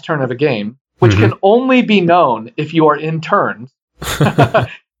to last turn of a game, which can only be known if you are in turns,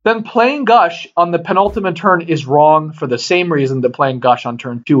 then playing Gush on the penultimate turn is wrong for the same reason that playing Gush on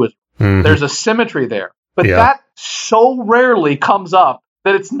turn 2 is. There's a symmetry there. But that so rarely comes up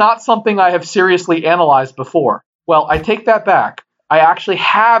that it's not something I have seriously analyzed before. Well, I take that back. I actually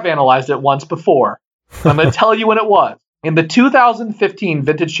have analyzed it once before. I'm going to tell you when it was. In the 2015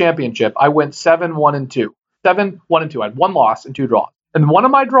 Vintage Championship, I went 7-1-2. 7-1-2. I had 1 loss and 2 draws. And one of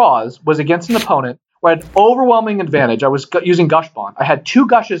my draws was against an opponent where I had overwhelming advantage. I was using Gushbond. I had 2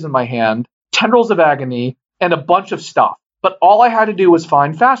 Gushes in my hand, Tendrils of Agony, and a bunch of stuff. But all I had to do was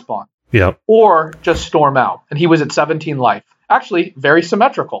find Fastbond. Or just storm out. And he was at 17 life. Actually, very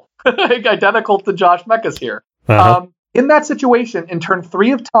symmetrical. Identical to Josh Mekas here. In that situation, in turn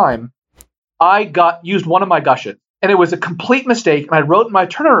 3 of time, I used one of my Gushes. And it was a complete mistake. And I wrote in my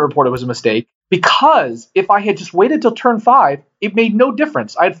tournament report it was a mistake because if I had just waited till turn 5, it made no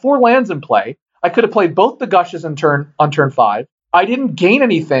difference. I had 4 lands in play. I could have played both the Gushes on turn 5. I didn't gain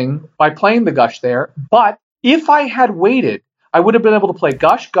anything by playing the Gush there. But if I had waited, I would have been able to play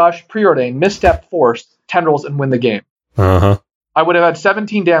Gush, Preordain, Misstep, Force, Tendrils, and win the game. I would have had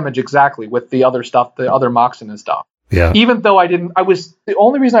 17 damage exactly with the other stuff, the other Moxen and stuff. Even though the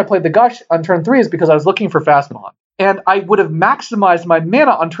only reason I played the Gush on turn 3 is because I was looking for Fastbond. And I would have maximized my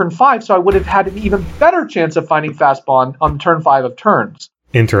mana on turn 5, so I would have had an even better chance of finding Fastbond on turn 5 of turns.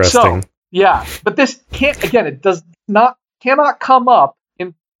 Interesting. So, but this cannot come up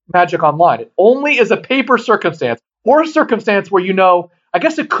in Magic Online. It only is a paper circumstance or a circumstance where I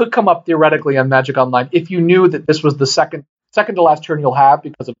guess it could come up theoretically on Magic Online if you knew that this was the second to last turn you'll have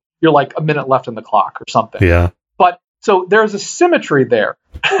because you're like a minute left in the clock or something. Yeah. But so there's a symmetry there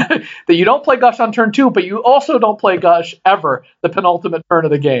that you don't play Gush on turn 2, but you also don't play Gush ever the penultimate turn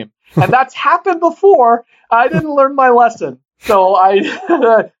of the game. And that's happened before. I didn't learn my lesson. So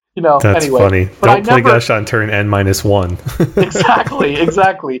that's anyway. Funny. Don't play Gush on turn n-1.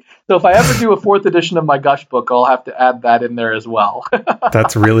 Exactly. So if I ever do a 4th edition of my Gush book, I'll have to add that in there as well.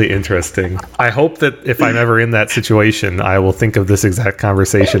 That's really interesting. I hope that if I'm ever in that situation, I will think of this exact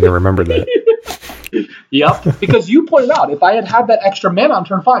conversation and remember that. Yep, because you pointed out, if I had that extra mana on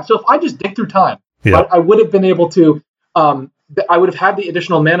turn 5, so if I just dig through time, yep. I would have been able to, I would have had the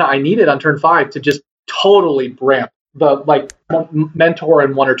additional mana I needed on turn 5 to just totally ramp the mentor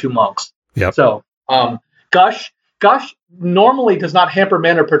and 1 or 2 monks. Yep. So Gush normally does not hamper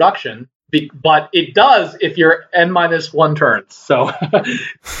mana production, but it does if you're n-1 turns. So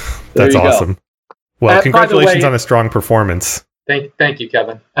that's awesome. Go. Well, congratulations on a strong performance. Thank you,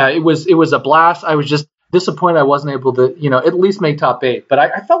 Kevin. It was a blast. I was just disappointed I wasn't able to, at least make top 8. But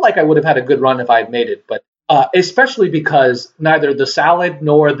I felt like I would have had a good run if I had made it. But especially because neither the Salad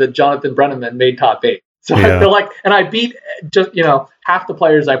nor the Jonathan Brenneman made top 8. So I feel like, and I beat just half the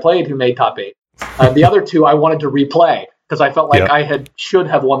players I played who made top 8. The other 2 I wanted to replay because I felt like I should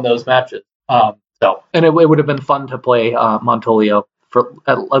have won those matches. And it would have been fun to play Montolio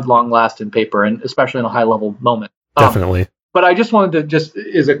at long last in paper, and especially in a high level moment. Definitely. But I just wanted to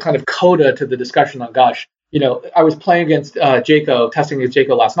as a kind of coda to the discussion on Gush, I was playing against testing against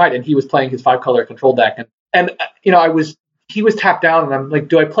Jaco last night, and he was playing his 5-color control deck, and he was tapped down, and I'm like,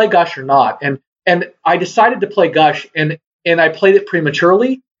 do I play Gush or not? And I decided to play Gush, and I played it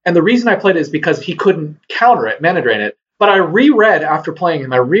prematurely, and the reason I played it is because he couldn't counter it, mana drain it. But I reread after playing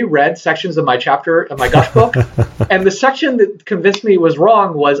him. I reread sections of my chapter of my Gush book, and the section that convinced me was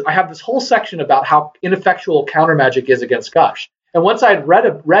wrong was I have this whole section about how ineffectual counter magic is against Gush. And once I had read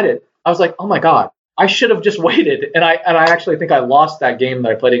it, I was like, oh my god, I should have just waited. And I actually think I lost that game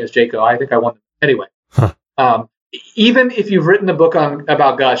that I played against Jaco. I think I won anyway. Huh. Even if you've written a book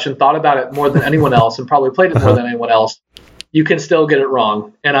about Gush and thought about it more than anyone else, and probably played it more than anyone else, you can still get it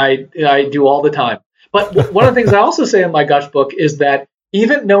wrong. And I do all the time. But one of the things I also say in my Gush book is that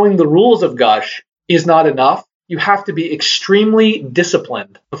even knowing the rules of Gush is not enough. You have to be extremely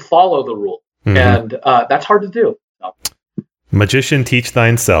disciplined to follow the rule. Mm-hmm. And that's hard to do. So. Magician, teach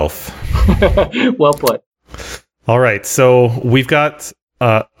thyself. Well put. All right. So we've got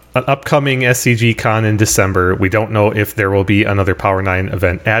an upcoming SCGCon in December. We don't know if there will be another Power 9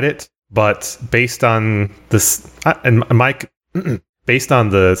 event at it. But based on this, based on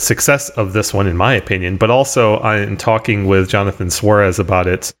the success of this one, in my opinion, but also in talking with Jonathan Suarez about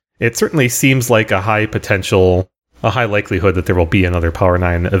it, it certainly seems like a high likelihood that there will be another Power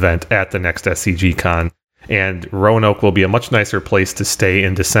 9 event at the next SCGCon. And Roanoke will be a much nicer place to stay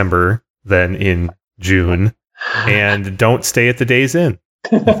in December than in June. And don't stay at the Days Inn.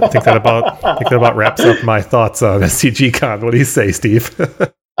 I think that about wraps up my thoughts on SCGCon. What do you say, Steve?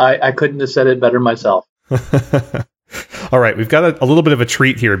 I couldn't have said it better myself. All right, we've got a little bit of a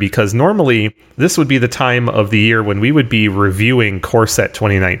treat here because normally this would be the time of the year when we would be reviewing Core Set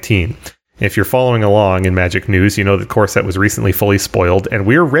 2019. If you're following along in Magic News, you know that Core Set was recently fully spoiled, and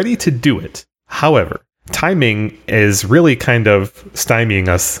we're ready to do it. However, timing is really kind of stymieing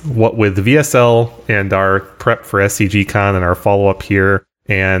us, what with the VSL and our prep for SCGCon and our follow-up here,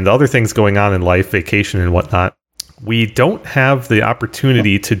 and the other things going on in life, vacation and whatnot. We don't have the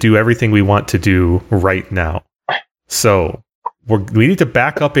opportunity to do everything we want to do right now. So we need to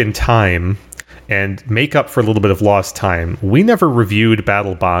back up in time and make up for a little bit of lost time. We never reviewed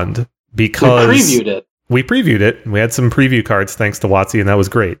Battlebond because... We previewed it. We had some preview cards thanks to WotC, and that was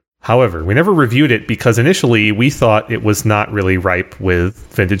great. However, we never reviewed it because initially we thought it was not really ripe with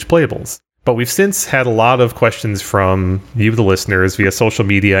vintage playables. But we've since had a lot of questions from you, the listeners, via social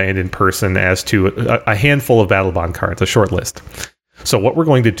media and in person as to a handful of Battlebond cards, a short list. So what we're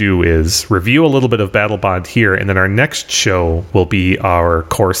going to do is review a little bit of Battlebond here, and then our next show will be our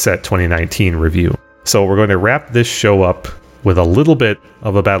Core Set 2019 review. So we're going to wrap this show up with a little bit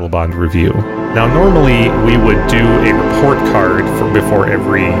of a Battlebond review. Now, normally we would do a report card before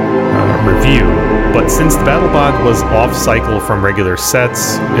every review, but since the Battlebond was off-cycle from regular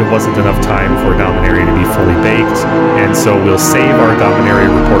sets, it wasn't enough time for Dominaria to be fully baked, and so we'll save our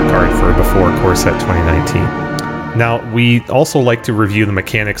Dominaria report card for before Core Set 2019. Now, we also like to review the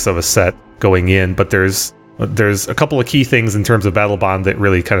mechanics of a set going in, but there's there's a couple of key things in terms of Battlebond that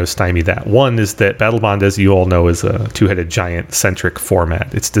really kind of stymie that. One is that Battlebond, as you all know, is a two-headed giant-centric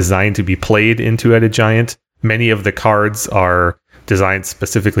format. It's designed to be played in two-headed giant. Many of the cards are designed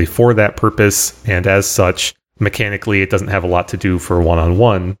specifically for that purpose, and as such, mechanically, it doesn't have a lot to do for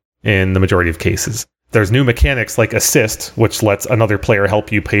one-on-one in the majority of cases. There's new mechanics like assist, which lets another player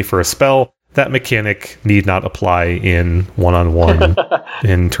help you pay for a spell. That mechanic need not apply in one-on-one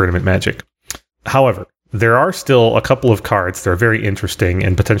in tournament Magic. However, there are still a couple of cards that are very interesting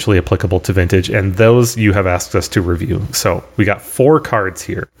and potentially applicable to Vintage, and those you have asked us to review. So we got 4 cards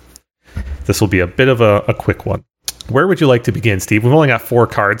here. This will be a bit of a quick one. Where would you like to begin, Steve? We've only got 4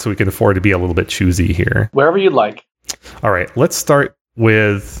 cards, so we can afford to be a little bit choosy here. Wherever you'd like. All right, let's start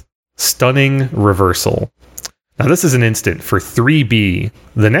with Stunning Reversal. Now, this is an instant for 3B.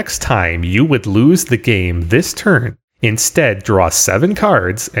 The next time you would lose the game this turn, instead draw 7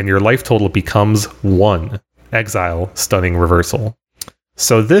 cards and your life total becomes 1. Exile Stunning Reversal.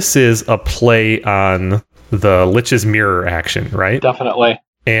 So this is a play on the Lich's Mirror action, right? Definitely.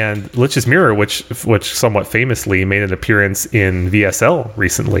 And Lich's Mirror, which somewhat famously made an appearance in VSL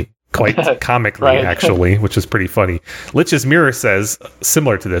recently. Quite comically, right. Actually, which is pretty funny. Lich's Mirror says,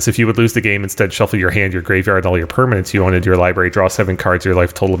 similar to this, if you would lose the game, instead shuffle your hand, your graveyard, and all your permanents you own into your library, draw 7 cards, your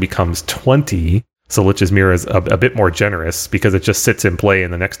life total becomes 20. So Lich's Mirror is a bit more generous because it just sits in play,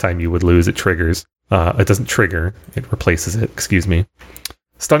 and the next time you would lose, it triggers. It doesn't trigger, it replaces it, excuse me.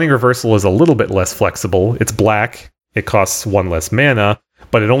 Stunning Reversal is a little bit less flexible. It's black, it costs 1 less mana,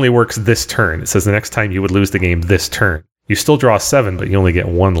 but it only works this turn. It says the next time you would lose the game this turn. You still draw 7, but you only get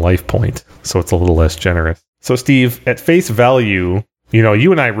 1 life point, so it's a little less generous. So, Steve, at face value,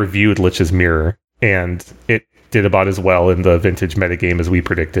 you and I reviewed Lich's Mirror, and it did about as well in the Vintage metagame as we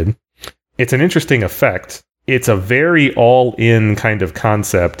predicted. It's an interesting effect. It's a very all-in kind of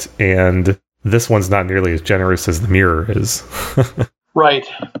concept, and this one's not nearly as generous as the Mirror is. Right.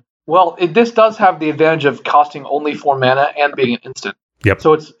 Well, this does have the advantage of costing only 4 mana and being an instant. Yep.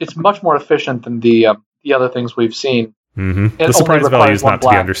 So it's much more efficient than the other things we've seen. Mm-hmm. The surprise value is not to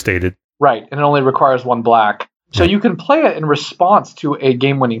be understated. Right, and it only requires 1 black. So you can play it in response to a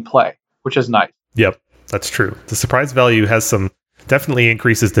game-winning play, which is nice. Yep, that's true. The surprise value definitely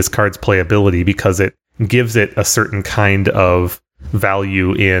increases this card's playability because it gives it a certain kind of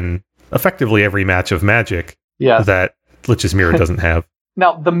value in effectively every match of Magic that Lich's Mirror doesn't have.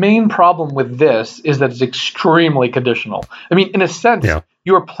 Now, the main problem with this is that it's extremely conditional. I mean, in a sense,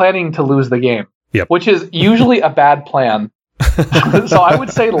 you are planning to lose the game. Yep. Which is usually a bad plan. So I would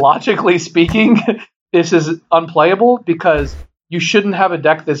say, logically speaking, this is unplayable because you shouldn't have a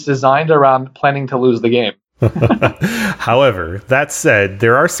deck that's designed around planning to lose the game. However, that said,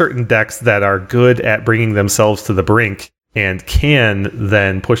 there are certain decks that are good at bringing themselves to the brink and can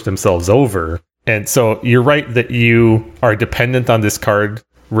then push themselves over. And so you're right that you are dependent on this card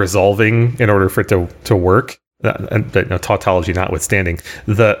resolving in order for it to work. And tautology notwithstanding,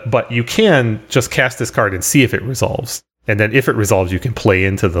 but you can just cast this card and see if it resolves, and then if it resolves, you can play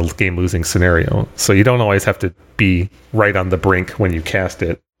into the game-losing scenario. So you don't always have to be right on the brink when you cast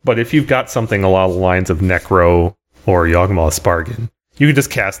it. But if you've got something along the lines of Necro or Yawgmoth's Bargain, you can just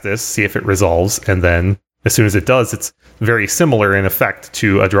cast this, see if it resolves, and then as soon as it does, it's very similar in effect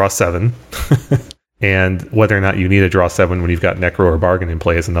to a draw 7. And whether or not you need a draw 7 when you've got Necro or Bargain in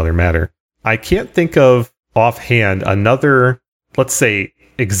play is another matter. I can't think of offhand another, let's say,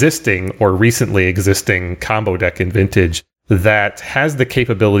 existing or recently existing combo deck in Vintage that has the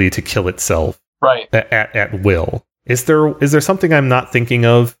capability to kill itself at will. Is there something I'm not thinking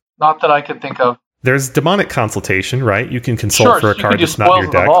of? Not that I can think of. There's Demonic Consultation, right? You can consult for a card that's not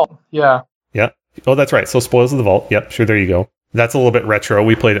your deck. Vault. Yeah. Oh, that's right. So Spoils of the Vault. Yep, sure, there you go. That's a little bit retro.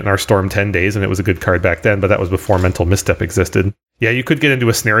 We played it in our Storm 10 days, and it was a good card back then, but that was before Mental Misstep existed. Yeah, you could get into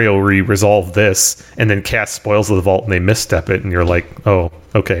a scenario where you resolve this, and then cast Spoils of the Vault, and they misstep it, and you're like, oh,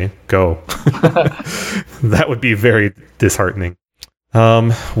 okay, go. That would be very disheartening.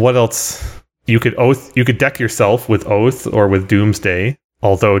 What else? You could deck yourself with Oath or with Doomsday,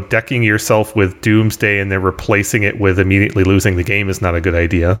 although decking yourself with Doomsday and then replacing it with immediately losing the game is not a good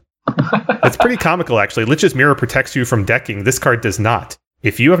idea. It's pretty comical, actually. Lich's Mirror protects you from decking. This card does not.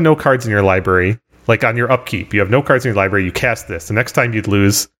 If you have no cards in your library, like on your upkeep, you have no cards in your library, you cast this. The next time you'd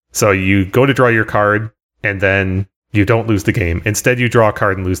lose, so you go to draw your card, and then you don't lose the game. Instead, you draw a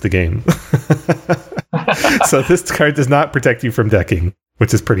card and lose the game. So this card does not protect you from decking,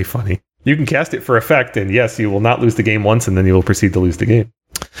 which is pretty funny. You can cast it for effect, and yes, you will not lose the game once, and then you will proceed to lose the game.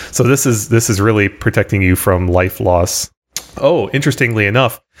 So this is really protecting you from life loss. Oh, interestingly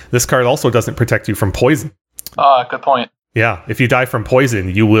enough, this card also doesn't protect you from poison. Good point. Yeah, if you die from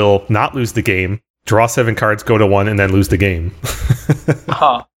poison, you will not lose the game, draw 7 cards, go to 1, and then lose the game.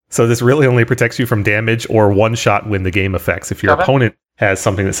 Huh. So this really only protects you from damage or one-shot win the game effects. If your opponent has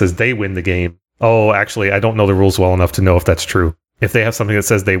something that says they win the game. Oh, actually, I don't know the rules well enough to know if that's true. If they have something that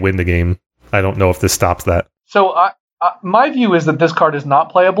says they win the game, I don't know if this stops that. So my view is that this card is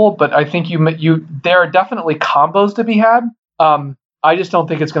not playable, but I think there are definitely combos to be had. I just don't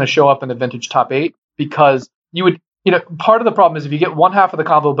think it's going to show up in the Vintage top 8 because part of the problem is if you get one half of the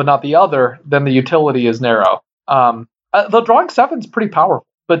combo but not the other, then the utility is narrow. The drawing 7 is pretty powerful,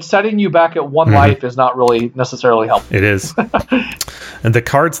 but setting you back at 1 life is not really necessarily helpful. It is. And the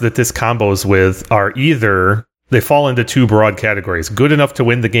cards that this combos with are either, they fall into 2 broad categories. Good enough to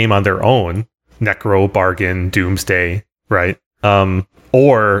win the game on their own, Necro, Bargain, Doomsday, right?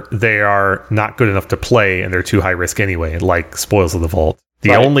 Or they are not good enough to play and they're too high risk anyway, like Spoils of the Vault.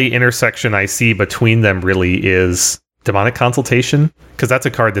 The only intersection I see between them really is Demonic Consultation, because that's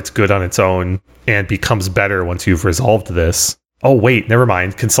a card that's good on its own and becomes better once you've resolved this. Oh, wait, never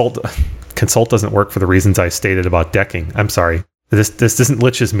mind. Consult doesn't work for the reasons I stated about decking. I'm sorry. This isn't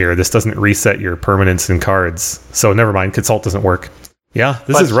Lich's Mirror. This doesn't reset your permanents and cards. So never mind. Consult doesn't work. Yeah,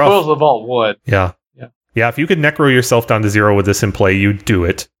 this is rough. Spoils of the Vault would. Yeah, if you could Necro yourself down to 0 with this in play, you'd do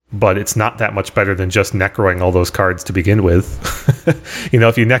it. But it's not that much better than just Necroing all those cards to begin with. If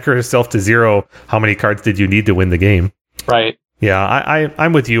you Necro yourself to 0, how many cards did you need to win the game? Right. Yeah,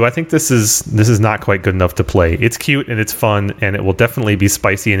 I'm with you. I think this is not quite good enough to play. It's cute and it's fun, and it will definitely be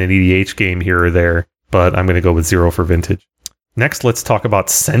spicy in an EDH game here or there. But I'm going to go with 0 for Vintage. Next, let's talk about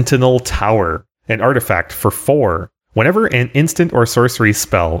Sentinel Tower, an artifact for 4. Whenever an instant or sorcery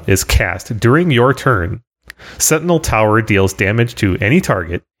spell is cast during your turn, Sentinel Tower deals damage to any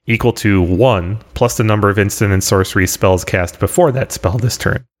target equal to 1 plus the number of instant and sorcery spells cast before that spell this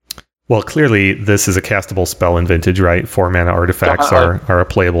turn. Well, clearly, this is a castable spell in Vintage, right? 4 mana artifacts are a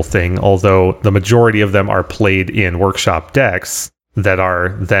playable thing, although the majority of them are played in workshop decks that are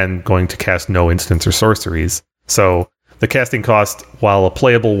then going to cast no instants or sorceries. So the casting cost, while a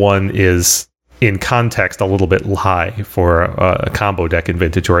playable one, is in context a little bit high for a combo deck in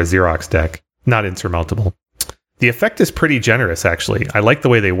Vintage or a Xerox deck. Not insurmountable. The effect is pretty generous, actually. I like the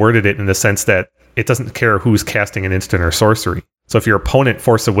way they worded it in the sense that it doesn't care who's casting an instant or sorcery. So if your opponent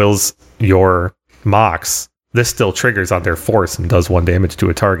Force of Wills your Mox, this still triggers on their force and does 1 damage to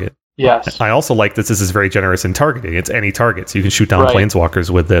a target. Yes. I also like that this is very generous in targeting. It's any target, so you can shoot down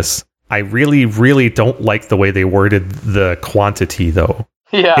Planeswalkers with this. I really, really don't like the way they worded the quantity, though.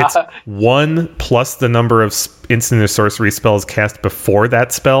 Yeah. It's 1 plus the number of instant or sorcery spells cast before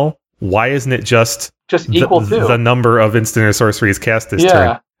that spell. Why isn't it just equal to the number of instant or sorceries cast this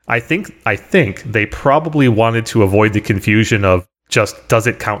turn? I think they probably wanted to avoid the confusion of just, does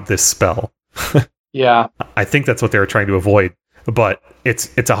it count this spell? Yeah. I think that's what they were trying to avoid. But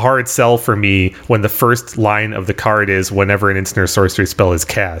it's a hard sell for me when the first line of the card is whenever an instant or sorcery spell is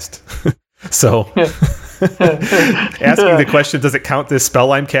cast. So asking the question, does it count this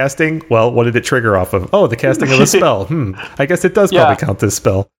spell I'm casting? Well, what did it trigger off of? Oh, the casting of a spell. I guess it does probably count this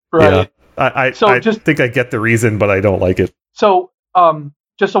spell. Right. Yeah. I think I get the reason, but I don't like it. So,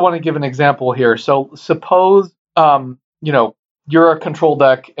 just I want to give an example here. So suppose, you're a control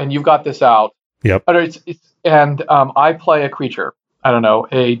deck and you've got this out. Yep. And I play a creature. I don't know,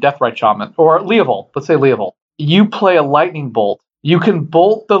 a Deathrite Shaman or Leovold. Let's say Leovold. You play a Lightning Bolt. You can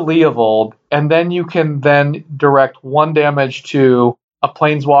bolt the Leovold, and then you can direct 1 damage to a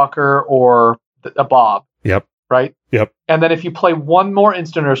Planeswalker or a Bob. Yep. Right? Yep. And then if you play 1 more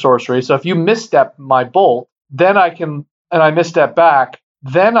instant or sorcery, so if you misstep my bolt, then I misstep back,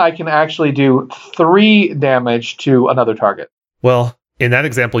 then I can actually do 3 damage to another target. Well, in that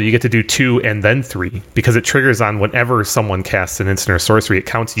example, you get to do 2 and then 3 because it triggers on whenever someone casts an instant or sorcery. It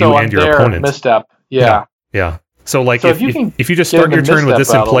counts you and your opponent. Misstep. Yeah. So if you just start your turn with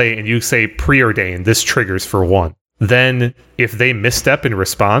this in play and you say preordain, this triggers for 1. Then if they misstep in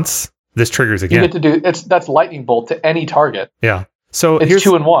response, this triggers again. You get to do that's Lightning Bolt to any target. Yeah. So it's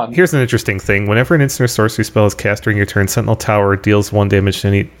 2 and 1. Here's an interesting thing. Whenever an instant or sorcery spell is cast during your turn, Sentinel Tower deals 1 damage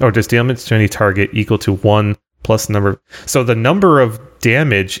to any target equal to 1 plus number. So the number of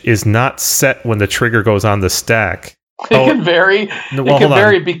damage is not set when the trigger goes on the stack. It can vary. Well, it can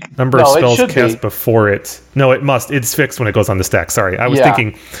vary. Number of spells cast before it. No, it must. It's fixed when it goes on the stack. Sorry, I was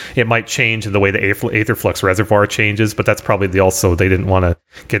thinking it might change in the way the Aetherflux Reservoir changes, but that's probably they didn't want to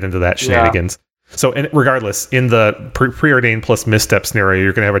get into that shenanigans. Yeah. So, regardless, in the preordained plus misstep scenario,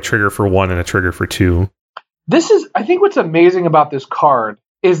 you're going to have a trigger for 1 and a trigger for 2. I think what's amazing about this card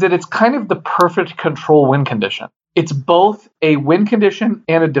is that it's kind of the perfect control win condition. It's both a win condition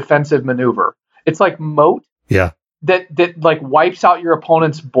and a defensive maneuver. It's like Moat. Yeah. that like wipes out your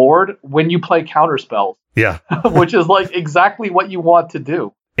opponent's board when you play counter spells. Yeah. Which is like exactly what you want to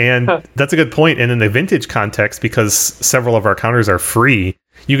do. And that's a good point. And in the vintage context, because several of our counters are free,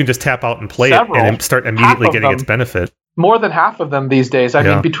 you can just tap out and play it and start immediately getting its benefit. More than half of them these days. I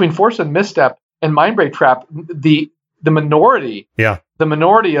mean, between Force and Misstep and Mindbreak Trap, the minority, the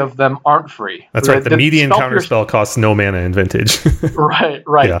minority of them aren't free. That's right. The median counterspell costs no mana in vintage. Right.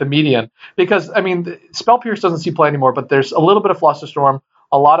 Yeah. The median. Because, I mean, Spell Pierce doesn't see play anymore, but there's a little bit of Flusterstorm,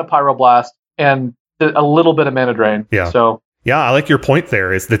 a lot of Pyroblast, and a little bit of Mana Drain. Yeah. So, yeah, I like your point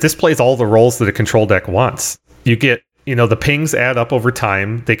there, is that this plays all the roles that a control deck wants. You get, the pings add up over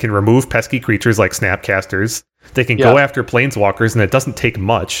time. They can remove pesky creatures like Snapcasters. They can go after Planeswalkers, and it doesn't take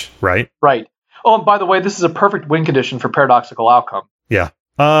much, right? Right. Oh, and by the way, this is a perfect win condition for Paradoxical Outcome. Yeah.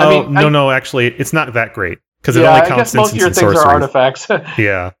 No, actually, it's not that great, because it only counts instants and sorceries. Most of your things are artifacts.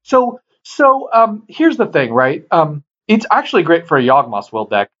 Yeah. So here's the thing, right? It's actually great for a Yawgmoth's Will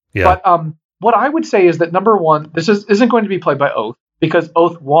deck. Yeah. But what I would say is that, number one, this isn't going to be played by Oath, because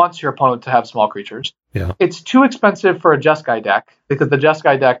Oath wants your opponent to have small creatures. Yeah. It's too expensive for a Jeskai deck, because the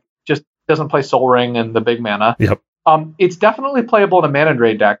Jeskai deck just doesn't play Soul Ring and the big mana. Yep. It's definitely playable in a Mana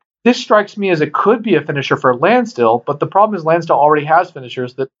Drain deck. This strikes me as it could be a finisher for Landstill, but the problem is Landstill already has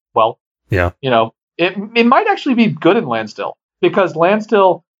finishers that, it might actually be good in Landstill, because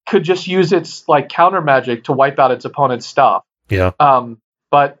Landstill could just use its like counter magic to wipe out its opponent's stuff. Yeah.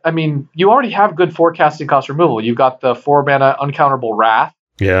 But I mean, you already have good forecasting cost removal. You've got the 4-mana Uncounterable Wrath.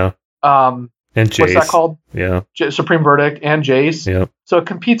 Yeah. And Jace. What's that called? Yeah. Supreme Verdict and Jace. Yeah. So it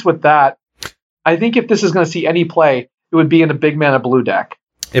competes with that. I think if this is going to see any play, it would be in a big mana blue deck.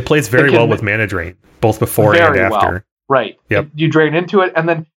 It plays very well with Mana Drain, both before and after. Well. Right. Yep. You drain into it, and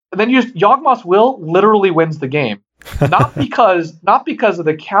then Yawgmoth's Will literally wins the game. Not because of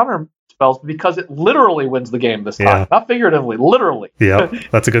the counter spells, but because it literally wins the game this time. Yeah. Not figuratively, literally. Yeah,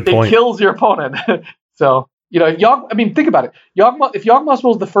 that's a good point. It kills your opponent. So, think about it. If Yawgmoth's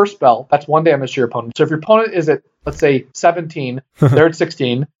Will is the first spell, that's 1 damage to your opponent. So if your opponent is at, let's say, 17, they're at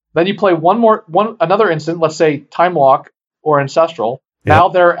 16, then you play another instant, let's say Time Walk or Ancestral. Yep. Now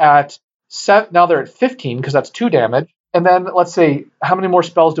they're at 15 because that's 2 damage. And then let's say, how many more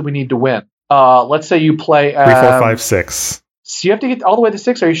spells do we need to win? Let's say you play 3, 4, 5, 6. So you have to get all the way to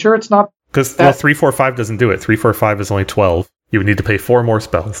 6. Are you sure it's not? Because 3, 4, 5 doesn't do it. 3, 4, 5 is only 12. You would need to play 4 more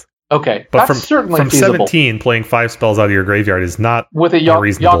spells. Okay, but that's certainly feasible. 17, playing 5 spells out of your graveyard is not with a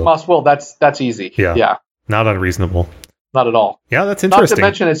Yawgmoth's Will. That's easy. Yeah, not unreasonable. Not at all. Yeah, that's interesting. Not to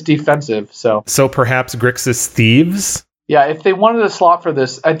mention it's defensive. So perhaps Grixis Thieves. Yeah, if they wanted a slot for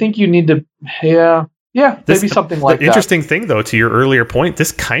this, I think you need to. Maybe something like that. The interesting thing, though, to your earlier point,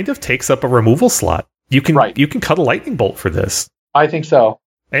 this kind of takes up a removal slot. You can cut a lightning bolt for this. I think so.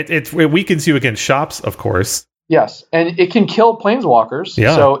 It weakens you against shops, of course. Yes, and it can kill planeswalkers.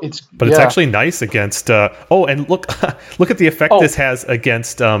 Yeah, so it's actually nice against. And look at the effect this has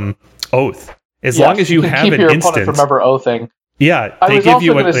against Oath. As long as you have keep an your instant opponent from ever oathing. Yeah, they give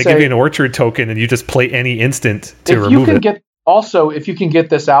you an orchard token, and you just play any instant to remove it. If you can get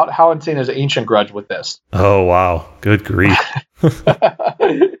this out, how insane is Ancient Grudge with this? Oh wow, good grief!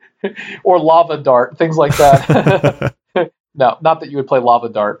 Or Lava Dart, things like that. No, not that you would play Lava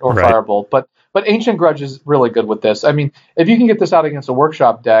Dart or Firebolt, but Ancient Grudge is really good with this. I mean, if you can get this out against a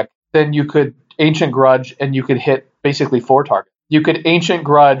Workshop deck, then you could Ancient Grudge and you could hit basically 4 targets. You could Ancient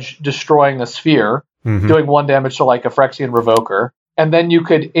Grudge destroying a sphere, doing 1 damage to like a Phyrexian Revoker, and then you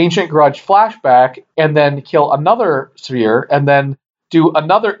could Ancient Grudge flashback and then kill another sphere, and then do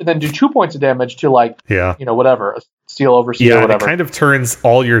 2 points of damage to whatever, a Steel Overseer or whatever. It kind of turns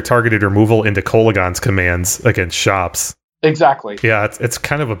all your targeted removal into Kolaghan's commands against shops. Exactly. Yeah, it's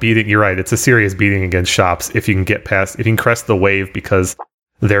kind of a beating. You're right. It's a serious beating against shops if you can crest the wave, because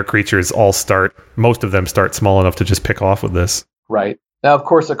their creatures most of them start small enough to just pick off with this. Right. Now, of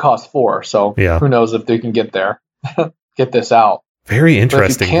course, it costs 4, so who knows if they can get there, get this out. Very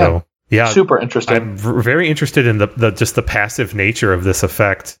interesting, though. Yeah, super interesting. I'm very interested in the passive nature of this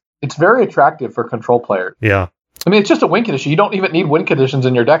effect. It's very attractive for control players. Yeah. I mean, it's just a win condition. You don't even need win conditions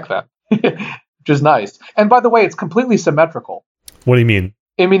in your deck then, which is nice. And by the way, it's completely symmetrical. What do you mean?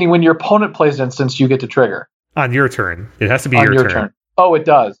 Meaning when your opponent plays an instance, you get to trigger. On your turn. It has to be your turn. Oh, it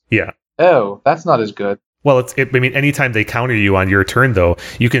does? Yeah. Oh, that's not as good. Well, anytime they counter you on your turn, though,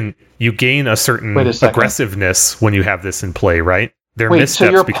 you gain a certain aggressiveness when you have this in play, right? Their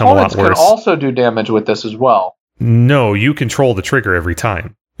missteps become a lot worse. So your opponents can also do damage with this as well? No, you control the trigger every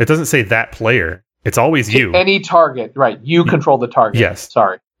time. It doesn't say that player. It's always you. Any target, right? You control the target. Yes.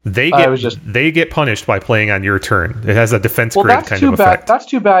 Sorry. They get punished by playing on your turn. It has a defense grid that's kind too of bad. effect. That's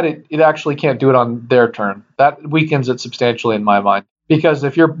too bad. It actually can't do it on their turn. That weakens it substantially in my mind. Because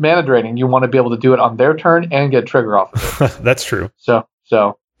if you're mana draining, you want to be able to do it on their turn and get trigger off of it. That's true. So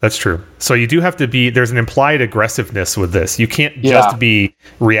that's true. So you do have to be. There's an implied aggressiveness with this. You can't just be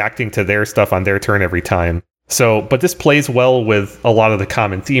reacting to their stuff on their turn every time. So, but this plays well with a lot of the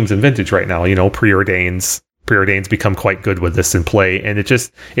common themes in Vintage right now. Preordains. Preordains become quite good with this in play, and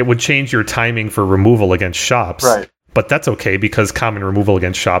it would change your timing for removal against shops. Right. But that's okay because common removal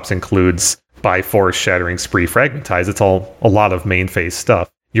against shops includes by force, shattering, spree, fragmentize. It's all a lot of main phase stuff.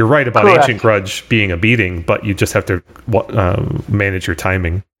 You're right about Ancient Grudge being a beating, but you just have to manage your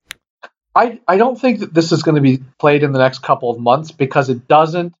timing. I don't think that this is going to be played in the next couple of months because it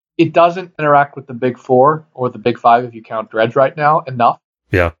doesn't interact with the big four or the big five if you count Dredge right now enough.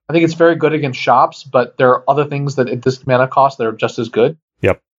 Yeah. I think it's very good against shops, but there are other things that at this mana cost that are just as good.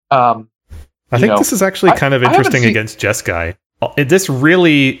 Yep. I think this is actually kind of interesting against Jeskai. This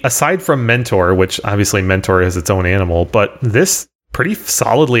really, aside from Mentor, which obviously Mentor is its own animal, but this pretty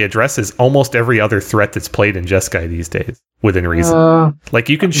solidly addresses almost every other threat that's played in Jeskai these days, within reason. Like,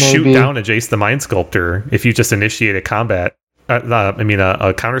 you can shoot down a Jace the Mind Sculptor if you just initiate a combat, a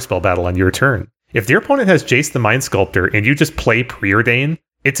counterspell battle on your turn. If your opponent has Jace the Mind Sculptor and you just play Preordain,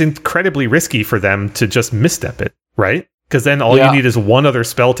 it's incredibly risky for them to just misstep it, right? Because then all you need is one other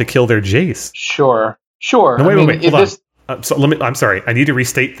spell to kill their Jace. Sure. No, wait, hold on. I'm sorry. I need to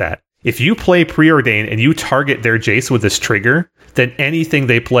restate that. If you play Preordain and you target their Jace with this trigger, then anything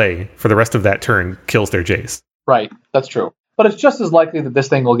they play for the rest of that turn kills their Jace. Right. That's true. But it's just as likely that this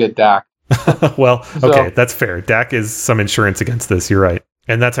thing will get DAC. Well, okay, that's fair. DAC is some insurance against this. You're right.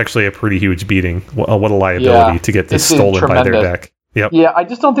 And that's actually a pretty huge beating. What a liability to get this stolen by their deck. Yep. Yeah, I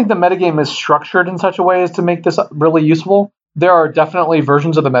just don't think the metagame is structured in such a way as to make this really useful. There are definitely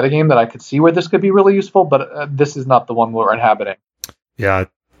versions of the metagame that I could see where this could be really useful, but this is not the one we're inhabiting. Yeah,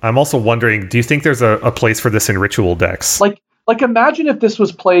 I'm also wondering, do you think there's a place for this in ritual decks? Like imagine if this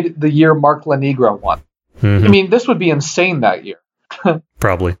was played the year Mark Lanigra won. Mm-hmm. I mean, this would be insane that year.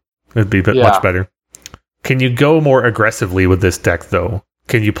 Probably. It'd be much better. Can you go more aggressively with this deck, though?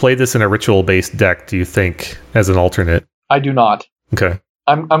 Can you play this in a ritual-based deck, do you think, as an alternate? I do not. Okay.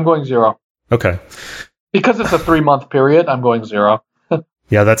 I'm going 0. Okay. Because it's a 3-month period, I'm going 0.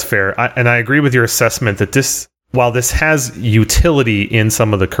 Yeah, that's fair. I agree with your assessment that while this has utility in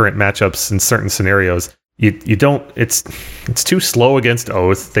some of the current matchups in certain scenarios, you don't. It's too slow against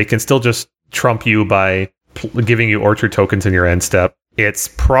Oath. They can still just trump you by giving you Orchard tokens in your end step. It's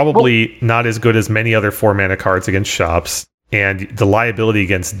probably not as good as many other 4-mana cards against shops, and the liability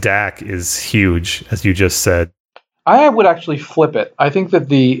against DAC is huge, as you just said. I would actually flip it. I think that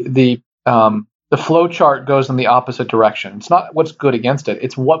the flow chart goes in the opposite direction. It's not what's good against it.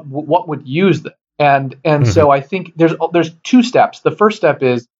 It's what would use it. And so I think there's 2 steps. The first step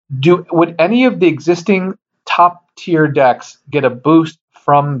is would any of the existing top tier decks get a boost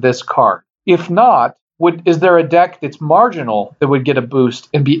from this card? If not, is there a deck that's marginal that would get a boost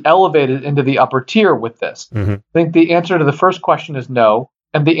and be elevated into the upper tier with this? Mm-hmm. I think the answer to the first question is no,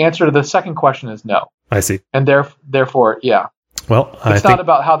 and the answer to the second question is no. I see. And therefore, yeah. Well, it's not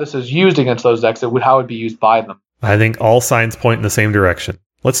about how this is used against those decks, how it would be used by them. I think all signs point in the same direction.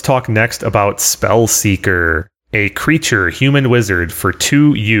 Let's talk next about Spellseeker, a creature, human wizard for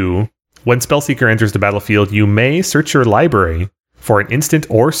 2 When Spellseeker enters the battlefield, you may search your library for an instant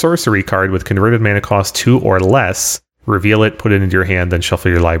or sorcery card with converted mana cost 2 or less. Reveal it, put it into your hand, then shuffle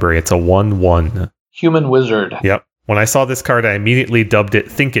your library. It's a 1/1. Human wizard. Yep. When I saw this card, I immediately dubbed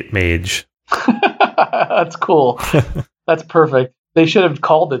it Think It Mage. That's cool. That's perfect. They should have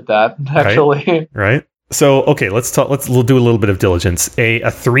called it that, actually. Right? So, okay, let's do a little bit of diligence. A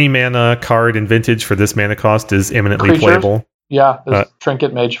 3-mana card in Vintage for this mana cost is imminently playable. Yeah,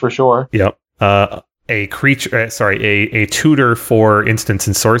 Trinket Mage for sure. Yep. A creature, a tutor for instants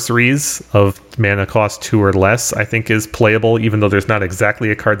and sorceries of mana cost 2 or less, I think is playable, even though there's not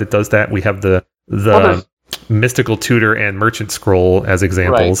exactly a card that does that. We have the Mystical Tutor and Merchant Scroll as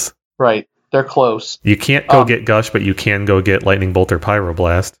examples. Right. They're close. You can't go get Gush, but you can go get Lightning Bolt or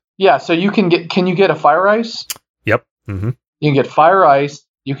Pyroblast. Yeah, so can you get a Fire Ice? Yep. Mm-hmm. You can get Fire Ice,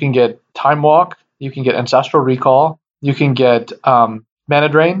 you can get Time Walk, you can get Ancestral Recall, you can get Mana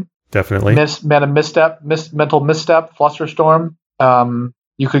Drain. Definitely. Mental Misstep, Flusterstorm.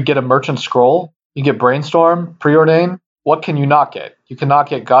 You could get a Merchant Scroll. You get Brainstorm, Preordain. What can you not get? You cannot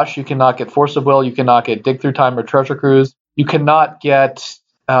get Gush. You cannot get Force of Will. You cannot get Dig Through Time or Treasure Cruise. You cannot get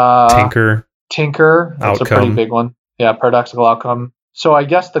Tinker. That's a pretty big one. Yeah, Paradoxical Outcome. So I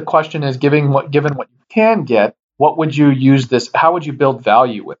guess the question is, given what you can get, what would you use this? How would you build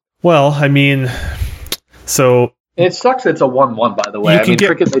value with it? Well, I mean, so it sucks. It's a 1/1, by the way. I mean,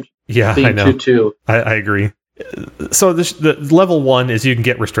 Trinket Mage being 2/2. I agree. So the level 1 is you can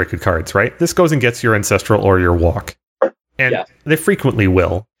get restricted cards, right? This goes and gets your Ancestral or your Walk, and they frequently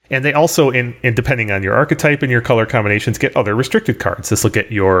will. And they also, in depending on your archetype and your color combinations, get other restricted cards. This will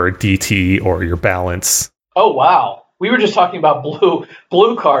get your DT or your Balance. Oh wow, we were just talking about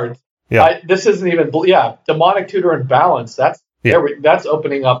blue cards. Yeah, this isn't even blue. Yeah, Demonic Tutor and Balance. That's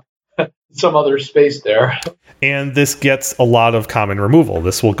opening up some other space there. And this gets a lot of common removal.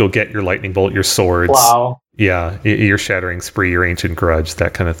 This will go get your Lightning Bolt, your Swords. Wow. Yeah, your Shattering Spree, your Ancient Grudge,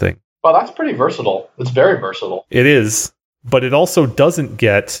 that kind of thing. Well, that's pretty versatile. It's very versatile. It is. But it also doesn't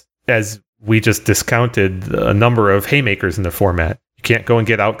get, as we just discounted, a number of haymakers in the format. You can't go and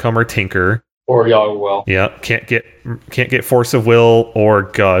get Outcome or Tinker. Or Yaw Will. Yeah, can't get Force of Will or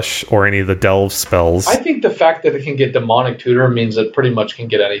Gush or any of the Delve spells. I think the fact that it can get Demonic Tutor means it pretty much can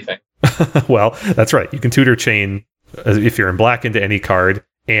get anything. Well, that's right. You can Tutor Chain if you're in black into any card,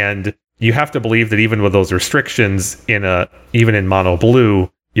 and you have to believe that even with those restrictions, even in mono blue,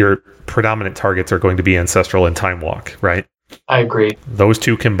 your predominant targets are going to be Ancestral and Time Walk, right? I agree. Those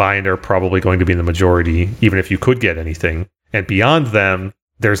two combined are probably going to be the majority, even if you could get anything. And beyond them,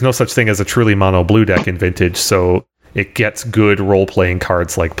 there's no such thing as a truly mono blue deck in Vintage, so it gets good role-playing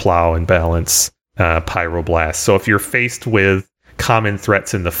cards like Plow and Balance, Pyroblast. So if you're faced with common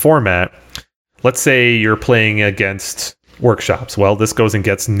threats in the format, let's say you're playing against Workshops. Well, this goes and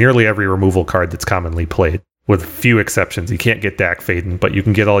gets nearly every removal card that's commonly played, with few exceptions. You can't get Dak Faden, but you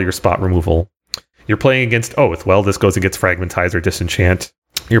can get all your spot removal. You're playing against Oath. Well, this goes and gets Fragmentize or Disenchant.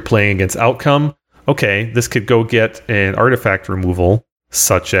 You're playing against Outcome. Okay, this could go get an artifact removal,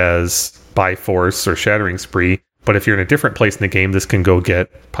 such as Byforce or Shattering Spree. But if you're in a different place in the game, this can go get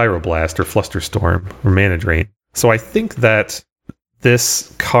Pyroblast or Flusterstorm or Mana Drain. So I think that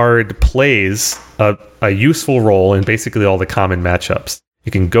this card plays a useful role in basically all the common matchups.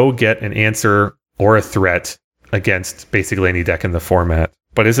 You can go get an answer or a threat against basically any deck in the format.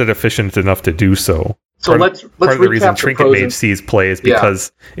 But is it efficient enough to do so? So let's part of the reason Trinket Mage sees play is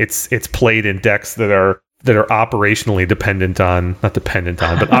because it's played in decks that are operationally not dependent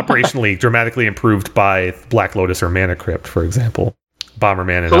on, but operationally dramatically improved by Black Lotus or Mana Crypt, for example.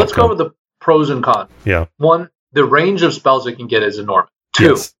 Bomberman and So let's go over the pros and cons. Yeah. 1, the range of spells it can get is enormous.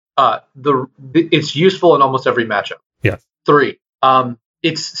 2, it's useful in almost every matchup. Yes. 3,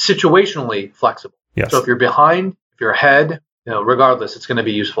 it's situationally flexible. Yes. So if you're behind, if you're ahead, regardless, it's going to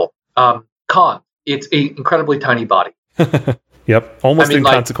be useful. Con, it's an incredibly tiny body. Yep, almost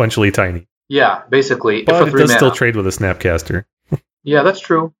inconsequentially tiny. Yeah, basically. But it does still trade with a Snapcaster. Yeah, that's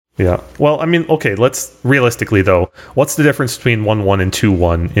true. Yeah. Well, I mean, okay, let's realistically, though, what's the difference between 1/1 and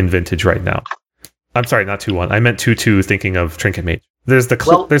 2/1 in Vintage right now? I'm sorry, not 2/1. I meant 2/2 thinking of Trinket Mage. There's the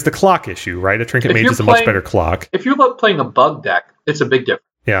clock issue, right? A Trinket Mage is a much better clock. If you're playing a bug deck, it's a big difference.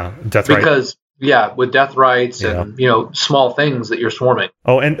 Yeah, Death Right. Because, with Death Rights and, small things that you're swarming.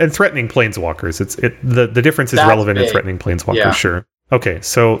 Oh, and threatening Planeswalkers. The difference is relevant in threatening Planeswalkers, sure. Okay,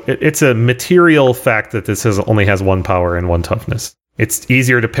 so it's a material fact that this only has 1 power and 1 toughness. It's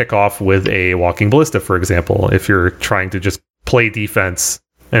easier to pick off with a Walking Ballista, for example. If you're trying to just play defense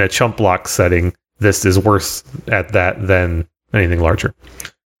in a chump block setting, this is worse at that than anything larger.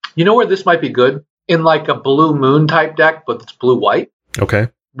 You know where this might be good? In like a Blue Moon type deck, but it's blue-white. Okay.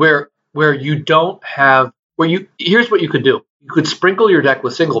 Where you don't have... Here's what you could do. You could sprinkle your deck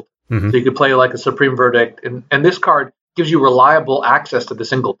with singleton. Mm-hmm. So you could play like a Supreme Verdict, and this card gives you reliable access to the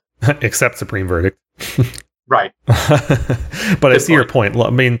singleton. Except Supreme Verdict. Right. But I see your point. I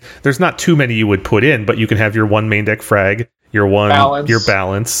mean, there's not too many you would put in, but you can have your 1 main deck frag, your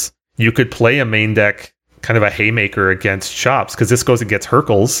balance. You could play a main deck, kind of a haymaker against Chops, because this goes and gets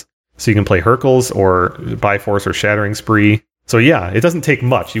Hercules. So you can play Hercules or Byforce or Shattering Spree. So yeah, it doesn't take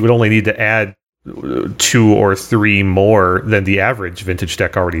much. You would only need to add 2 or 3 more than the average Vintage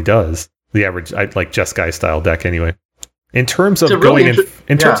deck already does. The average, like Jeskai style deck anyway. In terms of going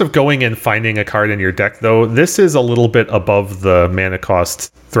and finding a card in your deck, though, this is a little bit above the mana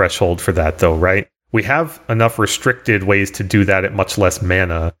cost threshold for that, though, right? We have enough restricted ways to do that at much less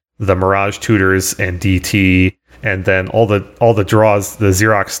mana. The Mirage Tutors and DT, and then all the draws, the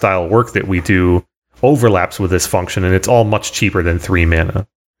Xerox style work that we do overlaps with this function, and it's all much cheaper than 3 mana.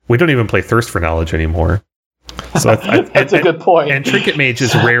 We don't even play Thirst for Knowledge anymore. So that's a good point. And Trinket Mage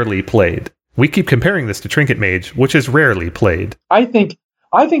is rarely played. We keep comparing this to Trinket Mage, which is rarely played. I think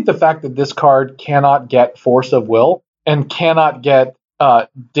the fact that this card cannot get Force of Will and cannot get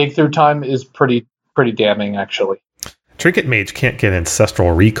Dig Through Time is pretty damning, actually. Trinket Mage can't get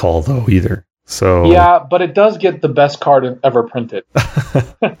Ancestral Recall, though, either. So yeah, but it does get the best card ever printed.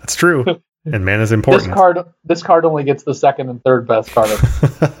 That's true. And mana is important. This card only gets the second and third best card ever.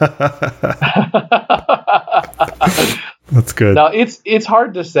 That's good. Now it's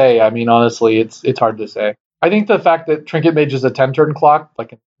hard to say. I mean, honestly, it's hard to say. I think the fact that Trinket Mage is a 10-turn clock,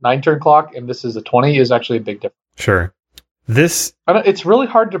 like a 9-turn clock, and this is a 20 is actually a big difference. Sure. It's really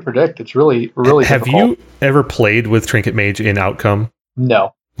hard to predict. It's really, really Have difficult. you ever played with Trinket Mage in Outcome?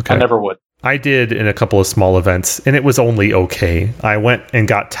 No, okay. I never would. I did in a couple of small events, and it was only okay. I went and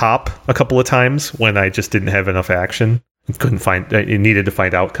got top a couple of times when I just didn't have enough action. I needed to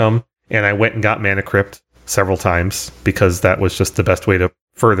find Outcome, and I went and got Mana Crypt several times because that was just the best way to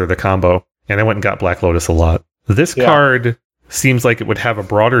further the combo. And I went and got Black Lotus a lot. This card seems like it would have a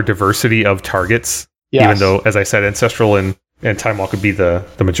broader diversity of targets, even though, as I said, Ancestral and Time Walk would be the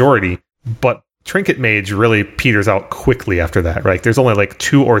majority. But Trinket Mage really peters out quickly after that, right? There's only like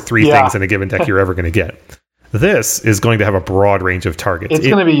 2 or 3 things in a given deck you're ever going to get. This is going to have a broad range of targets. It's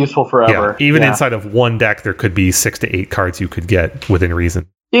going to be useful forever. Yeah, even inside of one deck, there could be 6 to 8 cards you could get within reason.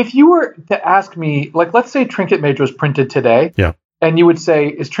 If you were to ask me, like, let's say Trinket Mage was printed today, and you would say,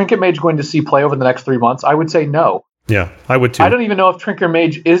 is Trinket Mage going to see play over the next 3 months? I would say no. Yeah, I would too. I don't even know if Trinket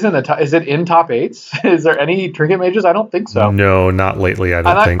Mage is it in top 8s? Is there any Trinket Mages? I don't think so. No, not lately, I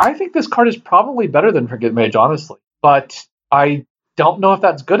don't think. I think this card is probably better than Trinket Mage, honestly. But I don't know if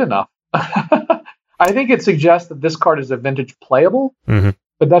that's good enough. I think it suggests that this card is a vintage playable, but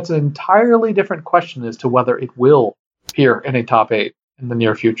that's an entirely different question as to whether it will appear in a top 8 in the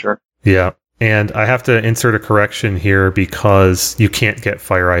near future. Yeah, and I have to insert a correction here because you can't get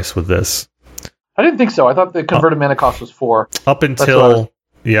Fire Ice with this. I didn't think so. I thought the converted mana cost was 4. Up until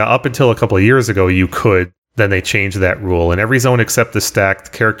a couple of years ago, you could. Then they changed that rule. In every zone except the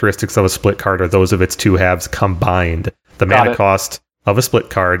stacked, characteristics of a split card are those of its 2 halves combined. The mana cost of a split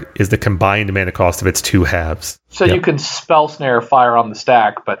card is the combined mana cost of its 2 halves. So you can spell snare fire on the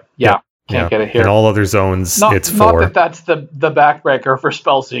stack, but can't get it here. In all other zones, it's 4. Not that's the backbreaker for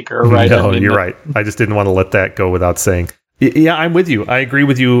Spellseeker, right? No, you're right. I just didn't want to let that go without saying. Yeah, I'm with you. I agree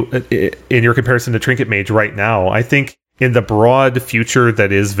with you in your comparison to Trinket Mage right now. I think in the broad future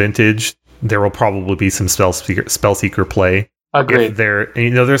that is vintage, there will probably be some Spellseeker play. Agreed.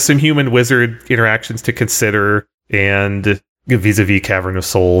 There's some human wizard interactions to consider, and vis-a-vis Cavern of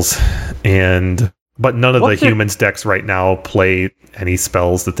Souls, but none of the humans decks right now play any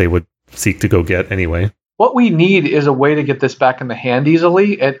spells that they would seek to go get anyway. What we need is a way to get this back in the hand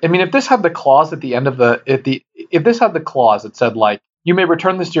easily. I mean, if this had the clause at the end of if this had the clause that said, like, you may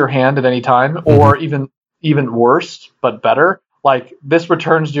return this to your hand at any time, or even worse but better, like this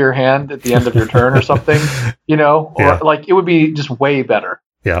returns to your hand at the end of your turn or something, like it would be just way better.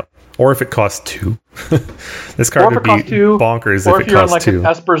 Yeah. Or if it costs 2. This card would be bonkers if it costs 2. Or if you're on like an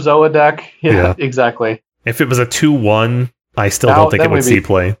Esper Zoa deck. Yeah, exactly. If it was a 2/1, I still don't think it would see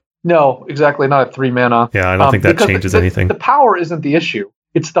play. No, exactly. Not at 3 mana. Yeah, I don't think that changes anything. The power isn't the issue.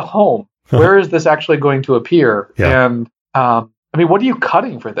 It's the home. Where is this actually going to appear? Yeah. And I mean, what are you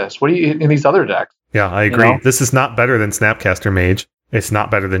cutting for this? What are you in these other decks? Yeah, I agree. This is not better than Snapcaster Mage. It's not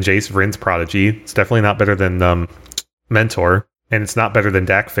better than Jace Vryn's Prodigy. It's definitely not better than Mentor. And it's not better than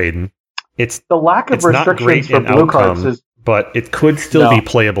Dak Faden. It's the lack of restrictions for blue cards but it could still be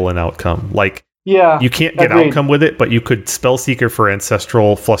playable in Outcome. Like, you can't get Outcome with it, but you could Spellseeker for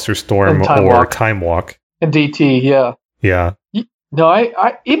Ancestral, Flusterstorm, or Time Walk. And DT, Yeah. No,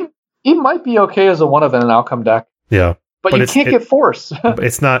 it might be okay as a one of an Outcome deck. Yeah. But you can't get Force.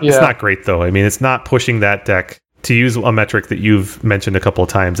 It's not great, though. I mean, it's not pushing that deck. To use a metric that you've mentioned a couple of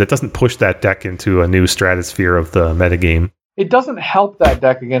times, it doesn't push that deck into a new stratosphere of the metagame. It doesn't help that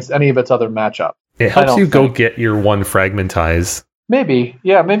deck against any of its other matchups. It helps you go get your 1 Fragmentize. Maybe.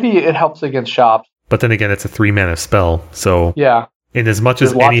 Yeah, maybe it helps against shops. But then again, it's a 3-mana spell. So in as much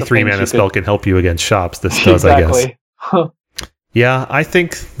as any 3-mana spell can help you against shops, this does, I guess. Yeah, I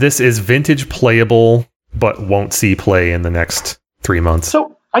think this is vintage playable, but won't see play in the next 3 months.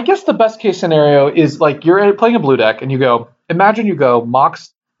 So I guess the best case scenario is like you're playing a blue deck and you go, imagine you go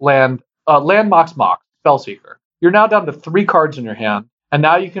Mox land Mox Spellseeker. You're now down to 3 cards in your hand, and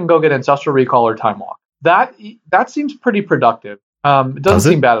now you can go get Ancestral Recall or Time Walk. That seems pretty productive. It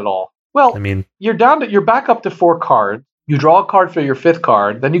doesn't seem bad at all. Well, I mean, you're back up to 4 cards. You draw a card for your 5th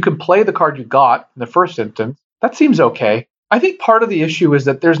card, then you can play the card you got in the first instance. That seems okay. I think part of the issue is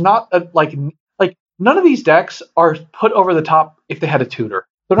that there's not like none of these decks are put over the top if they had a tutor.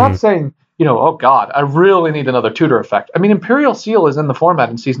 They're not saying, oh God, I really need another tutor effect. I mean, Imperial Seal is in the format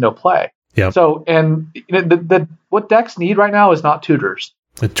and sees no play. Yeah. So, and what decks need right now is not tutors.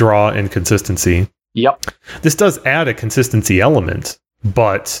 The draw and consistency. Yep. This does add a consistency element,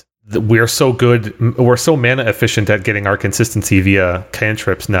 but we're so mana efficient at getting our consistency via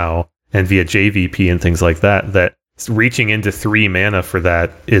cantrips now and via JVP and things like that, that reaching into 3 mana for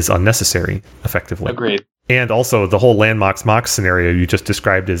that is unnecessary, effectively. Agreed. And also, the whole land mox scenario you just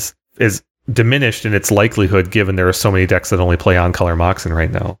described is diminished in its likelihood, given there are so many decks that only play on color Moxen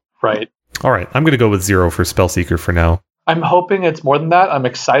right now. Right. All right, I'm going to go with 0 for Spellseeker for now. I'm hoping it's more than that. I'm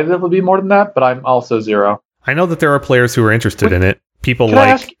excited it'll be more than that, but I'm also 0. I know that there are players who are interested in it. People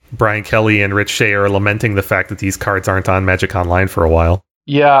like Brian Kelly and Rich Shea are lamenting the fact that these cards aren't on Magic Online for a while.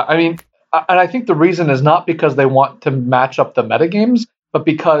 Yeah, I mean, and I think the reason is not because they want to match up the metagames, but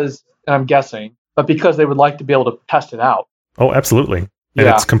because, and I'm guessing, but because they would like to be able to test it out. Oh, absolutely. And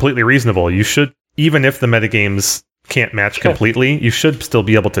it's completely reasonable. You should, even if the metagames can't match completely, you should still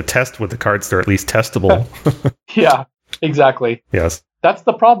be able to test with the cards that are at least testable. Yeah, exactly. Yes. That's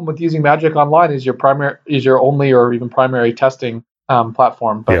the problem with using Magic Online is your only or even primary testing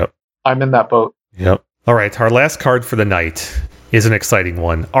platform. But I'm in that boat. Yep. All right. Our last card for the night is an exciting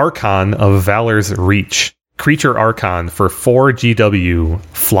one. Archon of Valor's Reach. Creature Archon for 4 GW.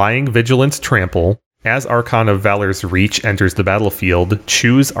 Flying Vigilance Trample. As Archon of Valor's Reach enters the battlefield,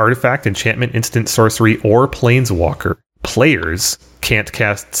 choose artifact, enchantment, instant, sorcery, or planeswalker. Players can't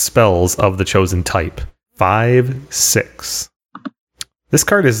cast spells of the chosen type. 5/6. This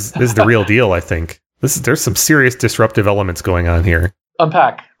card is the real deal, I think. There's some serious disruptive elements going on here.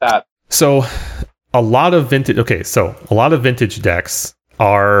 Unpack that. So, a lot of vintage decks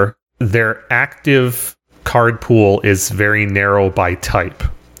their active card pool is very narrow by type.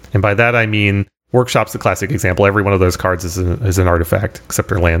 And by that I mean, Workshop's the classic example. Every one of those cards is an artifact, except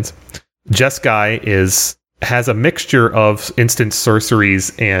their lands. Jeskai has a mixture of instant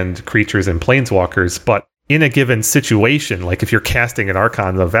sorceries and creatures and planeswalkers, but in a given situation, like if you're casting an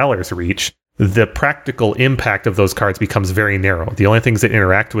Archon of Valor's Reach, the practical impact of those cards becomes very narrow. The only things that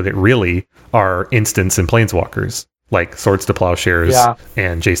interact with it really are instants and planeswalkers, like Swords to Plowshares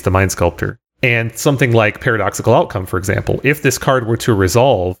and Jace the Mind Sculptor. And something like Paradoxical Outcome, for example, if this card were to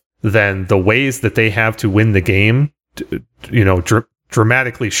resolve, then the ways that they have to win the game,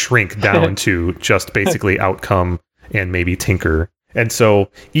 dramatically shrink down to just basically outcome and maybe tinker. And so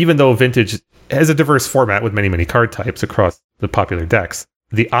even though Vintage has a diverse format with many, many card types across the popular decks,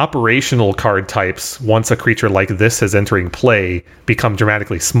 the operational card types, once a creature like this is entering play, become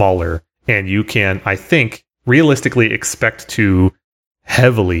dramatically smaller. And you can, I think, realistically expect to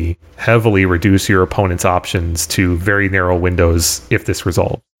heavily reduce your opponent's options to very narrow windows if this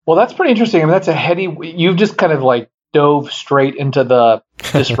resolves. Well, that's pretty interesting. I mean, that's a heady... You've just kind of like dove straight into the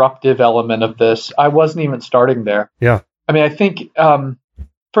disruptive element of this. I wasn't even starting there. Yeah. I mean, I think,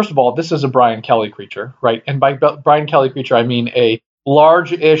 first of all, this is a Brian Kelly creature, right? And by Brian Kelly creature, I mean a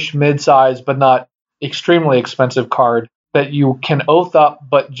large-ish, mid-size, but not extremely expensive card that you can oath up,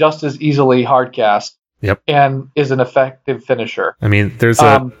 but just as easily hardcast. Yep. And is an effective finisher. I mean, there's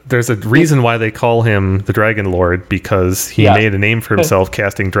a reason why they call him the Dragon Lord, because he made a name for himself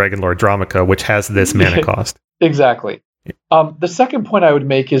casting Dragon Lord Dramica, which has this mana cost. Exactly. The second point I would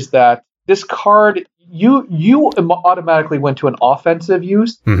make is that this card, you automatically went to an offensive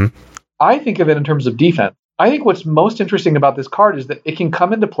use. Mm-hmm. I think of it in terms of defense. I think what's most interesting about this card is that it can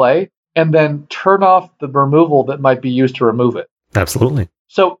come into play and then turn off the removal that might be used to remove it. Absolutely.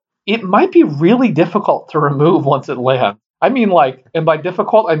 So it might be really difficult to remove once it lands. I mean, and by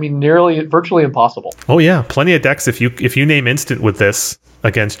difficult, I mean virtually impossible. Oh yeah, plenty of decks. If you name instant with this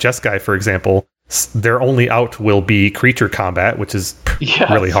against Jeskai, for example, their only out will be creature combat, which is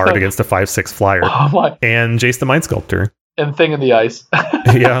really hard against a 5/6 flyer, and Jace the Mind Sculptor. And Thing in the Ice.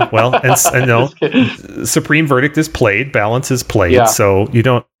 Yeah, well, and no, Supreme Verdict is played, Balance is played, so you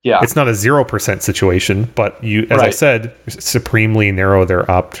don't. Yeah. It's not a 0% situation, but you, as I said, supremely narrow their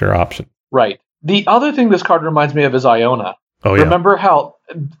option. Right. The other thing this card reminds me of is Iona. Oh yeah. Remember how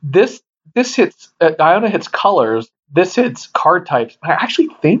this hits Iona hits colors, this hits card types. I actually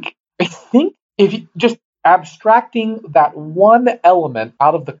think if you just abstracting that one element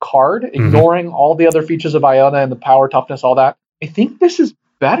out of the card, ignoring all the other features of Iona and the power, toughness, all that, I think this is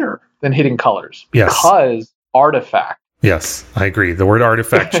better than hitting colors. Yes. Because artifact. Yes, I agree. The word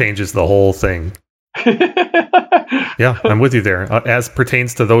artifact changes the whole thing. Yeah, I'm with you there. As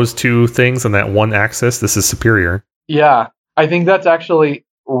pertains to those two things on that one axis, this is superior. Yeah, I think that's actually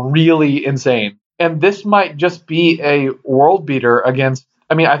really insane. And this might just be a world beater against...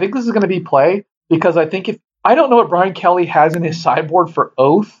 I mean, I think this is going to be play, because I think I don't know what Brian Kelly has in his sideboard for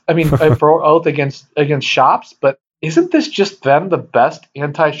Oath. I mean, for Oath against shops, but isn't this just then the best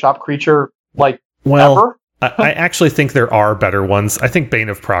anti-shop creature, ever? I actually think there are better ones. I think Bane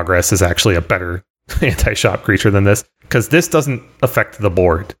of Progress is actually a better anti-shop creature than this, because this doesn't affect the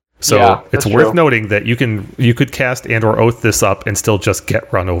board. So it's worth noting that you could cast and or oath this up and still just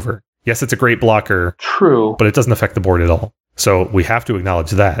get run over. Yes, it's a great blocker. True. But it doesn't affect the board at all. So we have to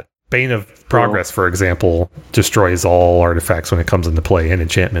acknowledge that. Bane of Progress, for example, destroys all artifacts when it comes into play and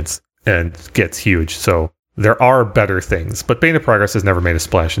enchantments and gets huge. So there are better things. But Bane of Progress has never made a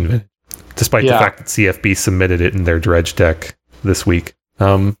splash in Vintage, despite the fact that CFB submitted it in their Dredge deck this week.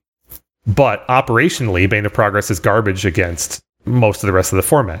 But operationally, Bane of Progress is garbage against most of the rest of the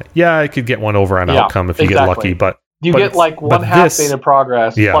format. Yeah, I could get one over on outcome if you get lucky, but you get like one half Bane of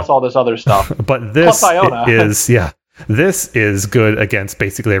Progress plus all this other stuff. But this this is good against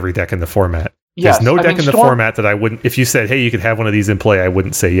basically every deck in the format. Yes, there's no deck in the format that I wouldn't. If you said, "Hey, you could have one of these in play," I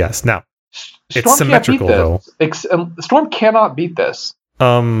wouldn't say yes. Now, it's symmetrical though. Storm cannot beat this.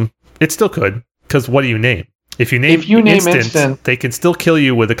 It still could, because what do you name? If you name instant, they can still kill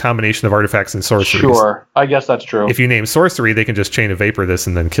you with a combination of artifacts and sorceries. Sure, I guess that's true. If you name sorcery, they can just chain a vapor this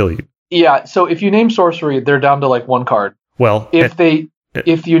and then kill you. Yeah, so if you name sorcery, they're down to like one card. Well,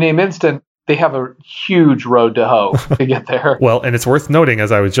 if you name instant, they have a huge road to hoe to get there. Well, and it's worth noting,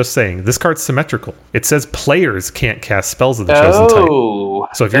 as I was just saying, this card's symmetrical. It says players can't cast spells of the chosen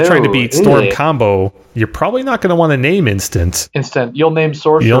type. So if you're trying to beat Storm combo, you're probably not going to want to name instant. You'll name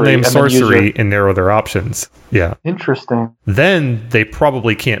sorcery. And narrow their options. Yeah. Interesting. Then they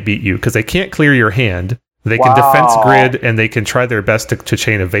probably can't beat you because they can't clear your hand. They can defense grid and they can try their best to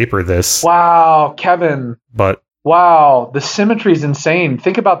chain a vapor this. Wow, Kevin. But wow, the symmetry is insane.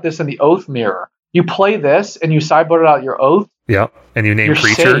 Think about this in the Oath Mirror. You play this and you sideboard out your Oath. Yeah, and you name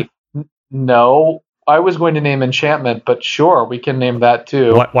creature. Safe. No, I was going to name enchantment, but sure, we can name that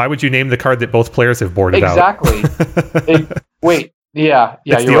too. Why would you name the card that both players have boarded out? Exactly. Wait. Yeah,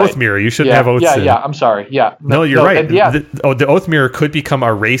 it's the Oath Mirror. You shouldn't have Oaths. I'm sorry. Yeah. No, you're right. The Oath Mirror could become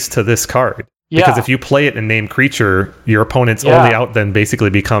a race to this card. Because if you play it and name creature, your opponent's only out then basically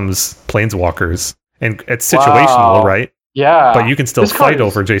becomes Planeswalkers. And it's situational, right? Yeah. But you can still fight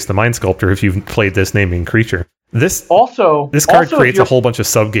over Jace the Mind Sculptor if you've played this naming creature. This card creates a whole bunch of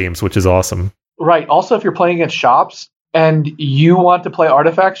sub-games, which is awesome. Right. Also, if you're playing against shops and you want to play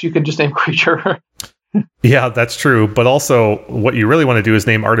artifacts, you can just name creature. Yeah, that's true. But also, what you really want to do is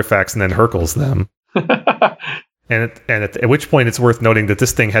name artifacts and then Hercules them. And at which point it's worth noting that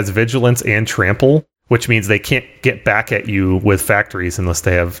this thing has vigilance and trample, which means they can't get back at you with factories unless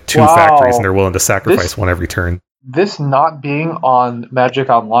they have two factories and they're willing to sacrifice one every turn. This not being on Magic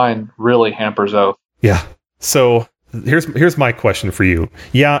Online really hampers Oath. Yeah. So here's my question for you.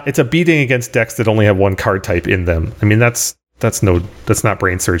 Yeah, it's a beating against decks that only have one card type in them. I mean, that's not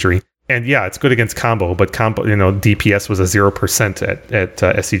brain surgery. And yeah, it's good against combo, but combo, DPS was a 0% at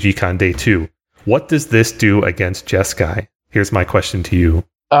SCGCon day 2. What does this do against Jeskai? Here's my question to you.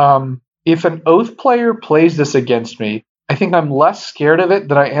 If an Oath player plays this against me, I think I'm less scared of it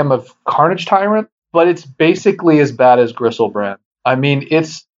than I am of Carnage Tyrant, but it's basically as bad as Gristlebrand. I mean,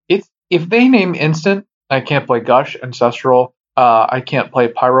 it's if they name instant, I can't play Gush, Ancestral, I can't play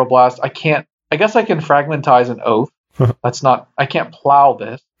Pyroblast, I guess I can Fragmentize an Oath. I can't plow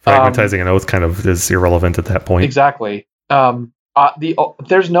this. Fragmentizing an Oath kind of is irrelevant at that point. Exactly.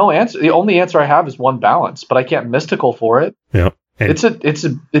 There's no answer. The only answer I have is one balance, but I can't mystical for it. Yeah, it's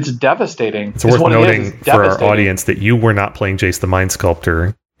devastating. It's worth noting for our audience that you were not playing Jace the Mind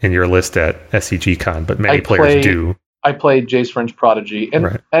Sculptor in your list at SCGCon, but many players do. I played Jace Fringe Prodigy, and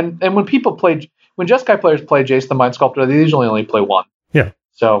when Jeskai players play Jace the Mind Sculptor, they usually only play one. Yeah.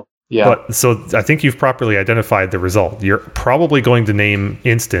 So yeah. So I think you've properly identified the result. You're probably going to name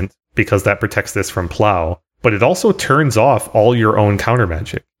instant because that protects this from plow. But it also turns off all your own counter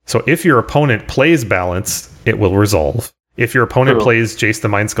magic. So if your opponent plays balance, it will resolve. If your opponent plays Jace the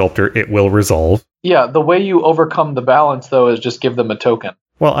Mind Sculptor, it will resolve. Yeah, the way you overcome the balance, though, is just give them a token.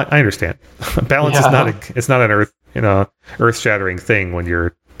 Well, I understand. Balance is not an earth-shattering thing when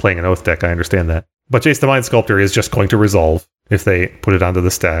you're playing an Oath deck. I understand that. But Jace the Mind Sculptor is just going to resolve if they put it onto the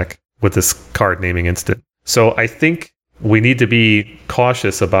stack with this card naming instant. So I think we need to be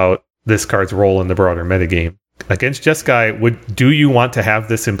cautious about this card's role in the broader metagame. Against Jeskai, do you want to have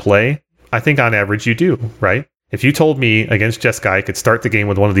this in play? I think on average you do, right? If you told me against Jeskai I could start the game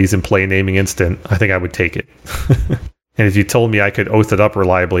with one of these in play naming instant, I think I would take it. And if you told me I could oath it up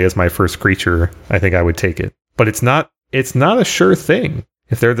reliably as my first creature, I think I would take it. But it's not a sure thing.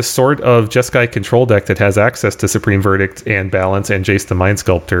 If they're the sort of Jeskai control deck that has access to Supreme Verdict and Balance and Jace the Mind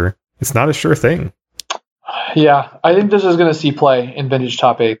Sculptor, it's not a sure thing. Yeah, I think this is going to see play in Vintage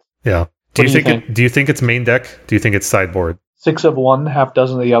Top 8. Yeah. Do you think it's main deck? Do you think it's sideboard? 6 of one, half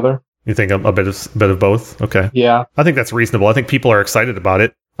dozen of the other. You think a bit of both? Okay. Yeah. I think that's reasonable. I think people are excited about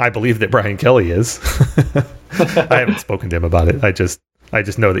it. I believe that Brian Kelly is. I haven't spoken to him about it. I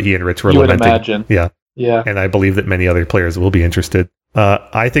just know that he and Rich were you lamenting. would imagine. Yeah. And I believe that many other players will be interested.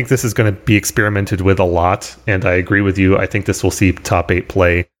 I think this is going to be experimented with a lot, and I agree with you. I think this will see top 8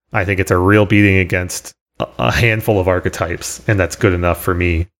 play. I think it's a real beating against a handful of archetypes, and that's good enough for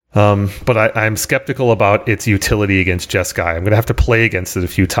me. But I'm skeptical about its utility against Jeskai. I'm going to have to play against it a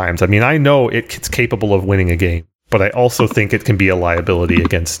few times. I mean, I know it's capable of winning a game, but I also think it can be a liability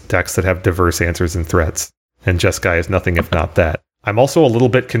against decks that have diverse answers and threats. And Jeskai is nothing if not that. I'm also a little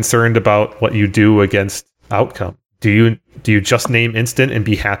bit concerned about what you do against Outcome. Do you just name instant and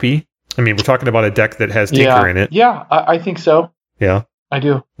be happy? I mean, we're talking about a deck that has Tinker in it. Yeah, I think so. Yeah? I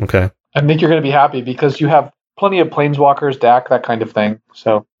do. Okay. I think you're going to be happy because you have plenty of Planeswalkers, DAC, that kind of thing.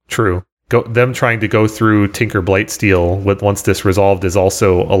 So true. Them trying to go through Tinker Blightsteel once this resolved is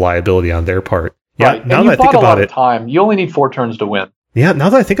also a liability on their part. Yeah, right. Now and that I think about it, time. You only need 4 turns to win. Yeah, now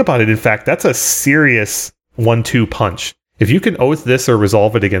that I think about it, in fact, that's a serious 1-2 punch. If you can oath this or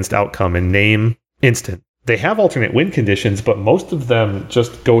resolve it against Outcome and name instant, they have alternate win conditions, but most of them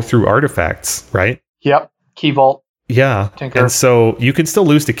just go through artifacts, right? Yep. Key Vault. Yeah. Tinker. And so you can still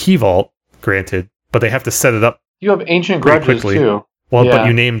lose to Key Vault, granted, but they have to set it up. You have Ancient Grudges too. Well, but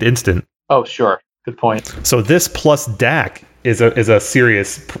you named instant. Oh, sure. Good point. So this plus DAC is a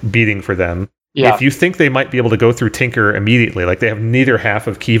serious beating for them. Yeah. If you think they might be able to go through Tinker immediately, like they have neither half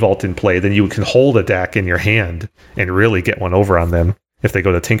of Key Vault in play, then you can hold a DAC in your hand and really get one over on them if they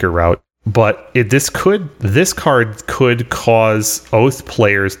go the Tinker route. But this card could cause Oath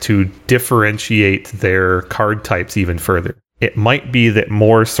players to differentiate their card types even further. It might be that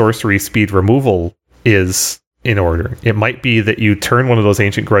more sorcery speed removal is in order. It might be that you turn one of those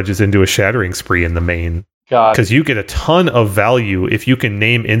Ancient Grudges into a Shattering Spree in the main. Because you get a ton of value if you can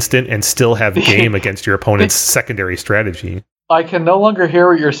name instant and still have game against your opponent's secondary strategy. I can no longer hear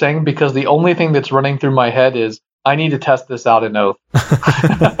what you're saying because the only thing that's running through my head is I need to test this out in Oath.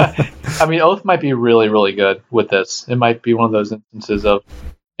 I mean, Oath might be really, really good with this. It might be one of those instances of,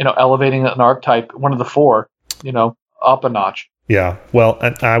 elevating an archetype, one of the 4, up a notch. Yeah, well,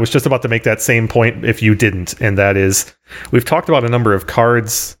 I was just about to make that same point if you didn't, and that is, we've talked about a number of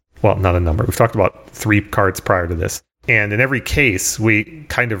cards. Well, not a number. We've talked about 3 cards prior to this. And in every case, we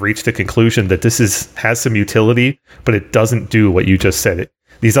kind of reached the conclusion that this has some utility, but it doesn't do what you just said.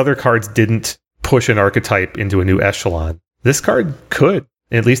 These other cards didn't push an archetype into a new echelon. This card could,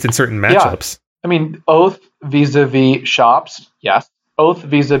 at least in certain matchups. Yeah. I mean, Oath vis-a-vis Shops, yes. Oath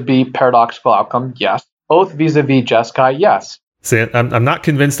vis-a-vis Paradoxical Outcome, yes. Oath vis-a-vis Jeskai, yes. See, I'm not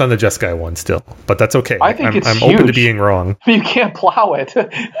convinced on the Jeskai one still, but that's okay. I think I'm open to being wrong. You can't plow it.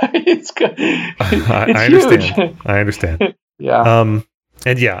 It's good. I understand. Huge. I understand. Yeah.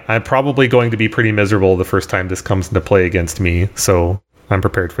 And yeah, I'm probably going to be pretty miserable the first time this comes into play against me, so I'm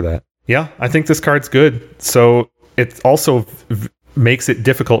prepared for that. Yeah, I think this card's good. So it also makes it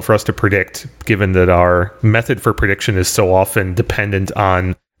difficult for us to predict, given that our method for prediction is so often dependent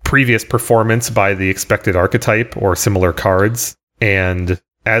on previous performance by the expected archetype or similar cards. And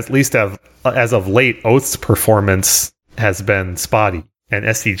at least as of late, Oath's performance has been spotty, and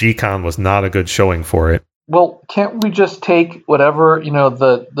SCGCon was not a good showing for it. Well, can't we just take whatever,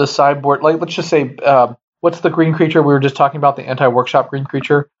 the sideboard, like let's just say, what's the green creature we were just talking about, the anti-workshop green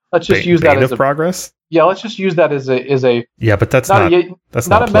creature? Let's just use that as progress. Yeah, let's just use that as a. Yeah, but that's not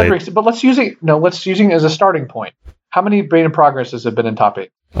a metric. But let's use it. No, let's using it as a starting point. How many Bane of Progress has it been in top 8?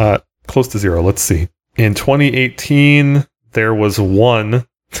 Close to 0. Let's see. In 2018, there was 1.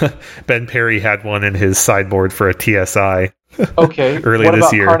 Ben Perry had one in his sideboard for a TSI. Okay. Early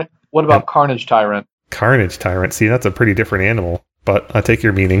this year. What about Carnage Tyrant? Carnage Tyrant. See, that's a pretty different animal. But I take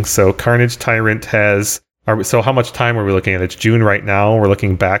your meaning. So Carnage Tyrant has. So how much time are we looking at? It's June right now. We're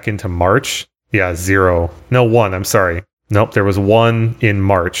looking back into March. Yeah, 0. No, 1. I'm sorry. Nope, there was 1 in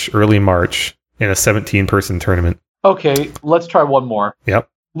March, early March, in a 17-person tournament. Okay, let's try one more. Yep.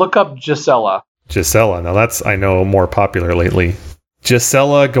 Look up Gisela. Gisela. Now that's, I know, more popular lately.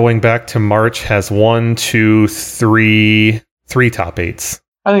 Gisela, going back to March, has 1, 2, 3 top 8s.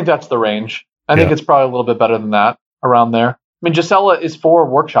 I think that's the range. I think it's probably a little bit better than that, around there. I mean, Gisela is 4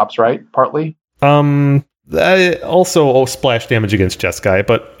 workshops, right? Partly? Also splash damage against Jeskai,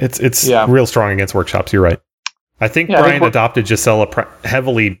 but it's real strong against workshops. You're right. I think Brian adopted Gisela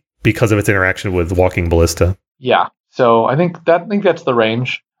heavily because of its interaction with Walking Ballista. Yeah, so I think that's the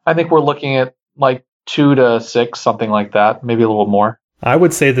range. I think we're looking at like 2 to 6, something like that, maybe a little more. I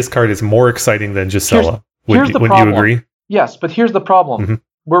would say this card is more exciting than Gisela. Would you agree? Yes, but here's the problem. Mm-hmm.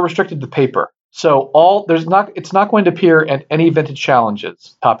 We're restricted to paper, so it's not going to appear at any vintage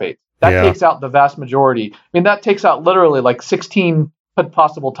challenges top 8. That takes out the vast majority. I mean, that takes out literally like 16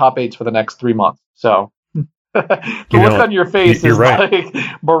 possible top 8s for the next 3 months. So The look on your face is right. like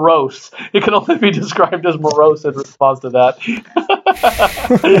morose. It can only be described as morose in response to that.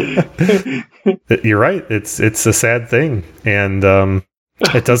 You're right. It's a sad thing, and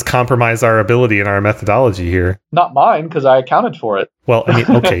it does compromise our ability and our methodology here. Not mine, because I accounted for it. Well, I mean,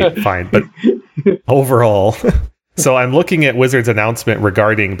 okay, fine, but overall, so I'm looking at Wizards' announcement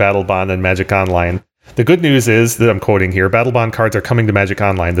regarding Battlebond and Magic Online. The good news is that I'm quoting here: Battlebond cards are coming to Magic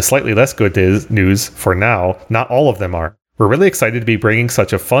Online. The slightly less good news for now, not all of them are. We're really excited to be bringing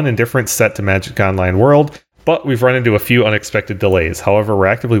such a fun and different set to Magic Online world, but we've run into a few unexpected delays. However, we're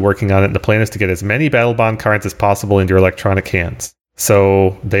actively working on it, and the plan is to get as many Battlebond cards as possible into your electronic hands.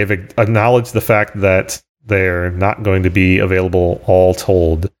 So they've acknowledged the fact that they're not going to be available all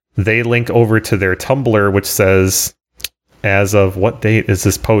told. They link over to their Tumblr, which says, as of what date is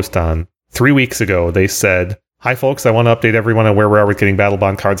this post on? 3 weeks ago, they said, "Hi folks, I want to update everyone on where we are with getting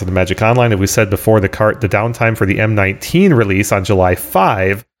Battlebond cards into Magic Online. As we said before, the downtime for the M19 release on July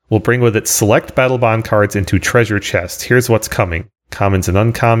 5 will bring with it select Battlebond cards into treasure chests. Here's what's coming. Commons and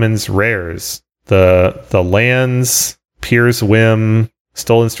uncommons, rares. The lands, Pier's Whim,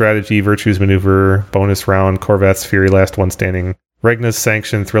 Stolen Strategy, Virtue's Maneuver, Bonus Round, Corvath's Fury, Last One Standing, Regna's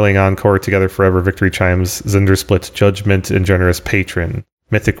Sanction, Thrilling Encore, Together Forever, Victory Chimes, Zinder Split, Judgment, and Generous Patron.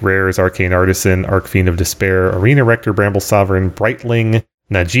 Mythic Rares, Arcane Artisan, Arcfiend of Despair, Arena Rector, Bramble Sovereign, Brightling,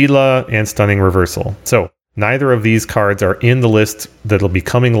 Najila, and Stunning Reversal." So neither of these cards are in the list that'll be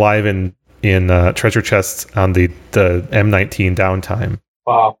coming live in treasure chests on the M19 downtime.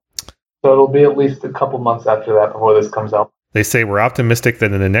 Wow. So it'll be at least a couple months after that before this comes out. They say, "We're optimistic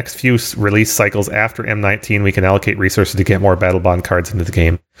that in the next few release cycles after M19, we can allocate resources to get more Battlebond cards into the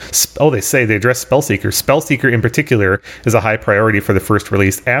game." They say they address Spellseeker. Spellseeker in particular is a high priority for the first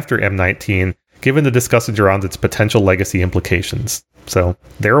release after M19, given the discussions around its potential legacy implications. So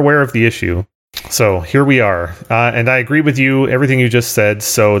they're aware of the issue. So here we are. And I agree with you, everything you just said.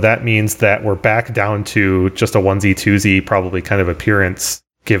 So that means that we're back down to just a onesie, twosie, probably kind of appearance,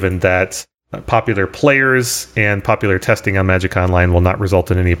 given that popular players and popular testing on Magic Online will not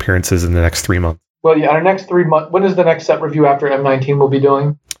result in any appearances in the next 3 months. Well, yeah, our next 3 months. When is the next set review after M19 we'll be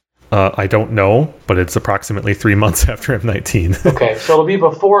doing? I don't know, but it's approximately 3 months after M19. Okay, so it'll be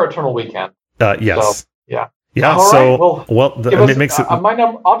before Eternal Weekend. Yes. So, yeah. Yeah. All so right, it makes it. My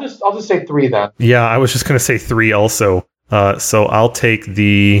number. I'll just say 3 then. Yeah, I was just going to say 3 also. So I'll take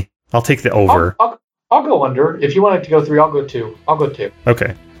the over. I'll go under. If you wanted to go 3, I'll go 2. I'll go 2.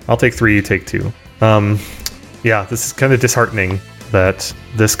 Okay. I'll take 3, you take 2. Yeah, this is kind of disheartening that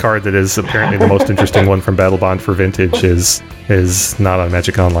this card that is apparently the most interesting one from Battlebond for Vintage is not on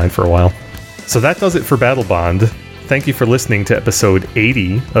Magic Online for a while. So that does it for Battlebond. Thank you for listening to episode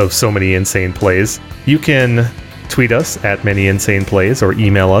 80 of So Many Insane Plays. You can tweet us at Many Insane Plays or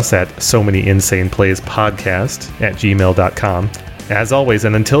email us at somanyinsaneplayspodcast@gmail.com. As always,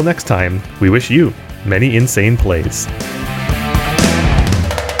 and until next time, we wish you many insane plays.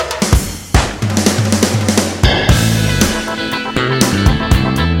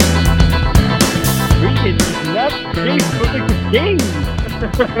 We can not pay for the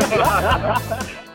game.